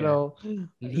 Yeah. You know,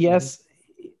 yes,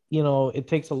 it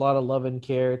takes a lot of love and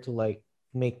care to like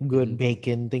make good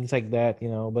bacon, things like that,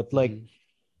 but like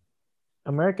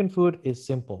American food is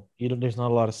simple. There's not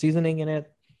a lot of seasoning in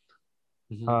it.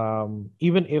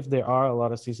 Even if there are a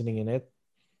lot of seasoning in it,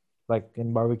 like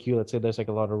in barbecue, let's say there's like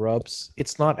a lot of rubs,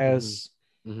 it's not as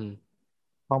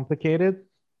complicated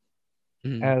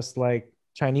as like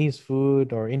Chinese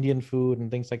food or Indian food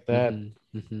and things like that.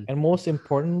 And most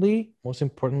importantly,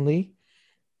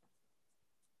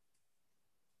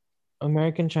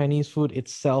 American Chinese food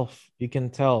itself, you can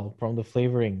tell from the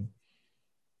flavoring,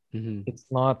 it's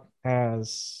not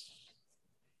as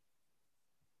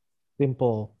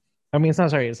simple. I mean,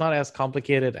 it's not as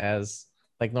complicated as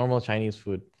like normal Chinese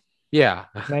food. Yeah.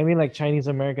 I mean, like Chinese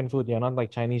American food, yeah, not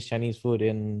like Chinese food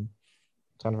in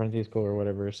San Francisco or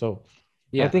whatever. So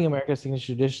I Yeah. think America's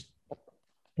signature dish,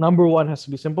 number one, has to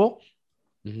be simple.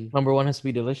 Mhm. Number one has to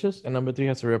be delicious, and number three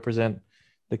has to represent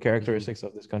the characteristics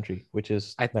of this country, which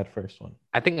is that first one.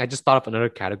 I think I just thought of another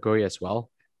category as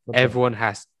well. What's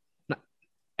that?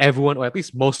 Everyone, or at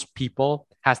least most people,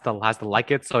 has to like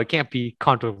it, so it can't be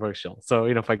controversial. So,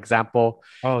 you know, for example,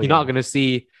 you're not gonna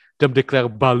see them declare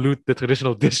balut the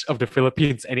traditional dish of the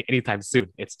Philippines anytime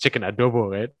soon. It's chicken adobo,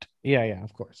 right? Yeah,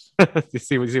 of course. You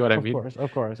see what I mean?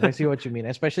 Of course. I see what you mean.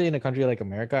 Especially in a country like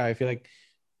America, I feel like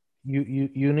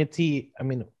unity, I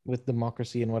mean, with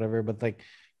democracy and whatever, but like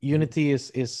unity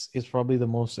is probably the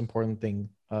most important thing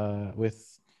with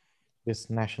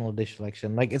this national dish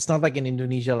selection. Like, it's not like in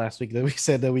Indonesia last week that we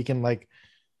said that we can like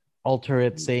alter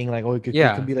it, saying like, oh, it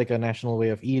could be like a national way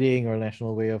of eating or a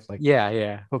national way of like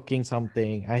cooking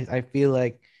something. I feel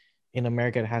like in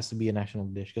America it has to be a national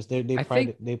dish because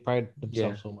they pride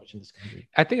themselves so much in this country.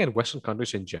 I think in Western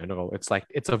countries in general, it's like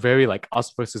it's a very like us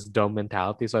versus them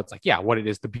mentality. So it's like, yeah, what it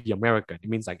is to be American. It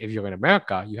means like if you're in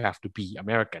America, you have to be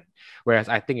American. Whereas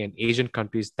I think in Asian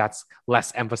countries, that's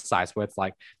less emphasized, where it's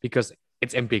like, because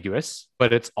it's ambiguous,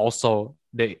 but it's also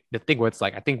the thing where it's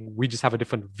like, I think we just have a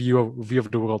different view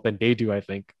of the world than they do, I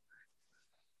think.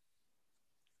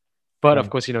 But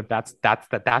of course, you know, that's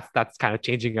kind of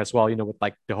changing as well, you know, with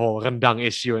like the whole rendang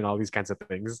issue and all these kinds of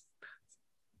things.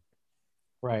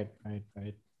 Right.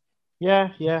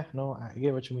 Yeah. No, I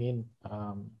get what you mean.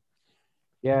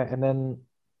 Yeah, and then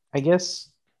I guess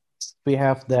we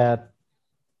have that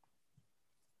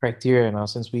criteria now,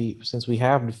 since we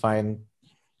have defined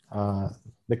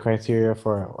the criteria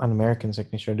for an American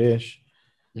signature dish.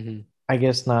 I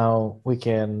guess now we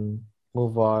can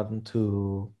move on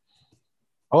to.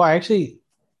 Oh, I actually,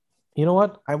 you know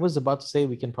what? I was about to say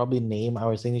we can probably name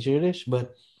our signature dish,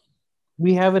 but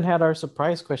we haven't had our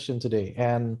surprise question today.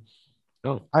 And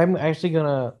I'm actually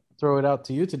gonna throw it out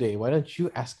to you today. Why don't you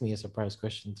ask me a surprise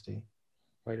question today?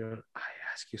 Why don't I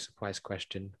ask you a surprise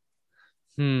question?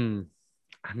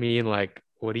 I mean, like,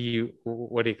 what do you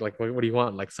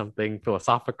want? Like something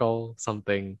philosophical,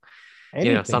 something, anything,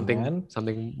 you know, man.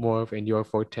 something more of in your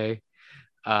forte.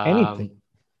 Anything.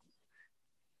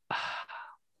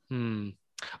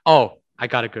 Oh, I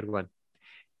got a good one.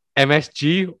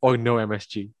 MSG or no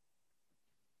MSG?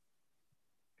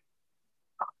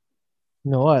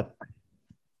 You know what?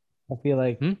 I feel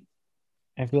like MSG.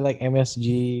 I feel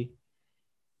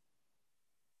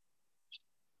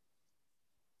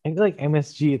like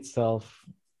MSG itself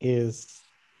is.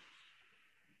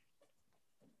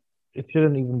 It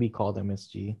shouldn't even be called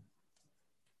MSG.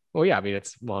 Well, yeah, I mean,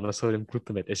 it's monosodium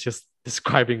glutamate. It's just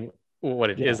describing what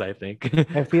it is, I think.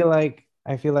 I feel like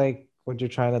what you're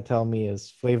trying to tell me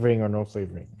is flavoring or no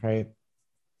flavoring, right?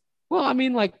 Well, I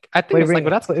mean, like, I think flavoring, it's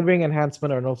like, that's flavoring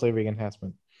enhancement or no flavoring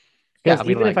enhancement. Because I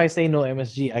mean, even like, if I say no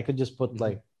MSG, I could just put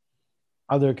like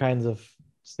other kinds of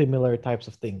similar types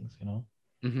of things, you know?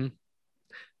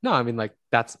 No, I mean, like,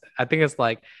 I think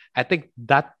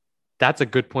that's a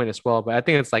good point as well. But I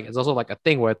think it's also like a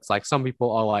thing where it's like some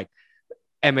people are like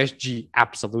MSG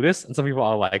absolutists and some people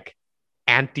are like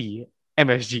anti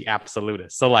MSG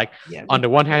absolutists. So like on the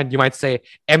one hand, you might say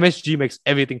MSG makes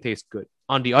everything taste good.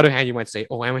 On the other hand, you might say,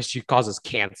 oh, MSG causes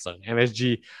cancer.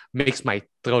 MSG makes my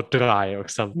throat dry or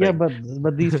something. Yeah,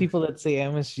 but these people that say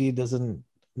MSG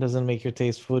doesn't make your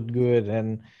taste food good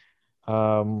and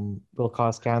will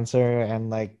cause cancer and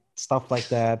like stuff like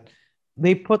that,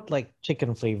 they put like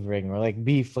chicken flavoring or like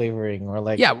beef flavoring or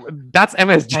like, yeah, that's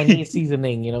MSG Chinese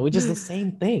seasoning, you know, which is the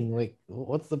same thing. Like,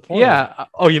 what's the point? Yeah.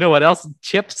 Oh, you know what else?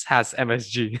 Chips has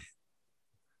MSG.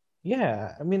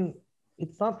 Yeah, I mean,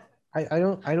 it's not. I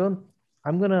don't.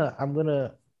 I'm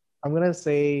gonna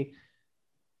say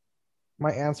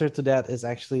my answer to that is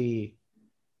actually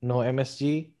no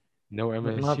MSG. No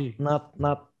MSG.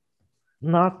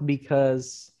 Not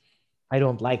because I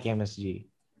don't like MSG,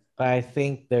 but I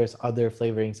think there's other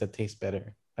flavorings that taste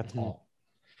better. That's all.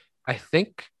 I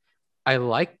think I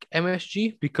like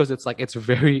MSG because it's like it's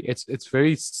very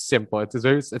simple.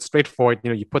 It's straightforward. You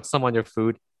know, you put some on your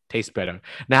food, tastes better.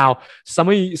 Now, some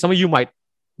of you might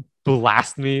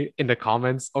blast me in the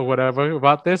comments or whatever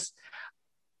about this.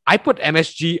 I put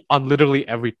MSG on literally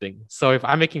everything. So if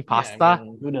I'm making pasta,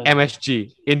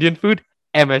 MSG. Indian food,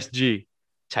 MSG.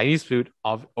 Chinese food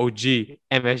of OG,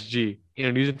 MSG.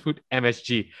 Indonesian food,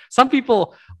 MSG. Some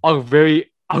people are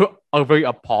very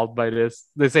appalled by this.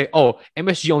 They say, "Oh,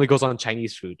 MSG only goes on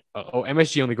Chinese food. Oh,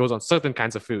 MSG only goes on certain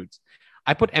kinds of foods."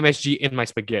 I put MSG in my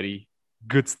spaghetti.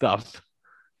 Good stuff.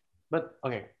 But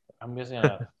okay, I'm just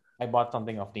gonna. I bought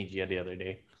something off Nijia the other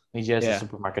day. Nijia is a Yeah.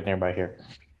 supermarket nearby here,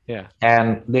 Yeah.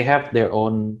 and they have their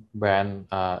own brand.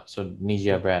 So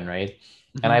Nijia brand, right?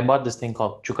 And I bought this thing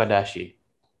called Chukadashi.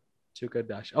 Chuka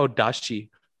dashi. Oh, dashi.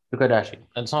 Chukadashi.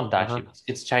 It's not dashi. Uh-huh.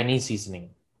 It's Chinese seasoning.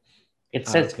 It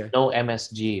says Okay. no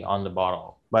MSG on the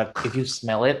bottle, but if you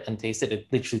smell it and taste it, it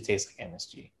literally tastes like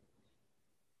MSG.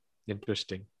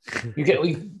 Interesting. You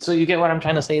get what I'm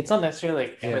trying to say. It's not necessarily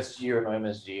like Yeah. MSG or no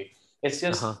MSG. It's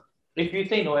just Uh-huh. if you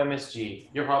say no MSG,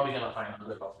 you're probably gonna find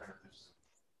other alternatives.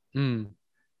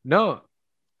 No.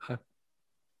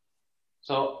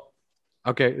 So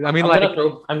Okay. I mean, like,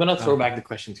 I'm gonna throw back the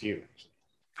question to you.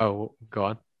 oh, go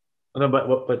on. No,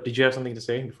 but did you have something to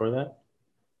say before that?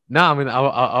 No, I mean, I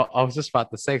was just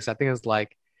about to say, because I think it's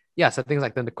like, yes, I think it's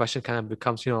like then the question kind of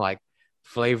becomes, like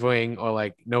flavoring or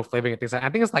like no flavoring and things like I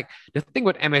think it's like the thing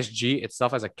with MSG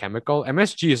itself as a chemical,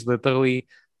 MSG is literally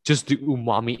just the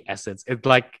umami essence. It's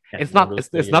like, it's not,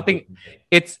 it's nothing.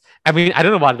 It's, I mean, I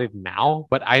don't know about it now,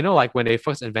 but I know like when they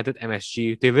first invented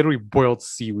MSG, they literally boiled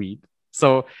seaweed.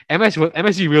 So what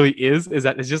MSG really is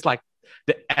that it's just like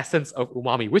the essence of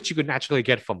umami, which you could naturally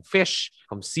get from fish,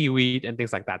 from seaweed, and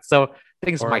things like that. So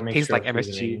things Or a might taste mixture like of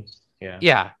MSG. seasonings. Yeah.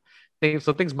 Yeah.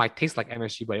 So things might taste like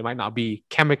MSG, but it might not be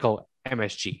chemical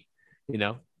MSG,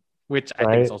 which I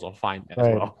think is Right. also fine as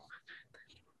Right. well.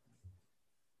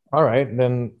 All right,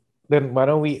 then why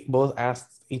don't we both ask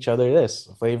each other this: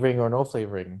 flavoring or no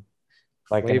flavoring,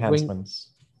 like Flavoring?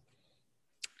 enhancements?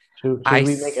 Should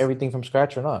we make everything from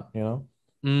scratch or not?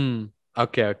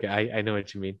 Okay. I know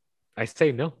what you mean. I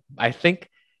say no. I think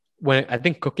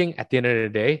cooking at the end of the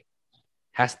day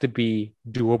has to be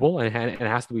doable and it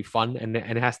has to be fun and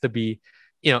it has to be,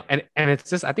 and it's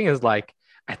just I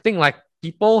think like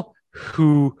people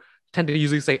who tend to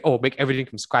usually say, oh, make everything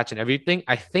from scratch and everything.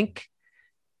 I think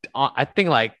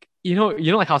like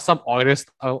like how some artists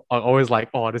are always like,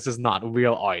 oh, this is not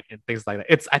real art and things like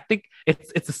that. I think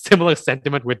it's a similar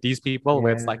sentiment with these people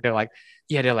where it's like they're like,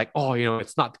 oh,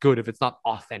 it's not good if it's not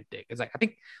authentic. It's like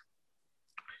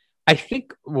I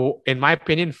think well, in my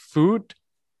opinion, food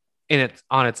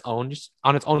on its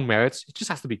own merits, it just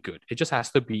has to be good. It just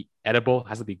has to be edible,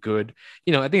 has to be good.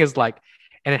 I think it's like,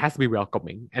 and it has to be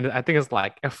welcoming. And I think it's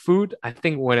like a food. I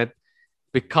think when it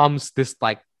becomes this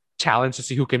like challenge to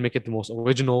see who can make it the most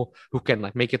original, who can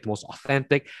like make it the most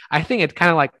authentic, I think it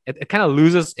kind of like it kind of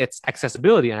loses its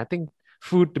accessibility. And I think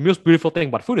food, the most beautiful thing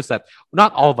about food is that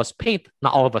not all of us paint,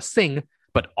 not all of us sing,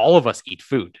 but all of us eat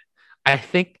food. I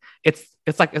think it's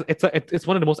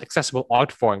one of the most accessible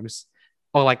art forms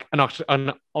or like an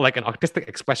artistic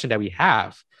expression that we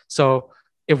have. So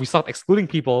if we start excluding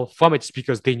people from it just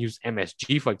because they use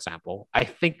MSG, for example, I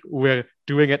think we're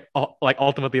doing it like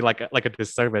ultimately like a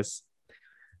disservice.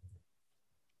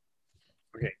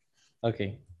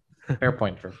 Okay. Fair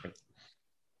point.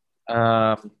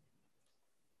 I'm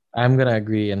gonna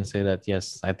agree and say that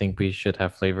yes, I think we should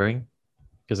have flavoring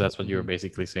because that's what you were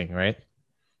basically saying, right?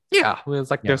 Yeah, it's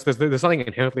like there's nothing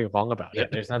inherently wrong about it.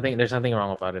 There's nothing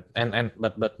wrong about it.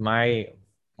 But my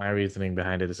reasoning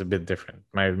behind it is a bit different.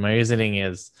 My reasoning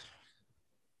is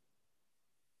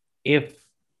if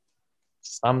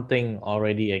something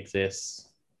already exists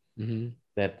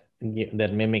that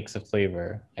mimics a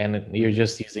flavor and you're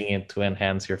just using it to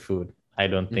enhance your food, I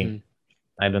don't think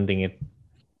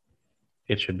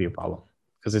it should be a problem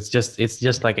because it's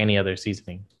just like any other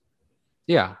seasoning.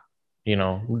 Yeah.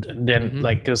 Then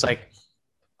like because like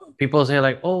people say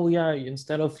like, oh yeah,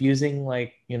 instead of using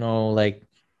like like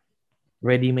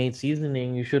ready-made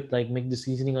seasoning, you should like make the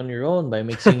seasoning on your own by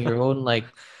mixing your own like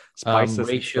spices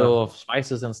ratio of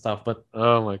spices and stuff. But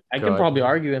oh my God, I can probably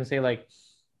argue and say like,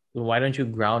 why don't you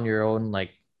ground your own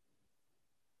like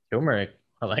turmeric?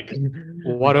 Like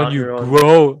why don't you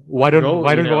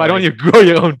grow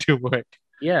your own turmeric?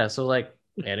 Yeah, so like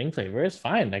adding flavor is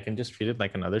fine. I can just treat it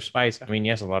like another spice. I mean,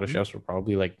 yes, a lot of chefs will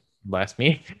probably like blast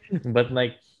me, but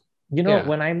like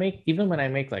when I make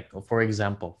like for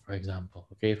example,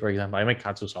 I make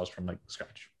katsu sauce from like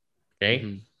scratch.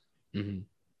 Okay.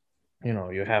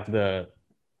 You have the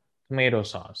tomato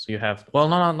sauce. You have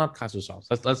not katsu sauce.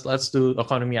 Let's do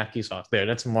okonomiyaki sauce.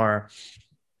 That's more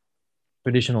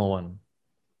traditional one.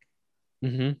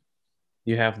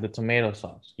 You have the tomato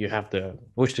sauce. You have the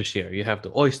Worcestershire. You have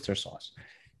the oyster sauce.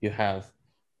 You have,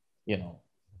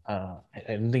 I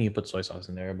don't think you put soy sauce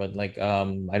in there, but like I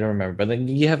don't remember. But then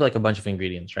you have like a bunch of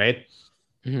ingredients, right?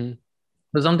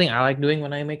 But something I like doing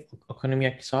when I make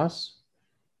okonomiyaki sauce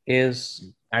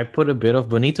is I put a bit of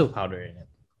bonito powder in it.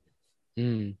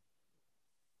 Mm.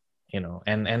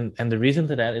 And the reason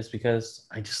to that is because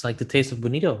I just like the taste of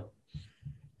bonito.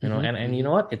 And you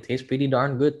know what? It tastes pretty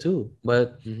darn good too.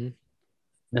 But Mm-hmm.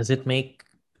 does it make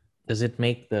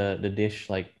the dish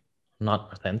like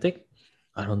not authentic?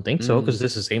 I don't think so, because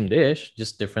it's the same dish,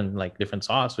 just different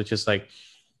sauce, which is like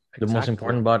the most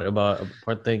Exactly.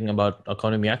 important thing about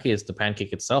okonomiyaki is the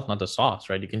pancake itself, not the sauce,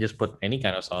 right? You can just put any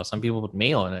kind of sauce. Some people put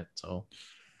mayo in it, so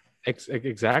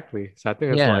Exactly. So I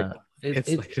think it's like yeah, it's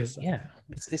like this.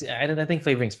 I think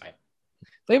flavoring's fine.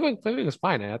 Flavoring is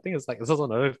fine. And I think it's like it's also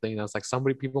another thing that's like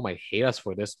somebody people might hate us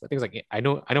for this. But I think it's like I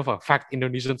know for a fact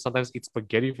Indonesians sometimes eat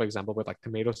spaghetti, for example, with like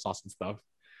tomato sauce and stuff.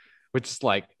 Which is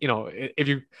like, if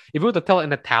you were to tell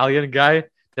an Italian guy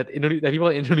that people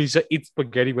in Indonesia eat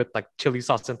spaghetti with like chili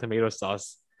sauce and tomato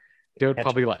sauce, they would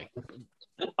probably like,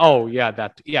 oh yeah,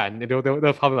 and they'll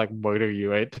probably like murder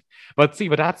you, right? But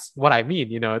that's what I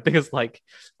mean, I think it's like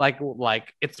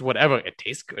it's whatever, it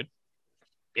tastes good,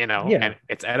 Yeah, and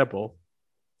it's edible.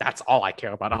 That's all I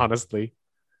care about, honestly.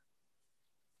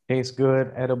 tastes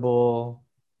good, edible.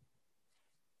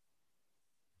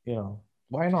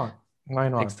 Why not? Why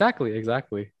not?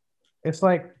 Exactly. It's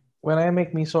like when I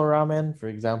make miso ramen, for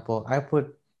example, I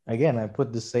put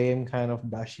the same kind of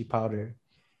dashi powder.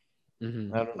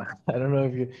 Mm-hmm. I don't know. I don't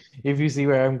know if you see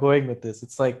where I'm going with this.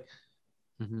 It's like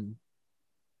Mm-hmm.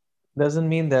 doesn't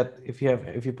mean that if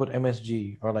you put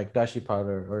MSG or like dashi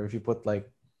powder, or if you put like,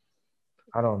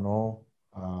 I don't know,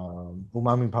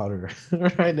 umami powder,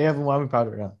 right? They have umami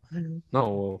powder now.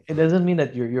 No, It doesn't mean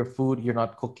that your food, you're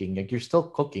not cooking. Like, you're still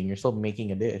cooking. You're still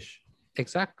making a dish.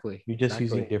 exactly. You're just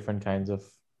using different kinds of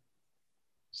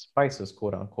spices,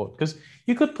 quote unquote. Because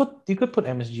you could put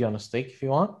MSG on a steak if you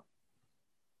want.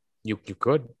 You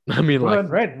could. I mean, like,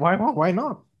 Right? Why not? Why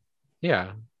not?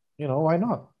 yeah. Why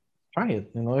not? Try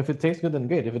it. If it tastes good, then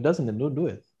great. If it doesn't, then don't do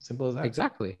it. Simple as that.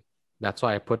 Exactly. That's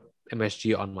why I put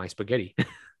MSG on my spaghetti.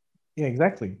 Yeah,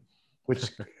 exactly. Which,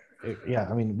 yeah,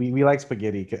 I mean, we like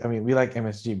spaghetti. I mean, we like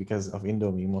MSG because of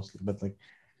Indomie mostly. But like,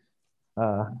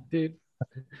 Dude,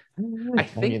 I I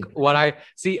think mean, what I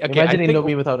see, okay, I imagine think,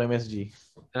 Indomie without MSG.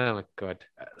 oh my God.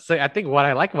 So I think what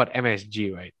I like about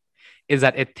MSG, right, is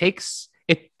that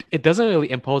it doesn't really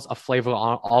impose a flavor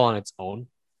all on its own.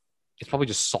 It's probably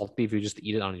just salty if you just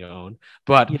eat it on your own.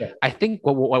 But Yeah, I think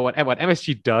what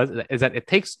MSG does is that it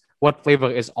takes what flavor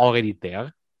is already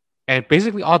there, and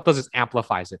basically all it does is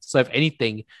amplifies it. So if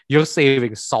anything, you're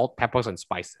saving salt, peppers, and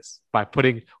spices by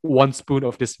putting 1 spoon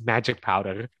of this magic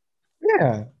powder.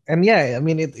 yeah, and yeah. I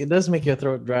mean, it does make your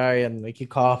throat dry and make you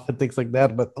cough and things like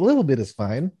that. But a little bit is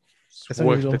fine It's as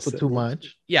long as you worth don't this. put too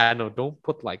much. Yeah, no, don't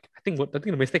put like. I think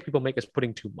the mistake people make is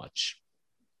putting too much.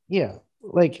 Yeah,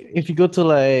 like if you go to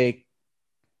like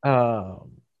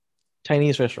um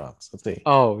Chinese restaurants, let's say,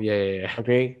 Oh yeah.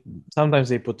 okay, sometimes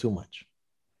they put too much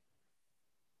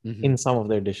Mm-hmm. in some of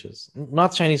their dishes.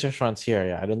 Not Chinese restaurants here.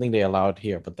 Yeah, I don't think they allow it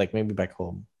here, but like maybe back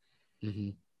home.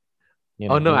 Mm-hmm. You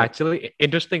Oh know, no, they might. actually,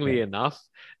 interestingly Yeah. enough,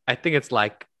 I think it's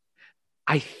like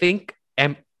I think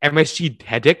MSG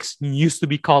headaches used to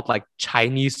be called like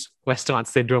Chinese restaurant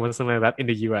syndrome or something like that in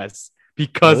the US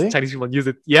because Really Chinese people use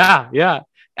it. Yeah.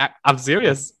 I'm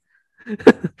serious.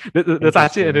 There's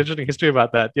actually an interesting. interesting history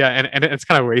about that. Yeah, and it's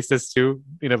kind of racist too,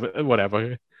 but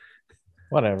whatever.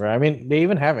 Whatever. I mean, they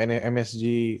even have an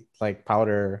MSG like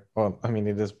powder. Well, I mean,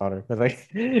 it is powder, but like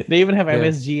they even have Yeah.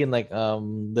 MSG in like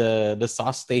the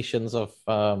sauce stations of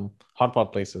hot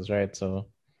pot places, right? So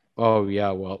Oh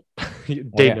yeah, well,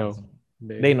 they yeah, know.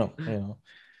 They they know. know,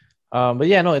 But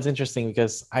yeah, no, it's interesting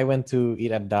because I went to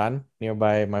eat at Dan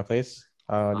nearby my place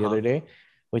the Uh-huh. other day,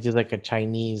 which is like a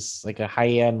Chinese, like a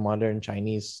high-end modern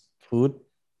Chinese food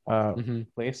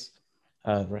Mm-hmm. place,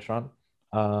 restaurant.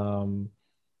 Um,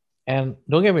 and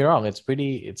don't get me wrong, it's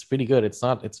pretty good. It's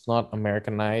not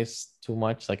Americanized too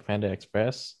much like Panda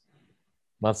Express.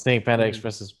 Not saying Panda Mm-hmm.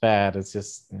 Express is bad. It's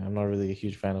just I'm not really a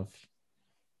huge fan of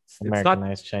It's not.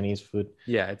 Americanized Chinese food.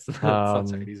 Yeah, it's not Um,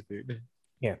 Chinese food.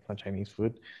 yeah, it's not Chinese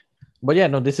food. But yeah,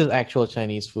 no, this is actual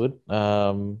Chinese food.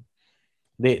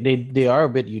 They are a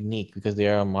bit unique because they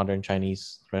are a modern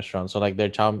Chinese restaurant. So like their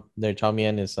chow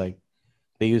mein is like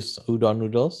they use udon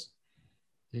noodles,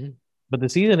 Mm-hmm. but the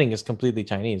seasoning is completely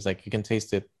Chinese. Like you can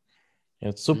taste it.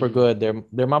 It's super Mm-hmm. good.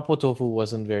 Their mapo tofu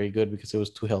wasn't very good because it was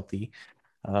too healthy.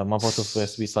 Mapo tofu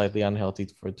has to be slightly unhealthy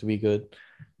for it to be good.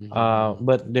 Mm-hmm.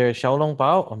 But their xiaolong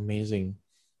pao, amazing.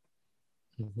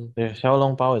 Mm-hmm. Their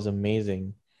xiaolong pao is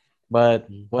amazing. But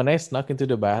Mm-hmm. when I snuck into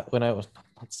the bath, when I was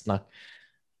not snuck,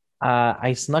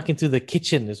 I snuck into the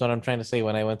kitchen, is what I'm trying to say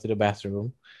when I went to the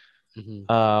bathroom.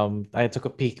 Mhm. I took a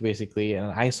peek basically,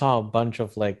 and I saw a bunch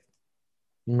of like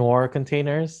Knorr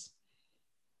containers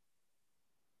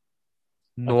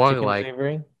of Nor chicken like,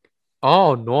 flavoring.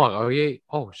 oh no, oh yeah,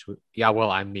 oh shoot. Yeah,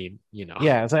 well, I mean,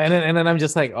 Yeah, so and then I'm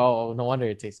just like, oh, no wonder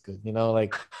it tastes good,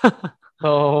 like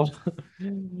so.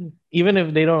 Even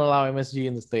if they don't allow MSG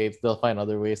in the States, they'll find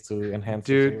other ways to enhance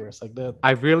the dude, flavors like that.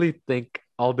 I really think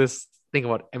all this thing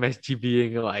about MSG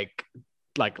being like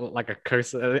a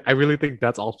curse. I really think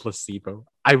that's all placebo.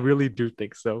 I really do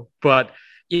think so. But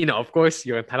of course,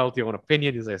 you're entitled to your own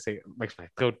opinion. As I say, it makes my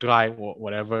throat dry, or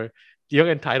whatever. You're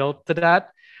entitled to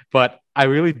that. But I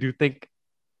really do think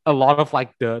a lot of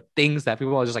like the things that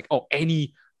people are just like, oh,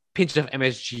 any pinch of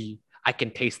MSG, I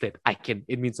can taste it.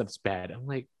 It means it's bad. I'm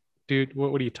like, dude,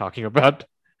 what are you talking about?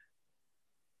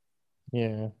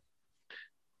 Yeah.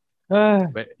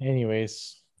 But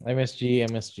Anyways,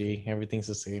 MSG, everything's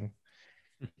the same.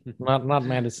 Not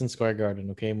Madison Square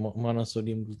Garden, okay?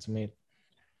 Monosodium glutamate.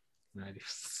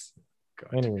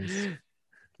 God.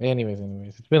 Anyways,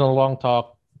 it's been a long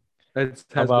talk It has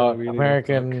been a about really long talk.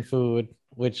 American food,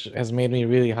 which has made me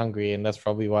really hungry, and that's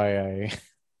probably why I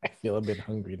I feel a bit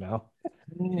hungry now. I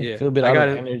Yeah, feel a bit I out of got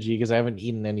it. energy because I haven't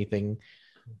eaten anything.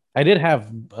 I did have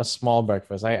a small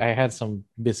breakfast. I had some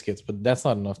biscuits, but that's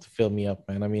not enough to fill me up,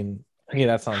 man. I mean, okay,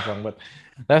 that sounds wrong, but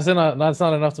that's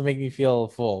not enough to make me feel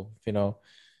full.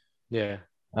 Yeah.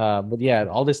 But yeah,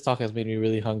 all this talk has made me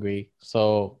really hungry.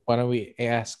 So why don't we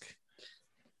ask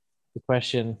the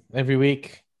question every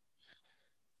week?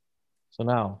 So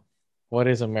now, what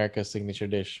is America's signature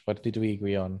dish? What did we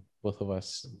agree on, both of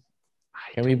us?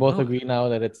 I Can we don't both know. agree now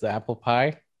that it's the apple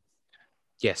pie?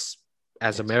 Yes.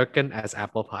 As Yes. American as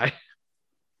apple pie.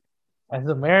 As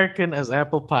American as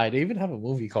apple pie. They even have a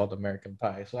movie called American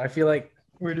Pie. So I feel like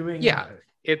we're doing Yeah.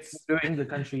 It's we're doing the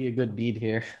country a good deed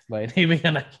here by naming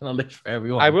a national dish for I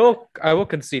everyone. will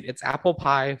concede it's apple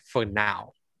pie for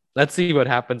now. Let's see what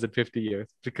happens in 50 years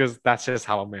because that's just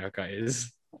how America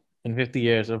is. In 50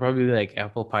 years, it'll probably be like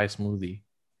apple pie smoothie.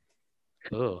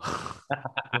 Ugh.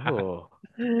 Ugh.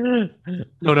 No,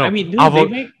 No, I no. mean,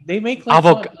 dude, they make like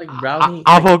Avoc- what? Like brownie,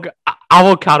 like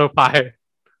avocado pie.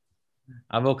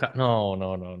 avocado. No,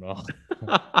 no, no, no.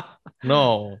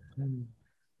 No,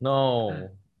 no,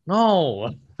 no.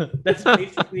 That's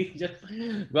basically just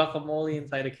guacamole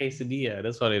inside a quesadilla.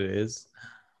 That's what it is.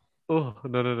 Oh,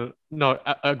 no.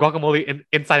 Guacamole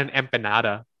inside an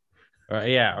empanada. Or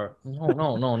yeah, or no,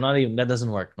 no, no, not even that doesn't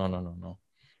work. No, no, no, no.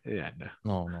 Yeah, no.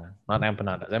 No, no, not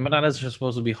empanadas. Empanadas are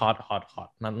supposed to be hot, hot, hot.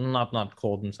 Not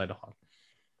cold inside a hot.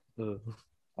 Ugh.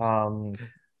 Um,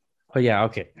 but yeah,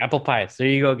 okay. Apple pies. There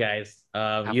you go, guys.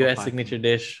 Apple US pie. signature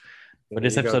dish for There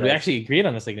this you go, episode. We guys. actually agreed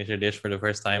on a signature dish for the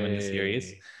first time in the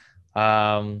series. Hey.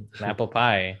 An apple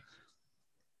pie.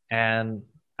 And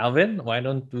Alvin, why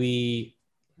don't we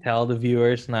tell the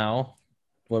viewers now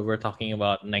what we're talking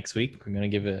about next week? We're gonna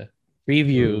give a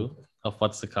preview of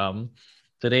what's to come.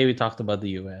 Today we talked about the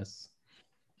US.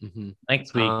 Mhm.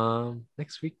 Next week,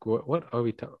 Next week, what are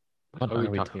we what are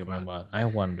we talking about? I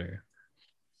wonder.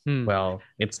 Hmm. Well,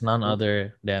 it's none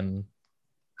other than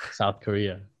South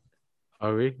Korea.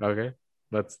 Are we? Okay.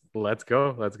 Let's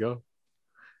go. Let's go.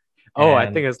 Oh, I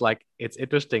think And it's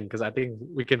interesting because I think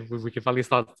we can finally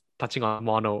start touching on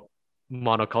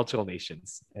monocultural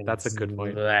nations. That's a good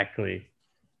point. exactly.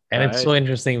 And it's Right? so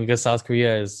interesting because South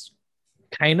Korea is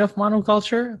kind of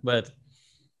monoculture, but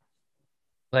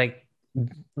like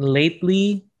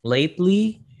lately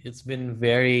it's been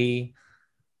very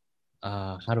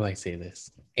how do I say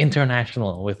this?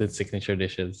 International with its signature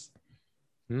dishes.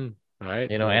 All right.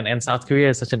 And South Korea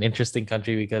is such an interesting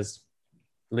country because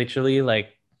literally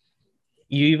like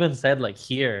you even said like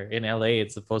here in LA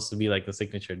it's supposed to be like the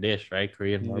signature dish, right?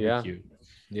 Korean Yeah. barbecue.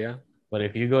 Yeah. But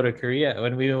if you go to Korea,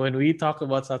 when we talk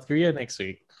about South Korea next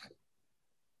week,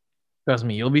 trust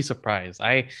me, you'll be surprised.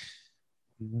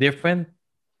 Different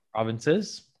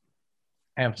provinces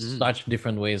have such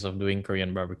different ways of doing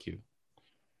Korean barbecue.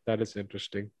 That is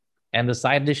interesting. And the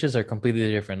side dishes are completely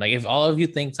different. Like if all of you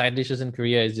think side dishes in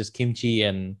Korea is just kimchi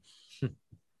and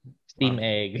steamed Wow.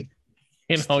 egg,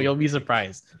 you'll be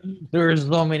surprised. There are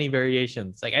so many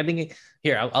variations. Like I think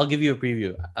here, I'll give you a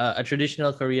preview. A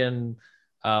traditional Korean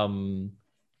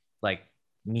like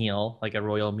meal, like a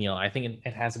royal meal. I think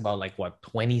it has about like what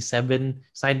 27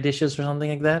 side dishes or something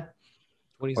like that.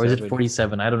 Or is it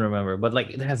 47? I don't remember. But like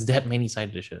it has that many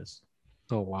side dishes.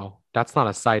 Oh wow. That's not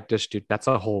a side dish, dude. That's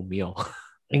a whole meal.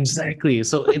 Exactly.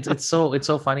 So it's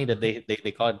so funny that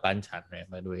they call it banchan, right?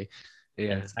 By the way,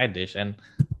 Yeah. side dish. And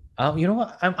you know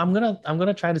what? I'm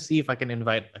gonna try to see if I can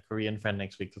invite a Korean friend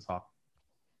next week to talk.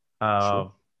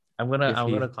 Sure. I'm gonna If I'm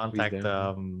he- gonna if he's contact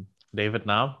there. David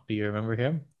now. Do you remember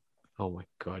him? Oh my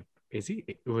god. Is he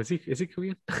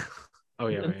Korean? Oh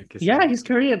yeah, right. I guess Yeah, he is. he's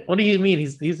Korean. What do you mean?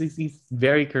 He's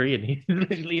very Korean. He's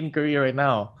literally in Korea right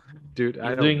now. Dude, I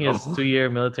He's don't doing know. his 2-year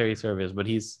military service, but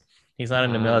he's not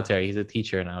in the Ah. military. He's a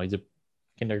teacher now. He's a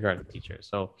kindergarten teacher.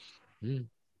 So Hmm.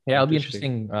 yeah, it'll be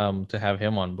Interesting. interesting to have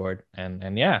him on board.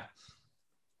 And yeah,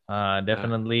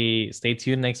 definitely stay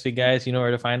tuned next week, guys. You know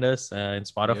where to find us in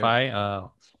Spotify,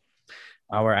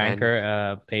 our And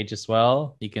Anchor page as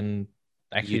well. You can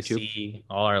actually YouTube. see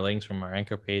all our links from our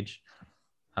Anchor page.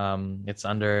 It's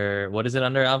under, what is it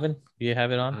under, Alvin? Do you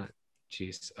have it on?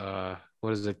 Jeez.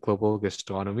 What is it? Global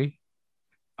gastronomy.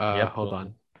 Yep. Hold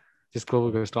on. Just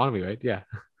global gastronomy, right? Yeah.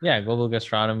 Yeah, Global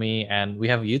Gastronomy, and we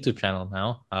have a YouTube channel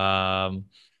now.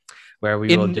 Where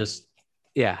we will just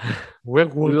Yeah. We're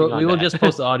we working on will that. just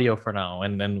post the audio for now,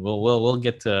 and then we'll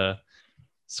get to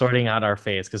sorting out our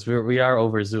face, because we are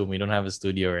over Zoom. We don't have a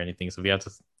studio or anything, so we have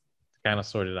to kind of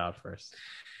sort it out first.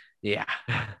 Yeah.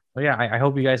 But yeah, I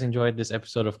hope you guys enjoyed this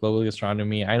episode of Global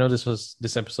Gastronomy. I know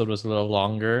this episode was a little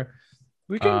longer.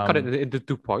 We can cut it into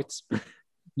 2 parts.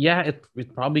 Yeah, it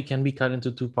probably can be cut into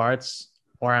 2 parts,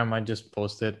 or I might just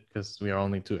post it because we are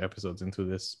only 2 episodes into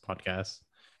this podcast.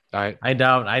 All right. I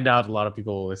doubt a lot of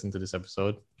people will listen to this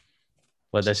episode,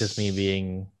 but that's just me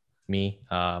being me.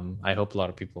 I hope a lot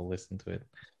of people listen to it.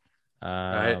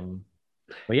 Right.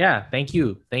 But yeah, thank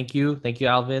you,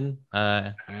 Alvin.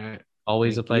 All right.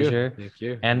 Always a Thank you. pleasure. Thank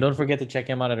you. And don't forget to check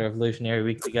him out at Revolutionary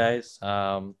Weekly, guys.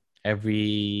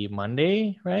 Every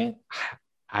Monday, right?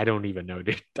 I don't even know,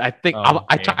 dude. I think Oh,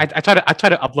 I okay. try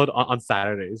to upload on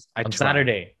Saturdays. On try.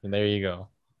 Saturday. And there you go.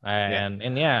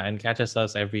 And catch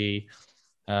us every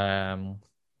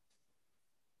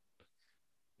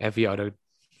Every other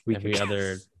week. every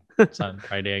other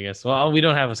Friday, I guess. Well, we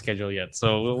don't have a schedule yet,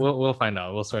 so we'll find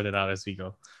out. We'll sort it out as we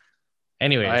go.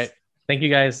 Anyways, All right. thank you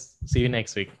guys. See you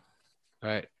next week. All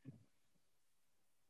right.